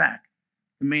here's the fact.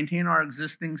 To maintain our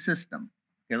existing system,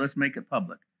 okay, let's make it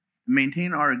public. To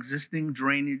maintain our existing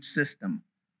drainage system,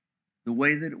 the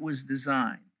way that it was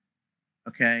designed,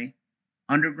 okay,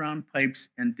 underground pipes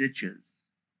and ditches.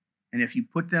 And if you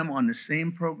put them on the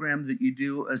same program that you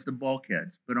do as the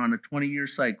bulkheads, but on a 20-year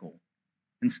cycle,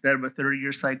 instead of a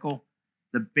 30-year cycle,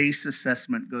 the base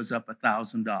assessment goes up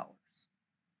 $1,000.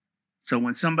 So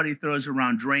when somebody throws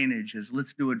around drainage as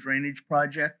let's do a drainage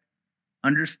project,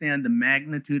 understand the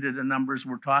magnitude of the numbers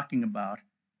we're talking about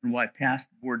and why past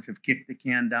boards have kicked the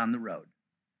can down the road.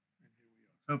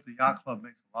 I hope the yacht club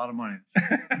makes a lot of money.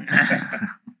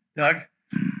 Doug?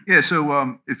 Yeah,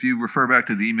 so if you refer back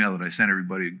to the email that I sent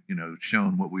everybody,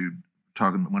 showing what we were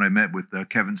talking when I met with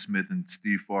Kevin Smith and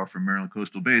Steve Farr from Maryland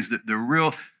Coastal Bays,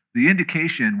 the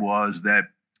indication was that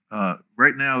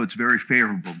right now it's very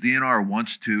favorable. DNR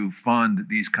wants to fund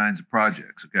these kinds of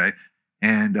projects, okay?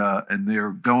 And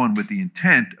they're going with the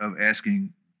intent of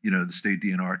asking, the state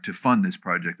DNR to fund this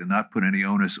project and not put any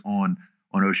onus on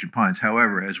Ocean Pines.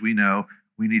 However, as we know,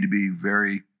 we need to be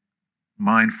very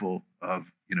mindful of,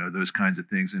 those kinds of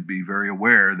things and be very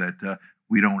aware that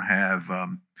we don't have,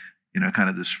 kind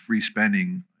of this free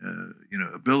spending,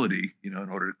 ability, in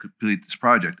order to complete this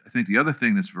project. I think the other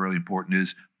thing that's really important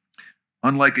is,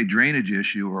 unlike a drainage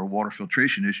issue or a water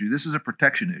filtration issue, this is a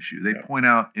protection issue. They point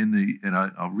out and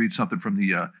I'll read something from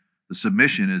the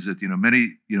submission, is that,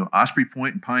 many, Osprey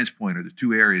Point and Pines Point are the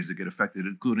two areas that get affected,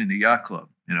 including the yacht club,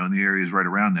 and the areas right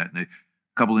around that. And a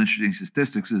couple interesting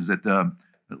statistics is that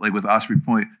like with Osprey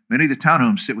Point, many of the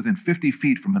townhomes sit within 50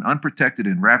 feet from an unprotected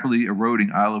and rapidly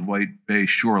eroding Isle of Wight Bay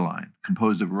shoreline,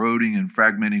 composed of eroding and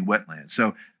fragmenting wetlands.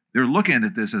 So they're looking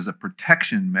at this as a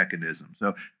protection mechanism.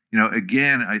 So,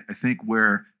 again, I think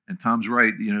and Tom's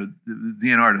right, the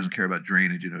DNR doesn't care about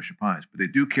drainage in Ocean Pines, but they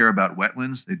do care about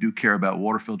wetlands. They do care about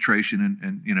water filtration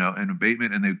and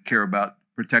abatement, and they care about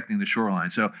protecting the shoreline.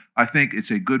 So I think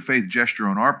it's a good faith gesture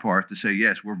on our part to say,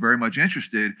 yes, we're very much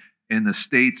interested in the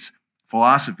state's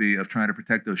philosophy of trying to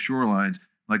protect those shorelines.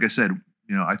 Like I said,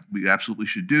 we absolutely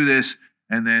should do this,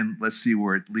 and then let's see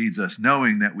where it leads us,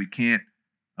 knowing that we can't.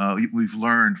 We've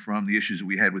learned from the issues that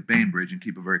we had with Bainbridge and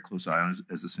keep a very close eye on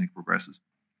as this thing progresses.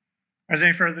 Is there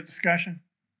any further discussion?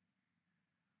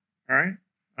 All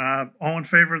right. All in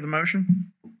favor of the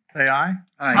motion, say aye.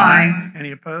 Aye.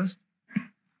 Any opposed?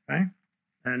 Okay.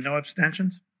 And no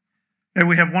abstentions? Okay,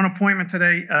 we have one appointment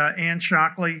today, Ann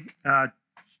Shockley.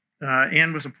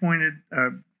 Ann was appointed,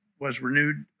 was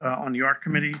renewed on the Art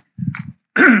Committee,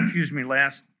 excuse me,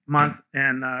 last month,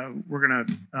 and we're going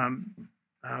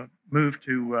to move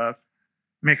to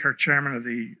make her chairman of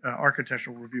the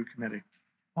Architectural Review Committee.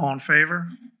 All in favor?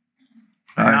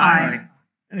 Aye.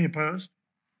 Any opposed?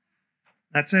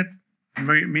 That's it.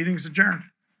 Meeting's adjourned.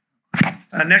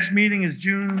 Next meeting is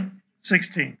June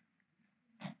 16th.